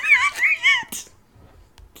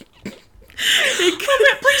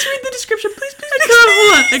read the description. Please.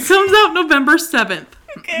 It comes out November 7th.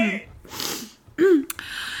 Okay.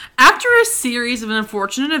 After a series of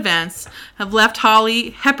unfortunate events have left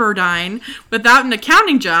Holly Hepperdine without an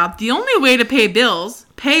accounting job, the only way to pay bills,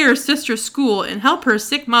 pay her sister's school, and help her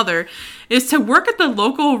sick mother is to work at the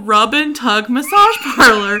local rub and tug massage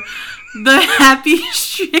parlor. The Happy...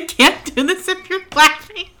 I can't do this if you're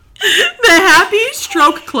laughing. The Happy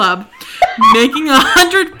Stroke Club, making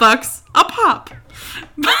 $100 a pop.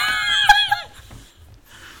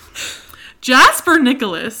 Jasper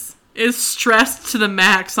Nicholas is stressed to the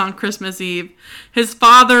max on Christmas Eve. His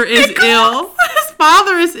father is ill.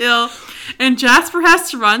 And Jasper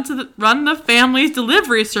has to run the family's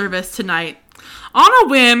delivery service tonight. On a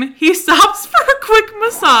whim, he stops for a quick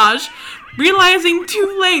massage, realizing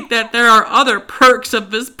too late that there are other perks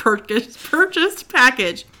of his purchased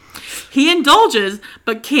package. He indulges,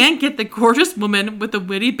 but can't get the gorgeous woman with the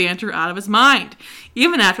witty banter out of his mind,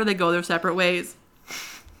 even after they go their separate ways.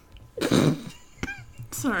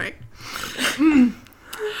 Sorry.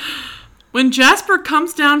 When Jasper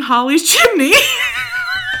comes down Holly's chimney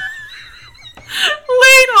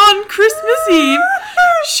late on Christmas Eve,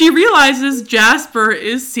 she realizes Jasper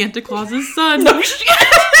is Santa Claus's son,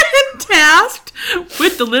 tasked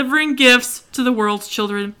with delivering gifts to the world's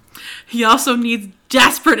children. He also needs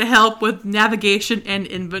desperate help with navigation and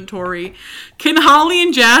inventory. Can Holly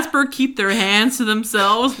and Jasper keep their hands to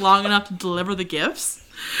themselves long enough to deliver the gifts?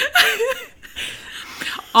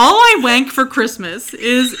 All I wank for Christmas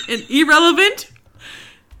is an irrelevant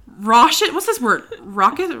Raucous. What's this word?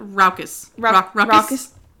 Raucous?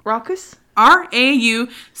 Raucous. Raucous.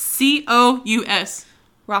 R-A-U-C-O-U-S.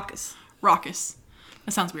 Raucous. Raucous.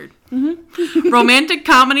 That sounds weird. Mm-hmm. Romantic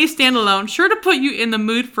comedy standalone. Sure to put you in the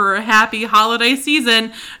mood for a happy holiday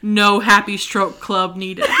season. No happy stroke club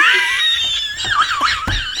needed.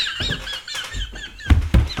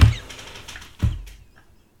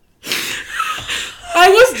 I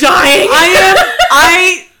was dying.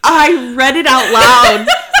 I read it out loud.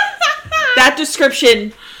 That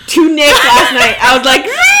description to Nick last night. I was like,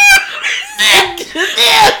 Nick,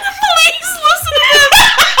 please listen to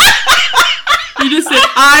this. You just said,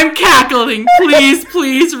 I'm cackling.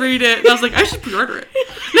 Please read it. And I was like, I should pre-order it.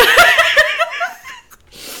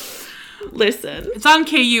 Listen. It's on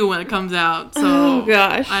KU when it comes out. So oh,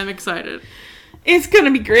 gosh. I'm excited. It's going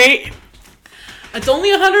to be great. It's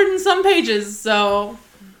only 100 and some pages, so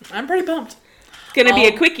I'm pretty pumped. It's going to be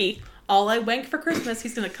a quickie. All I wank for Christmas,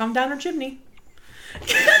 he's going to come down our chimney.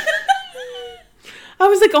 I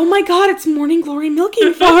was like, oh my god, it's Morning Glory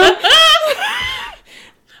Milking Farm.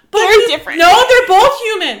 But they're different. No, they're both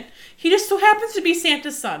human. He just so happens to be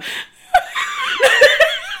Santa's son.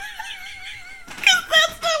 Because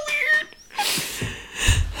that's not weird. He's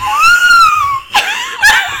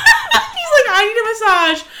like, I need a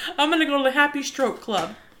massage. I'm going to go to the Happy Stroke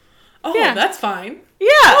Club. Oh, yeah. That's fine. Yeah.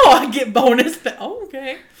 Oh, I get bonus. Oh,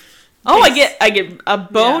 okay. Oh, nice. I get a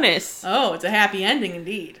bonus. Yeah. Oh, it's a happy ending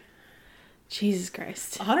indeed. Jesus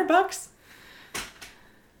Christ. $100?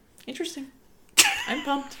 Interesting. I'm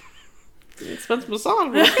pumped. Expensive massage.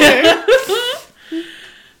 Okay.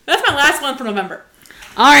 That's my last one for November.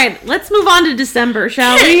 All right, let's move on to December,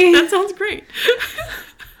 shall we? That sounds great.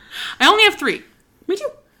 I only have 3. Me too.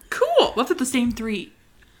 Cool. Let's have the same 3.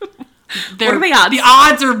 What are the odds? The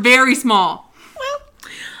odds are very small.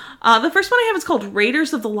 The first one I have is called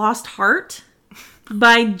Raiders of the Lost Heart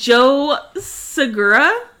by Joe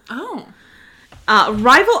Segura. Oh.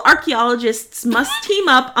 Rival archaeologists must team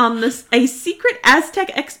up on a secret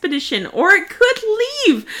Aztec expedition, or it could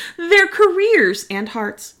leave their careers and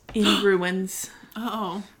hearts in ruins.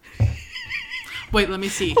 Uh-oh. Wait, let me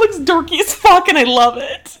see. It looks dorky as fuck, and I love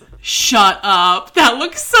it. Shut up. That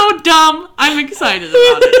looks so dumb. I'm excited about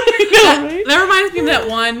it. I know, right? That reminds me of that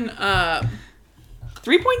one...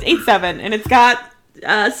 3.87, and it's got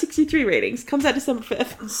 63 ratings. Comes out December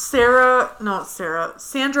 5th.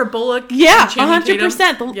 Sandra Bullock. Yeah, and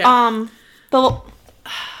 100%. I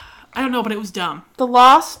don't know, but it was dumb. The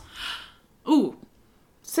Lost Ooh.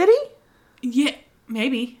 City? Yeah,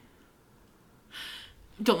 maybe.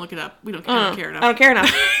 Don't look it up. I don't care enough. I don't care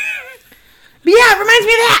enough. But yeah, it reminds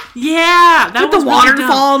me of that. Yeah, that with was the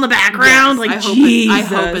waterfall in the background. Yes, like, I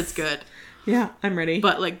hope it's good. Yeah, I'm ready.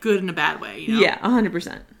 But, like, good in a bad way, you know? Yeah,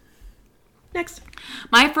 100%. Next.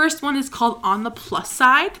 My first one is called On the Plus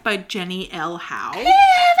Side by Jenny L. Howe. Yeah,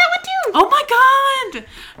 that one too. Oh my god!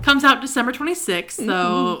 Comes out December 26th,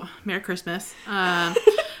 so Merry Christmas.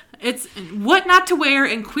 It's What Not to Wear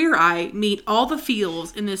and Queer Eye meet all the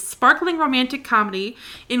feels in this sparkling romantic comedy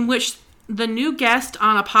in which the new guest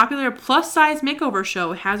on a popular plus-size makeover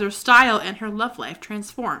show has her style and her love life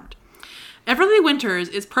transformed. Everly Winters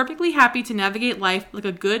is perfectly happy to navigate life like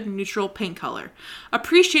a good neutral paint color,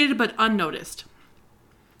 appreciated but unnoticed.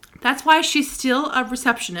 That's why she's still a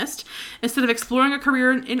receptionist instead of exploring a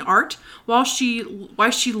career in art, why she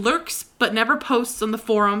lurks but never posts on the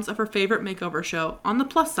forums of her favorite makeover show, On the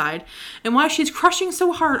Plus Side, and why she's crushing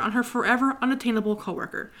so hard on her forever unattainable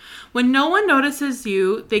coworker. When no one notices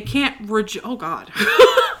you, they can't oh god.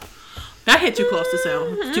 That hit too close to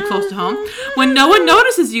home. When no one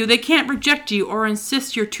notices you, they can't reject you or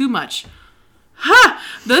insist you're too much. Ha!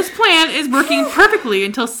 This plan is working perfectly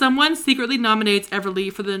until someone secretly nominates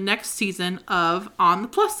Everly for the next season of On the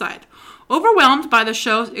Plus Side. Overwhelmed by the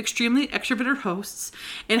show's extremely extroverted hosts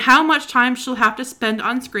and how much time she'll have to spend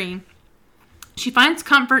on screen, she finds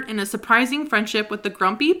comfort in a surprising friendship with the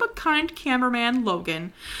grumpy but kind cameraman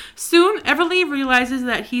Logan. Soon, Everly realizes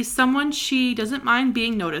that he's someone she doesn't mind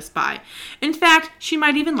being noticed by. In fact, she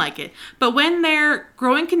might even like it. But when their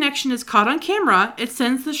growing connection is caught on camera, it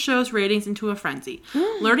sends the show's ratings into a frenzy.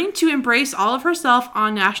 Learning to embrace all of herself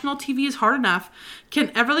on national TV is hard enough.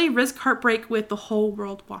 Can Everly risk heartbreak with the whole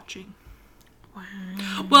world watching?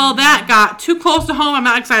 Wow. Well, that got too close to home. I'm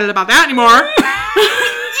not excited about that anymore.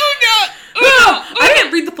 I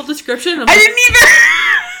didn't read the full description. I didn't either.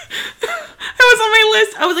 It was on my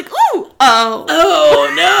list. I was like, ooh, oh.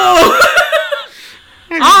 Oh, no.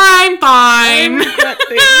 I'm fine.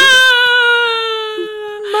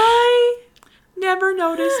 My Never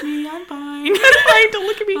notice me. I'm fine. fine, don't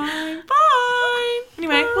look at me. I'm fine.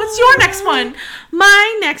 Anyway, what's your next one?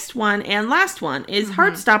 My next one and last one is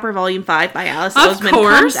Heartstopper Volume 5 by Alice Of Oseman.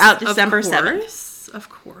 course. Comes out December 7th. Of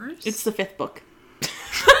course. It's the 5th book.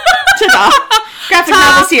 Ta-da. Graphic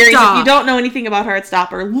novel series. Ta-da. If you don't know anything about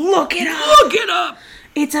Heartstopper, look it up. Look it up.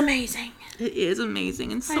 It's amazing. It is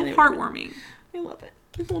amazing and so Highly heartwarming. I love it.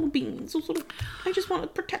 Those little beans. Those little, I just want to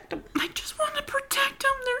protect them. I just want to protect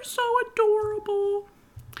them. They're so adorable.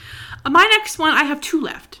 My next one, I have 2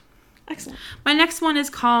 left. Excellent. My next one is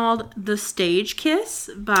called The Stage Kiss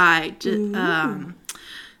by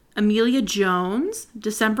Amelia Jones.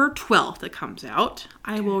 December 12th it comes out.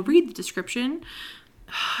 I will read the description.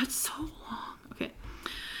 It's so long. Okay.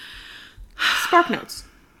 Spark Notes.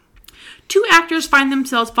 2 actors find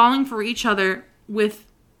themselves falling for each other with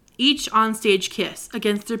each on-stage kiss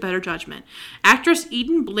against their better judgment. Actress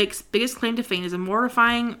Eden Blake's biggest claim to fame is a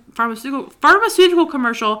mortifying pharmaceutical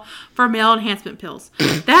commercial for male enhancement pills.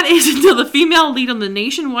 That is until the female lead on the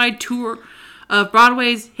nationwide tour of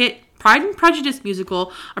Broadway's hit Pride and Prejudice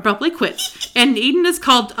musical abruptly quits, and Eden is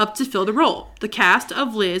called up to fill the role. The cast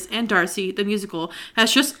of Liz and Darcy, the musical,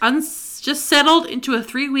 has just settled into a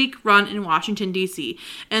 3-week run in Washington, D.C.,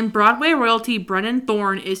 and Broadway royalty Brennan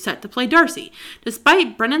Thorne is set to play Darcy.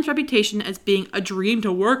 Despite Brennan's reputation as being a dream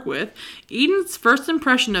to work with, Eden's first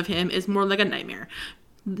impression of him is more like a nightmare.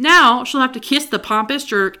 Now she'll have to kiss the pompous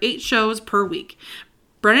jerk 8 shows per week.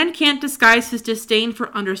 Brennan can't disguise his disdain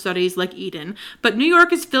for understudies like Eden, but New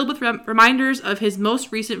York is filled with reminders of his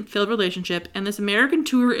most recent failed relationship, and this American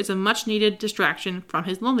tour is a much-needed distraction from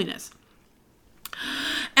his loneliness.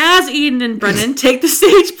 As Eden and Brennan take the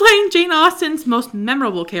stage playing Jane Austen's most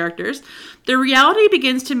memorable characters, their reality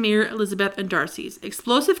begins to mirror Elizabeth and Darcy's,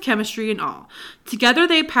 explosive chemistry and all. Together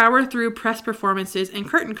they power through press performances and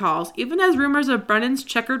curtain calls, even as rumors of Brennan's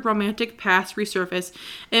checkered romantic past resurface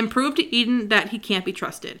and prove to Eden that he can't be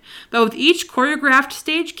trusted. But with each choreographed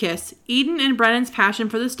stage kiss, Eden and Brennan's passion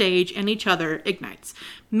for the stage and each other ignites.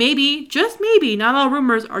 Maybe, just maybe, not all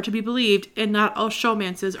rumors are to be believed, and not all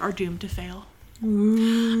showmances are doomed to fail.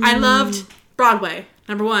 I loved Broadway,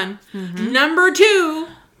 number 1. Number 2,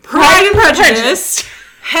 Pride and Prejudice.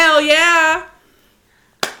 Hell yeah.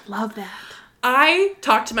 Love that. I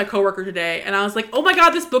talked to my coworker today, and I was like, oh my god,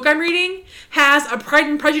 this book I'm reading has a Pride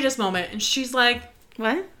and Prejudice moment. And she's like,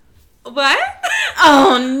 What? what?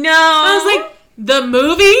 Oh, no. I was like, the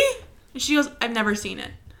movie? And she goes, I've never seen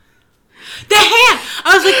it. The hand!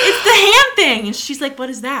 I was like, it's the hand thing! And she's like, what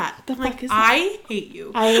is that? The I'm like, fuck is that? I hate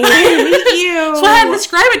you. I hate you. So I had to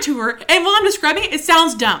describe it to her, and while I'm describing it, it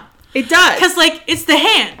sounds dumb. It does. Because, like, it's the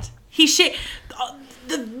hand. He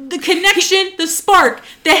the connection, the spark,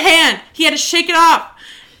 the hand. He had to shake it off.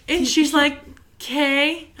 And she's like,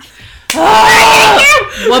 okay.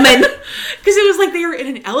 Woman. Because it was like they were in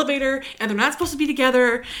an elevator, and they're not supposed to be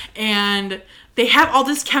together, and they have all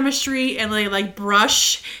this chemistry, and they, like,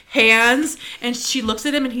 brush hands, and she looks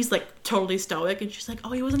at him, and he's, like, totally stoic, and she's like,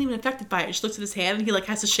 oh, he wasn't even affected by it. She looks at his hand, and he, like,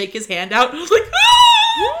 has to shake his hand out. I was like, ah!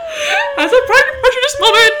 I was like, Pride and Prejudice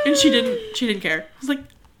moment! And she didn't care. I was like,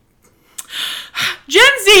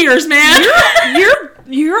 Gen Zers, man!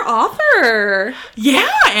 You're author. Yeah,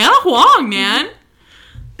 Anna Huang, man.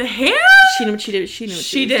 The hair? She knew what she did. She knew what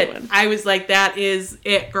she was did. doing. I was like, that is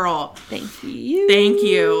it, girl. Thank you. Thank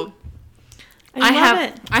you. I love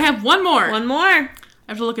it. I have one more. One more. I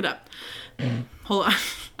have to look it up. Hold on.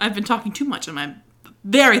 I've been talking too much and I'm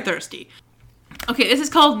very thirsty. Okay, this is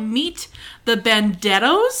called Meet the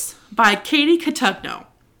Benedettos by Katie Cotugno.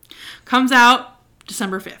 Comes out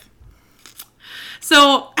December 5th.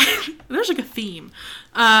 So, there's like a theme.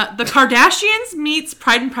 The Kardashians meets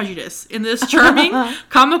Pride and Prejudice in this charming,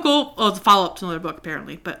 comical, well, it's a follow-up to another book,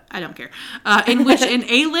 apparently, but I don't care. In which an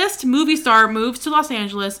A-list movie star moves to Los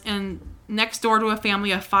Angeles and next door to a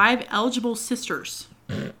family of 5 eligible sisters.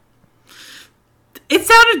 It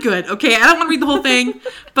sounded good, okay? I don't want to read the whole thing,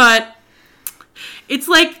 but it's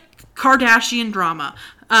like Kardashian drama.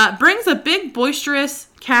 Brings a big, boisterous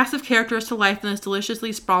cast of characters to life in this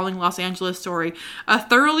deliciously sprawling Los Angeles story. A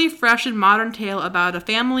thoroughly fresh and modern tale about a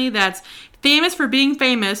family that's famous for being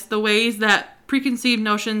famous, the ways that preconceived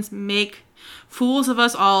notions make fools of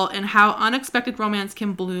us all, and how unexpected romance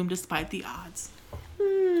can bloom despite the odds.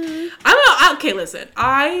 Okay, listen.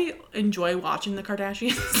 I enjoy watching the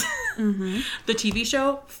Kardashians, the TV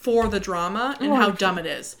show, for the drama and how dumb it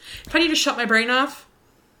is. If I need to shut my brain off,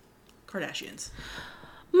 Kardashians.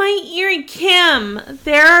 My Erie Kim,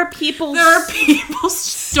 there are people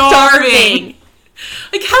starving.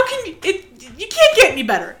 Like, how can you... you can't get any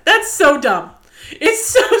better. That's so dumb. It's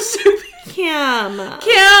so stupid. Kim.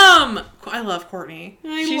 I love Courtney.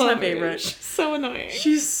 I She's love my favorite. her. She's so annoying.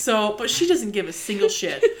 But she doesn't give a single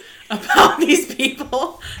shit about these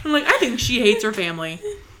people. I'm like, I think she hates her family.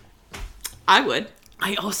 I would.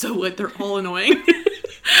 I also would. They're all annoying.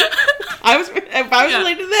 If I was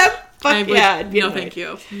related to them, fuck I would, yeah. I'd be no, annoyed. thank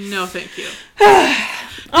you. No, thank you. All right.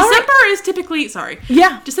 December is typically,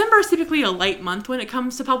 December is typically a light month when it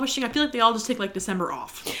comes to publishing. I feel like they all just take like December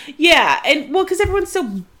off. Yeah, and well, because everyone's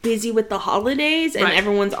so busy with the holidays and Right.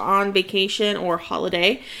 everyone's on vacation or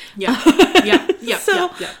holiday. Yeah. So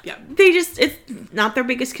they just, it's not their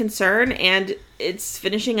biggest concern, and it's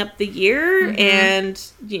finishing up the year, and,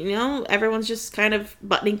 everyone's just kind of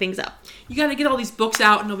buttoning things up. You got to get all these books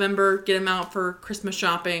out in November, get them out for Christmas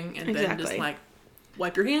shopping, and then Exactly. just like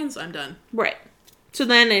wipe your hands. I'm done. Right. So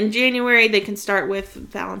then in January, they can start with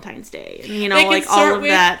Valentine's Day, and, They can like all start of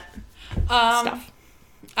with, that stuff.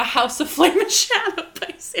 A House of Flame and Shadow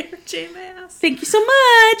by Sarah J. Maas. Thank you so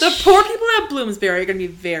much. The poor people at Bloomsbury are going to be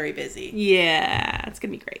very busy. Yeah, it's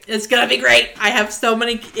going to be great. It's going to be great. I have so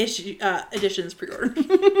many editions pre-ordered.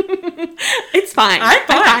 It's fine. I'm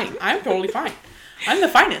fine. I'm totally fine. I'm the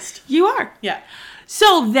finest. You are. Yeah.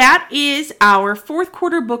 So that is our fourth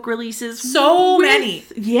quarter book releases. So many.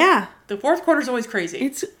 Yeah. The fourth quarter is always crazy.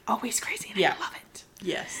 It's always crazy, and Yeah. I love it.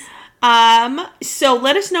 Yes. So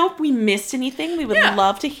let us know if we missed anything. We would Yeah.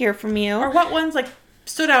 love to hear from you. Or what ones like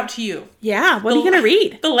stood out to you? Yeah, what are you going to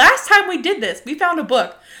read? The last time we did this, we found a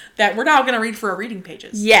book that we're now going to read for our reading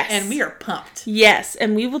pages. Yes. And we are pumped. Yes,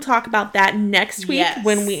 and we will talk about that next week Yes.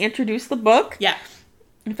 when we introduce the book. Yeah.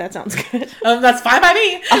 If that sounds good. That's fine by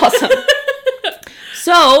me. Awesome.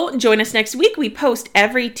 So, join us next week. We post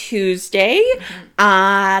every Tuesday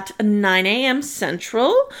at 9 a.m.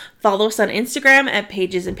 Central. Follow us on Instagram at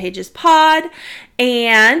Pages and Pages Pod.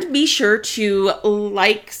 And be sure to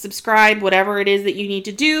like, subscribe, whatever it is that you need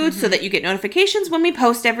to do so that you get notifications when we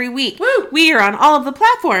post every week. Woo! We are on all of the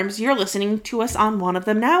platforms. You're listening to us on one of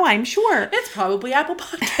them now, I'm sure. It's probably Apple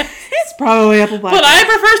Podcasts. It's probably Apple Podcasts. But I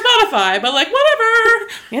prefer Spotify, but like,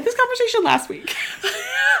 whatever. We had this conversation last week.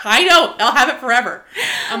 I know. I'll have it forever.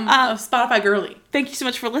 I'm a Spotify girly. Thank you so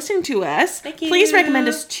much for listening to us. Thank you. Please recommend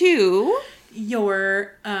us to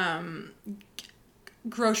Your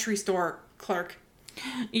grocery store clerk.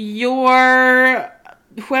 your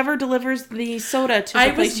whoever delivers the soda to the I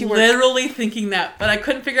place was you work. literally thinking that, but I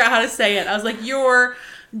couldn't figure out how to say it. I was like, your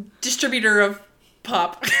distributor of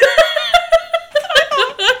pop. I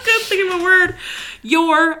couldn't think of a word.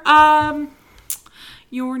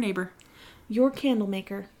 Your neighbor. Your candle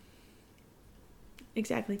maker.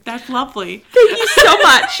 Exactly. That's lovely. Thank you so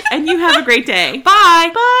much, and you have a great day.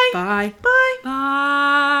 Bye. Bye. Bye. Bye.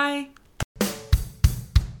 Bye.